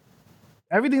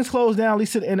 everything's closed down at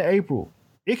least at the end of April.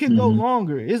 It can go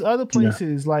longer. There's other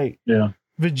places like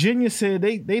Virginia said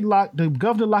the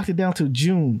governor locked it down to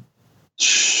June.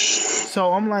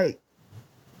 So I'm like,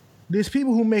 there's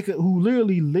people who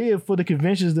literally live for the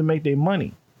conventions to make their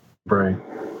money. Right.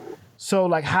 So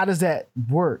like, how does that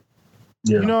work?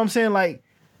 Yeah. You know what I'm saying? Like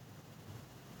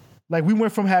we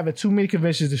went from having too many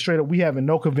conventions to straight up we having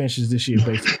no conventions this year,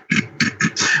 basically.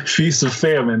 Feast of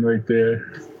famine right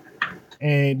there.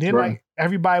 And then like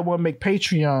everybody want to make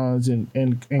Patreons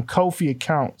and Ko-fi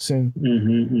accounts and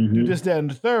do this, that, and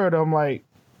the third. I'm like,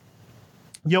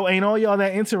 yo, ain't all y'all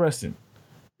that interesting?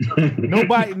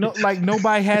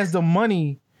 Nobody has the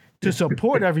money to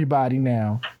support everybody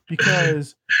now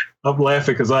because I'm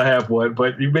laughing because I have one,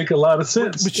 but you make a lot of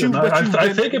sense. I think about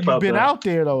that. You've been out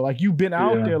there though, like you've been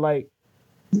out there, like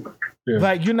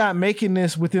you're not making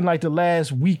this within like the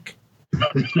last week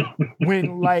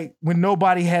when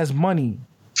nobody has money.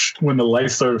 When the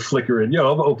lights started flickering,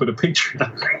 yo, I'm gonna open a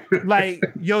Patreon. Like,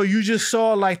 yo, you just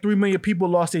saw like 3 million people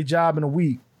lost their job in a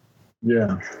week.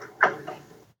 Yeah.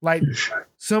 Like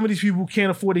some of these people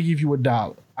can't afford to give you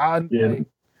 $1.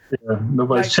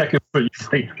 Nobody's checking for you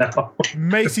right now.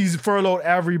 Macy's furloughed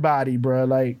everybody, bro.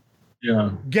 Like,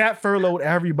 Gap furloughed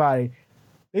everybody.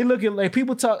 They look at like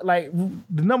people talk like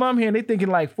the number I'm hearing. They thinking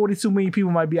like 42 million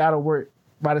people might be out of work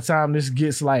by the time this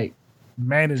gets like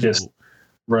manageable. Yes.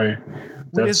 Right.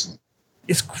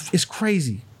 It's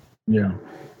crazy. Yeah.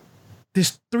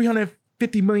 There's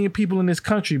 350 million people in this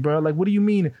country, bro. Like, what do you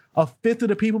mean? A fifth of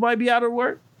the people might be out of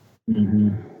work?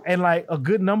 And like a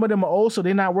good number of them are old, so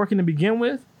they're not working to begin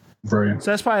with. Right.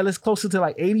 So that's probably closer to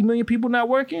like 80 million people not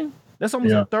working. That's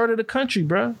almost a third of the country,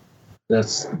 bro.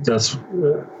 That's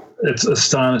it's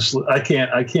astonishing. I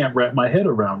can't wrap my head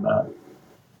around that.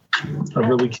 I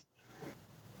really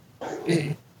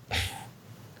can't.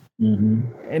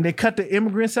 And they cut the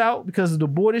immigrants out because of the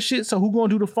border shit. So who gonna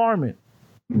do the farming?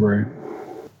 Right.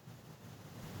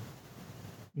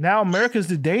 Now America's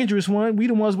the dangerous one. We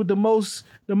the ones with the most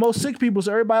sick people.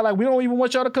 So everybody like, we don't even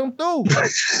want y'all to come through.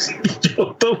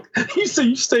 You say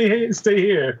you stay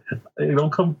here. They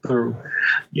don't come through.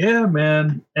 Yeah,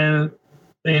 man. And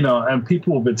and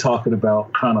people have been talking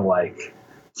about kind of like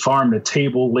farm to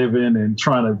table living and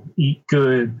trying to eat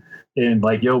good. And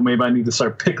like, yo, maybe I need to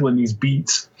start pickling these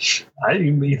beets.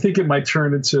 You think it might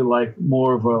turn into like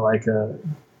more of a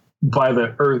by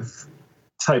the earth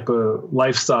type of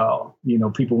lifestyle.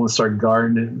 People want to start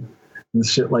gardening and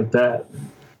shit like that.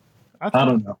 I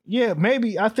don't know. Yeah,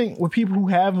 maybe. I think with people who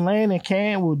have land and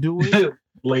can will do it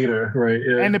later, right?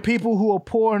 Yeah. And the people who are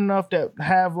poor enough that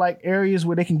have like areas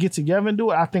where they can get together and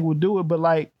do it, I think will do it. But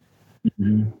like,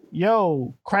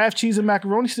 yo, Kraft cheese and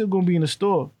macaroni still gonna be in the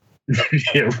store.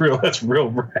 Yeah, that's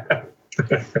real rap.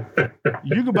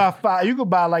 You could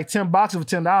buy like 10 boxes for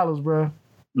 $10, bro.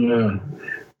 Yeah.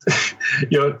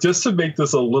 Just to make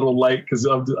this a little light, because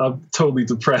I'm totally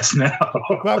depressed now.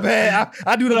 My bad.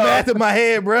 I do the math in my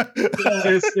head, bro.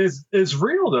 It's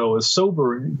real though. It's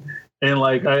sobering. And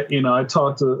like I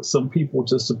talked to some people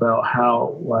just about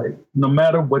how like no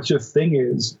matter what your thing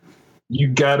is,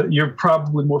 you're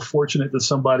probably more fortunate than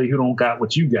somebody who don't got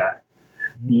what you got.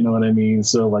 You know what I mean?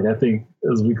 So like I think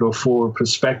as we go forward,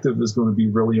 perspective is going to be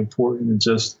really important, and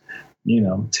just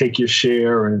take your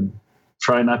share and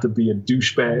try not to be a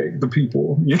douchebag to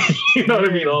people. You know what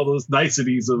I mean? All those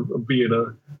niceties of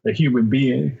being a human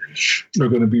being are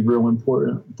going to be real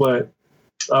important. But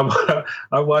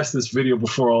I watched this video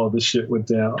before all of this shit went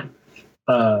down.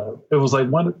 It was like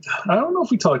I don't know if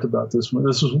we talked about this one.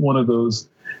 This was one of those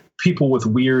people with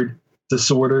weird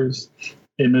disorders,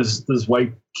 and this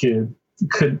white kid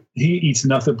he eats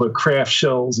nothing but Kraft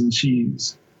shells and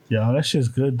cheese. Yo, that shit's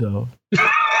good though.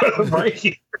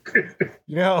 Right.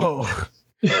 Yo,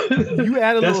 you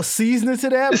add a little seasoning to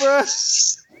that, bro.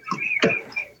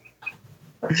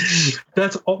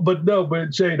 That's all, but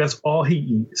Jay, that's all he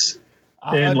eats.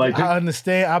 I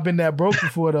understand. I've been that broke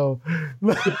before though.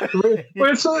 Wait,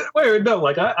 no,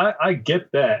 like I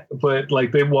get that, but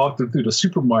like they walked him through the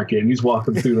supermarket and he's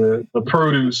walking through the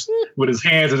produce with his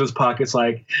hands in his pockets,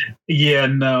 like, yeah,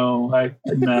 I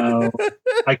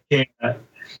can't.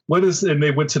 And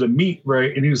they went to the meat,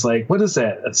 right? And he was like, what is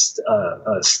that?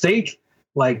 A steak?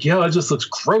 Like, yo, it just looks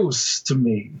gross to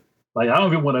me. Like, I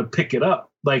don't even want to pick it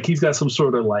up. Like, he's got some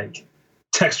sort of like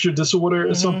texture disorder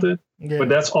or something. Yeah. But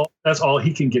that's all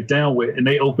he can get down with. And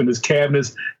they opened his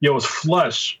cabinets. Yo, it's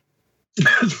flush.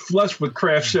 It's flush with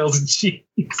Kraft shells and cheese.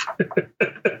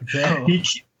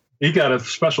 He got a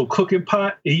special cooking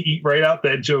pot. He eat right out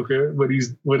that joker when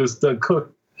it's done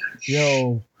cooked.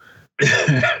 Yo,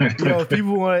 if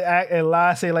people want to act and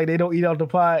lie, say like they don't eat out the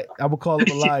pot, I would call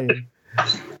them a liar.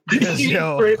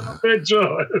 Straight out that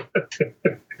joint.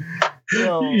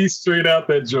 He's straight out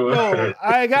that joint. Yo,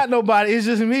 I ain't got nobody. It's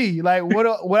just me. Like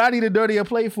what I need a dirtier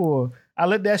plate for? I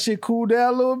let that shit cool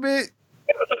down a little bit.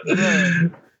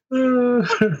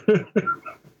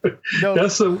 No,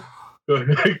 that's a. Go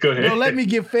ahead. No, let me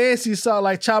get fancy. Start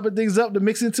like chopping things up to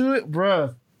mix into it,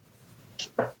 bruh.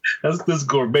 That's this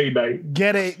gourmet night.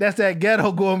 That's that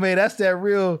ghetto gourmet. That's that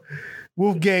real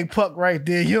Wolfgang Puck right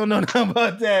there. You don't know nothing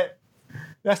about that.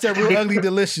 That's that real ugly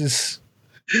delicious.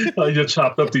 Oh, you just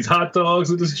chopped up these hot dogs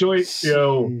in this joint.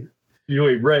 Yo, you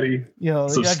ain't ready. Yo,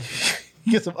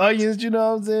 get some onions, you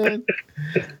know what I'm saying?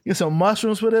 Get some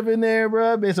mushrooms, whatever in there,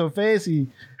 bro. Make some fancy.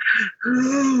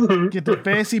 Get the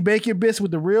fancy bacon bits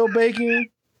with the real bacon.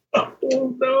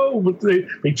 Oh no, but they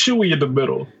chewy in the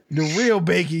middle. The real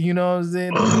bacon, you know what I'm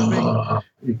saying?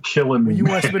 You're killing me. When you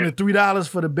want to spend the $3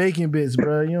 for the bacon bits,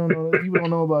 bro. You don't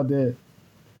know about that.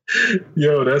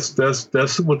 Yo, that's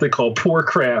what they call poor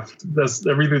craft. That's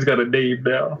everything's got a name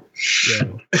now. Yeah.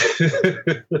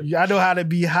 I know how to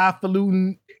be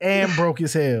highfalutin and broke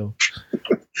as hell.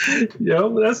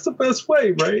 Yo, that's the best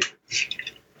way, right?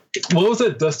 What was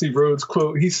that Dusty Rhodes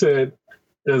quote? He said,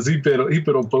 as he been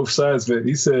on both sides of it,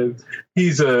 he said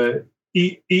he's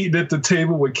eating at the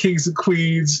table with kings and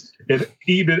queens and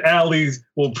eating at alleys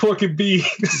with pork and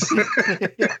beans.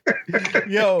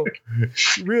 Yo,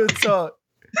 real talk.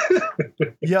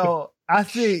 Yo, I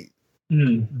think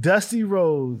Dusty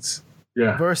Rhodes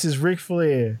versus Ric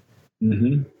Flair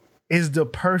is the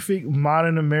perfect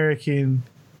modern American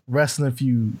wrestling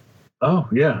feud. Oh,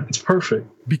 yeah, it's perfect.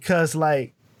 Because,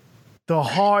 like, the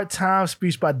hard time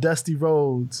speech by Dusty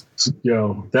Rhodes.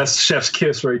 Yo, that's chef's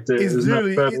kiss right there. It's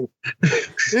literally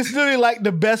like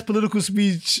the best political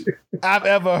speech I've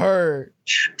ever heard.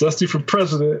 Dusty for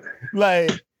president.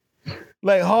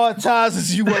 Like hard times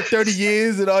since you work 30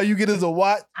 years and all you get is a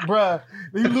watch, bruh.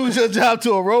 You lose your job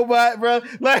to a robot, bruh.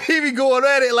 Like, he be going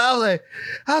at it. Like,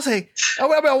 I was like, I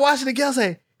remember watching the game. I was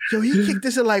like, yo, he kicked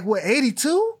this in like, what,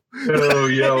 82? Oh,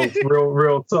 yo,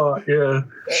 real talk, yeah.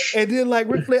 And then, like,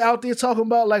 Ric Flair out there talking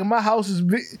about, like, my house is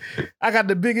big. I got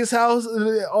the biggest house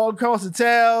all across the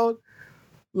town.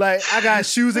 Like, I got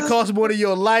shoes that cost more than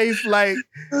your life. Like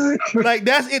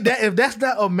that's it. If that's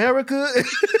not America,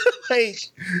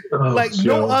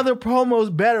 no other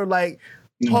promos better. Like,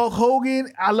 Hulk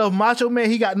Hogan, I love Macho Man.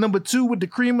 He got number 2 with the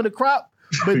cream of the crop.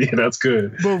 But yeah, that's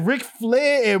good. But Ric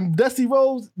Flair and Dusty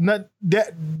Rhodes,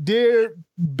 their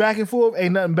back and forth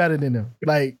ain't nothing better than them.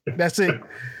 Like, that's it.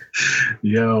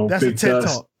 Yo, that's a TED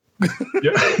Talk.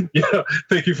 yeah.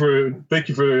 Thank you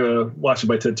for watching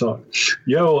my TED Talk.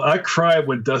 Yo, I cried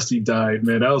when Dusty died,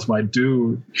 man. That was my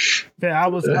dude. Man, I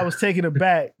was taken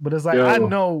aback, but it's like, I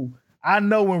know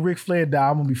when Ric Flair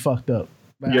died, I'm gonna be fucked up.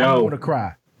 Like, I'm gonna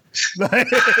cry.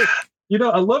 You know,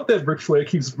 I love that Ric Flair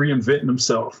keeps reinventing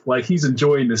himself. Like, he's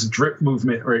enjoying this drip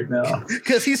movement right now.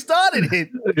 Because he started it.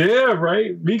 Yeah,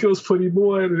 right? Miko's putting him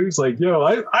on, and he's like, yo,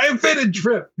 I invented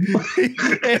drip.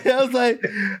 And I was like,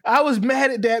 I was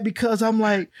mad at that because I'm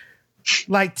like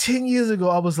 10 years ago,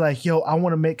 I was like, yo, I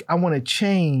want a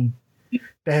chain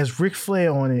that has Ric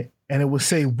Flair on it, and it would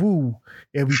say woo.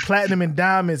 It would be platinum and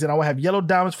diamonds, and I would have yellow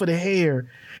diamonds for the hair,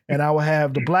 and I would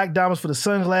have the black diamonds for the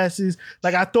sunglasses.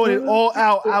 Like, I thought it all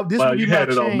out. This would be my chain. You had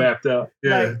it all mapped out.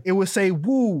 Yeah. Like, it would say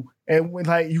woo, and when,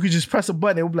 like, you could just press a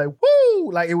button, it would be like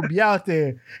woo, like, it would be out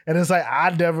there. And it's like,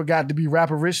 I never got to be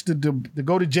rapper rich to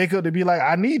go to Jacob to be like,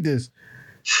 I need this.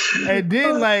 And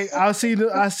then, like, I see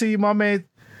my man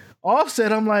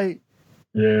Offset. I'm like,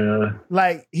 yeah,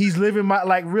 like, he's living my,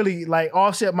 like, really, like,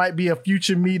 Offset might be a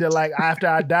future me that, like, after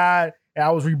I died and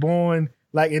I was reborn,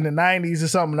 like, in the 90s or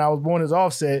something, I was born as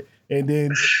Offset, and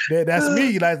then that's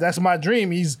me. Like, that's my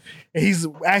dream. He's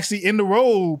actually in the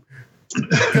robe,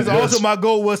 because also my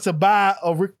goal was to buy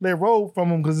a Ric Flair robe from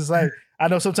him, because it's like, I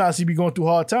know sometimes he be going through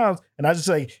hard times, and I just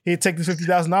like, here, take this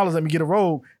 $50,000, let me get a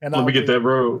robe, and let me get that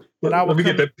robe. Let me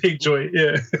get that pink joint.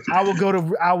 Yeah, I will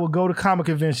go to comic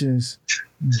conventions,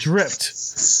 dripped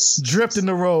in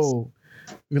the robe.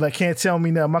 You're like, can't tell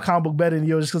me now. My comic book better than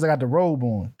yours just because I got the robe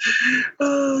on.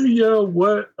 Yo,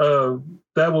 what?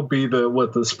 That would be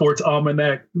the sports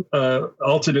almanac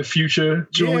alternate future,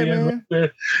 Julian. Yeah,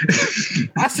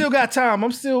 I still got time. I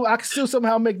can still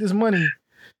somehow make this money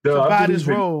to buy this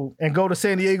robe and go to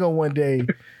San Diego one day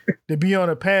to be on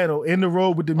a panel in the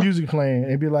robe with the music playing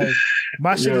and be like,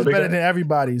 my shit is better than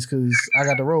everybody's because I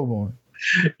got the robe on.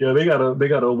 Yeah, they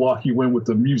gotta walk you in with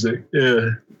the music.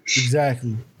 Yeah,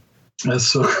 exactly. That's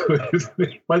so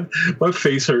good. My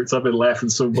face hurts. I've been laughing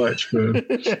so much, man.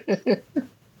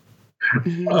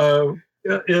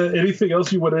 Anything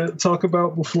else you want to talk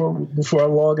about before I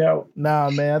log out? Nah,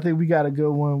 man. I think we got a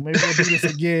good one. Maybe we'll do this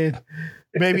again.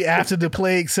 Maybe after the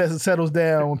plague settles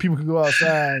down, when people can go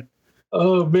outside.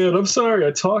 Oh man, I'm sorry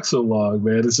I talk so long,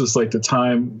 man. It's just like the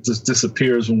time just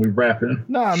disappears when we rapping.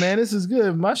 Nah, man, this is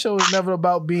good. My show is never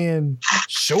about being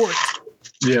short.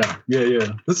 Yeah.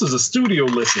 This is a studio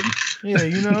listen. Yeah,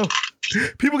 you know,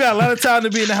 people got a lot of time to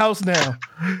be in the house now.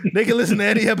 They can listen to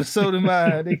any episode of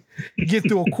mine. They get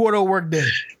through a quarter work day.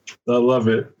 I love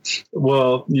it.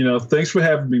 Well, thanks for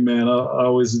having me, man. I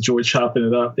always enjoy chopping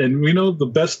it up. And the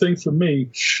best thing for me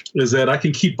is that I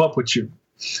can keep up with you.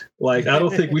 Like, I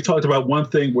don't think we talked about one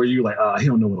thing where you like, he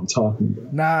don't know what I'm talking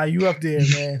about. Nah, you up there,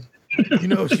 man. You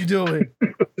know what you're doing.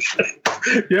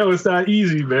 It's not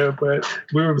easy, man, but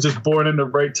we were just born in the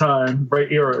right time,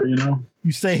 right era,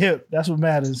 You stay hip. That's what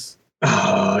matters.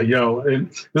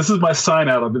 And this is my sign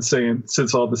out I've been saying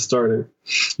since all this started.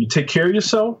 You take care of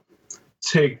yourself.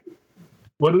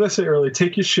 What did I say earlier?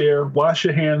 Take your share, wash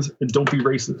your hands, and don't be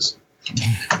racist.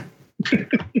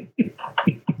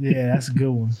 Yeah, that's a good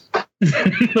one.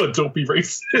 No, don't be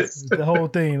racist. The whole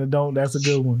thing, that's a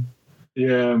good one.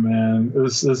 Yeah, man.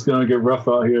 It's going to get rough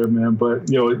out here, man.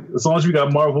 But, as long as we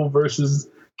got Marvel versus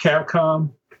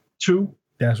Capcom 2.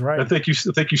 That's right. I think you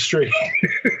straight.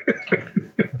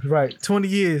 Right. 20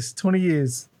 years.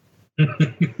 I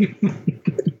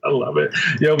love it.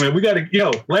 Man, we got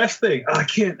to, last thing. I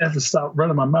can't ever stop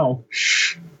running my mouth.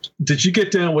 Did you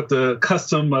get down with the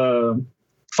custom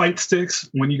fight sticks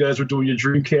when you guys were doing your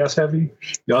Dreamcast heavy?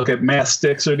 Y'all get mass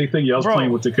sticks or anything? Y'all was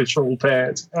playing with the control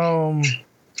pads.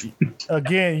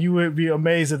 Again, you would be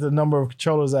amazed at the number of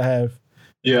controllers I have.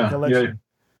 Yeah.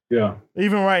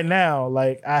 Even right now,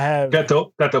 like I have got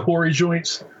the Hori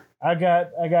joints. I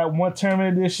got one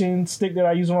tournament edition stick that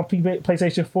I use on my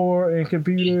PlayStation 4 and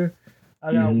computer.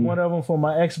 I got one of them for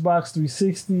my Xbox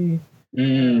 360.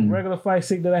 Regular fight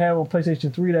stick that I have on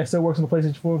PlayStation 3 that still works on the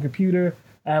PlayStation 4 and computer.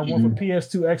 I have one for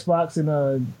PS2, Xbox,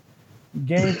 and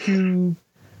GameCube.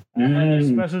 I have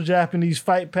special Japanese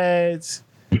fight pads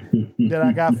that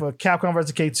I got for Capcom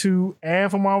vs. K2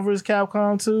 and for Marvel vs.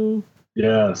 Capcom 2.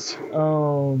 Yes.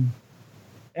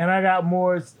 And I got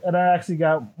more, and I actually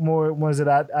got more ones that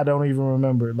I don't even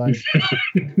remember. Like,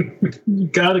 you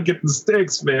gotta get the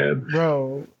sticks, man.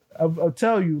 Bro, I'll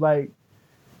tell you, like,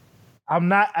 I'm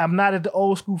not at the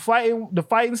old school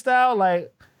fighting style,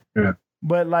 like, yeah.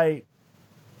 But like,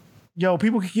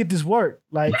 people can get this work,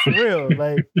 like for real,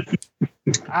 like,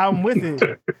 I'm with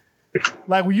it.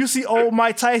 Like when you see old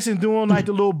Mike Tyson doing like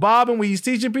the little bobbing when he's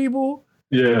teaching people.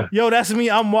 Yeah. That's me.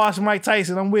 I'm watching Mike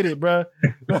Tyson. I'm with it, bro.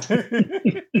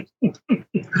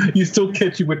 You still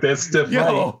catch you with that stiff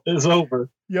fight. It's over.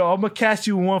 I'm going to catch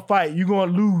you in one fight. You're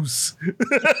going to lose.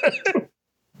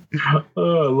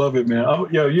 Oh, I love it, man.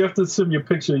 You have to send me a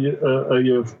picture of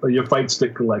your fight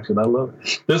stick collection. I love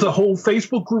it. There's a whole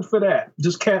Facebook group for that.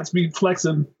 Just cats be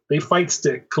flexing they fight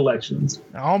stick collections.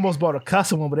 I almost bought a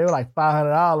custom one, but they were like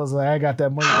 $500. And I ain't got that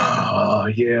money. Oh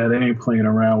yeah, they ain't playing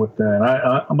around with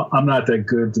that. I'm not that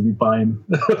good to be buying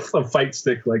a fight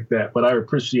stick like that, but I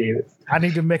appreciate it. I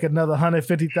need to make another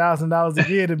 $150,000 a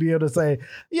year to be able to say,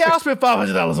 I'll spend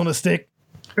 $500 on a stick.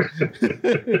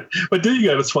 But then you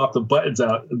got to swap the buttons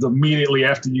out immediately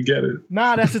after you get it.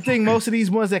 Nah, that's the thing. Most of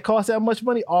these ones that cost that much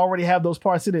money already have those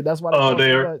parts in it. That's why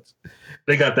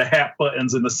they got the hat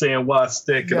buttons and the sandwich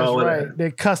stick and all of that.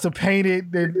 They're custom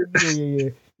painted. Yeah.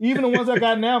 Even the ones I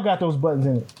got now got those buttons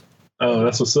in it. Oh,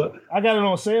 that's what's up. I got it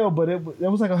on sale, but it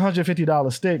was like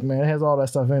 $150 stick, man. It has all that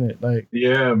stuff in it. Like,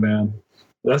 yeah, man.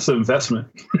 That's an investment.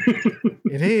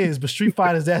 It is, but Street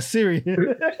Fighter is that serious.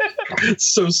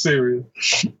 It's so serious.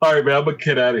 All right, man. I'm going to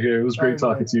get out of here. It was great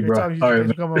talking to you, bro. All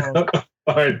right, man.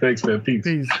 All right, thanks, man.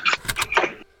 Peace.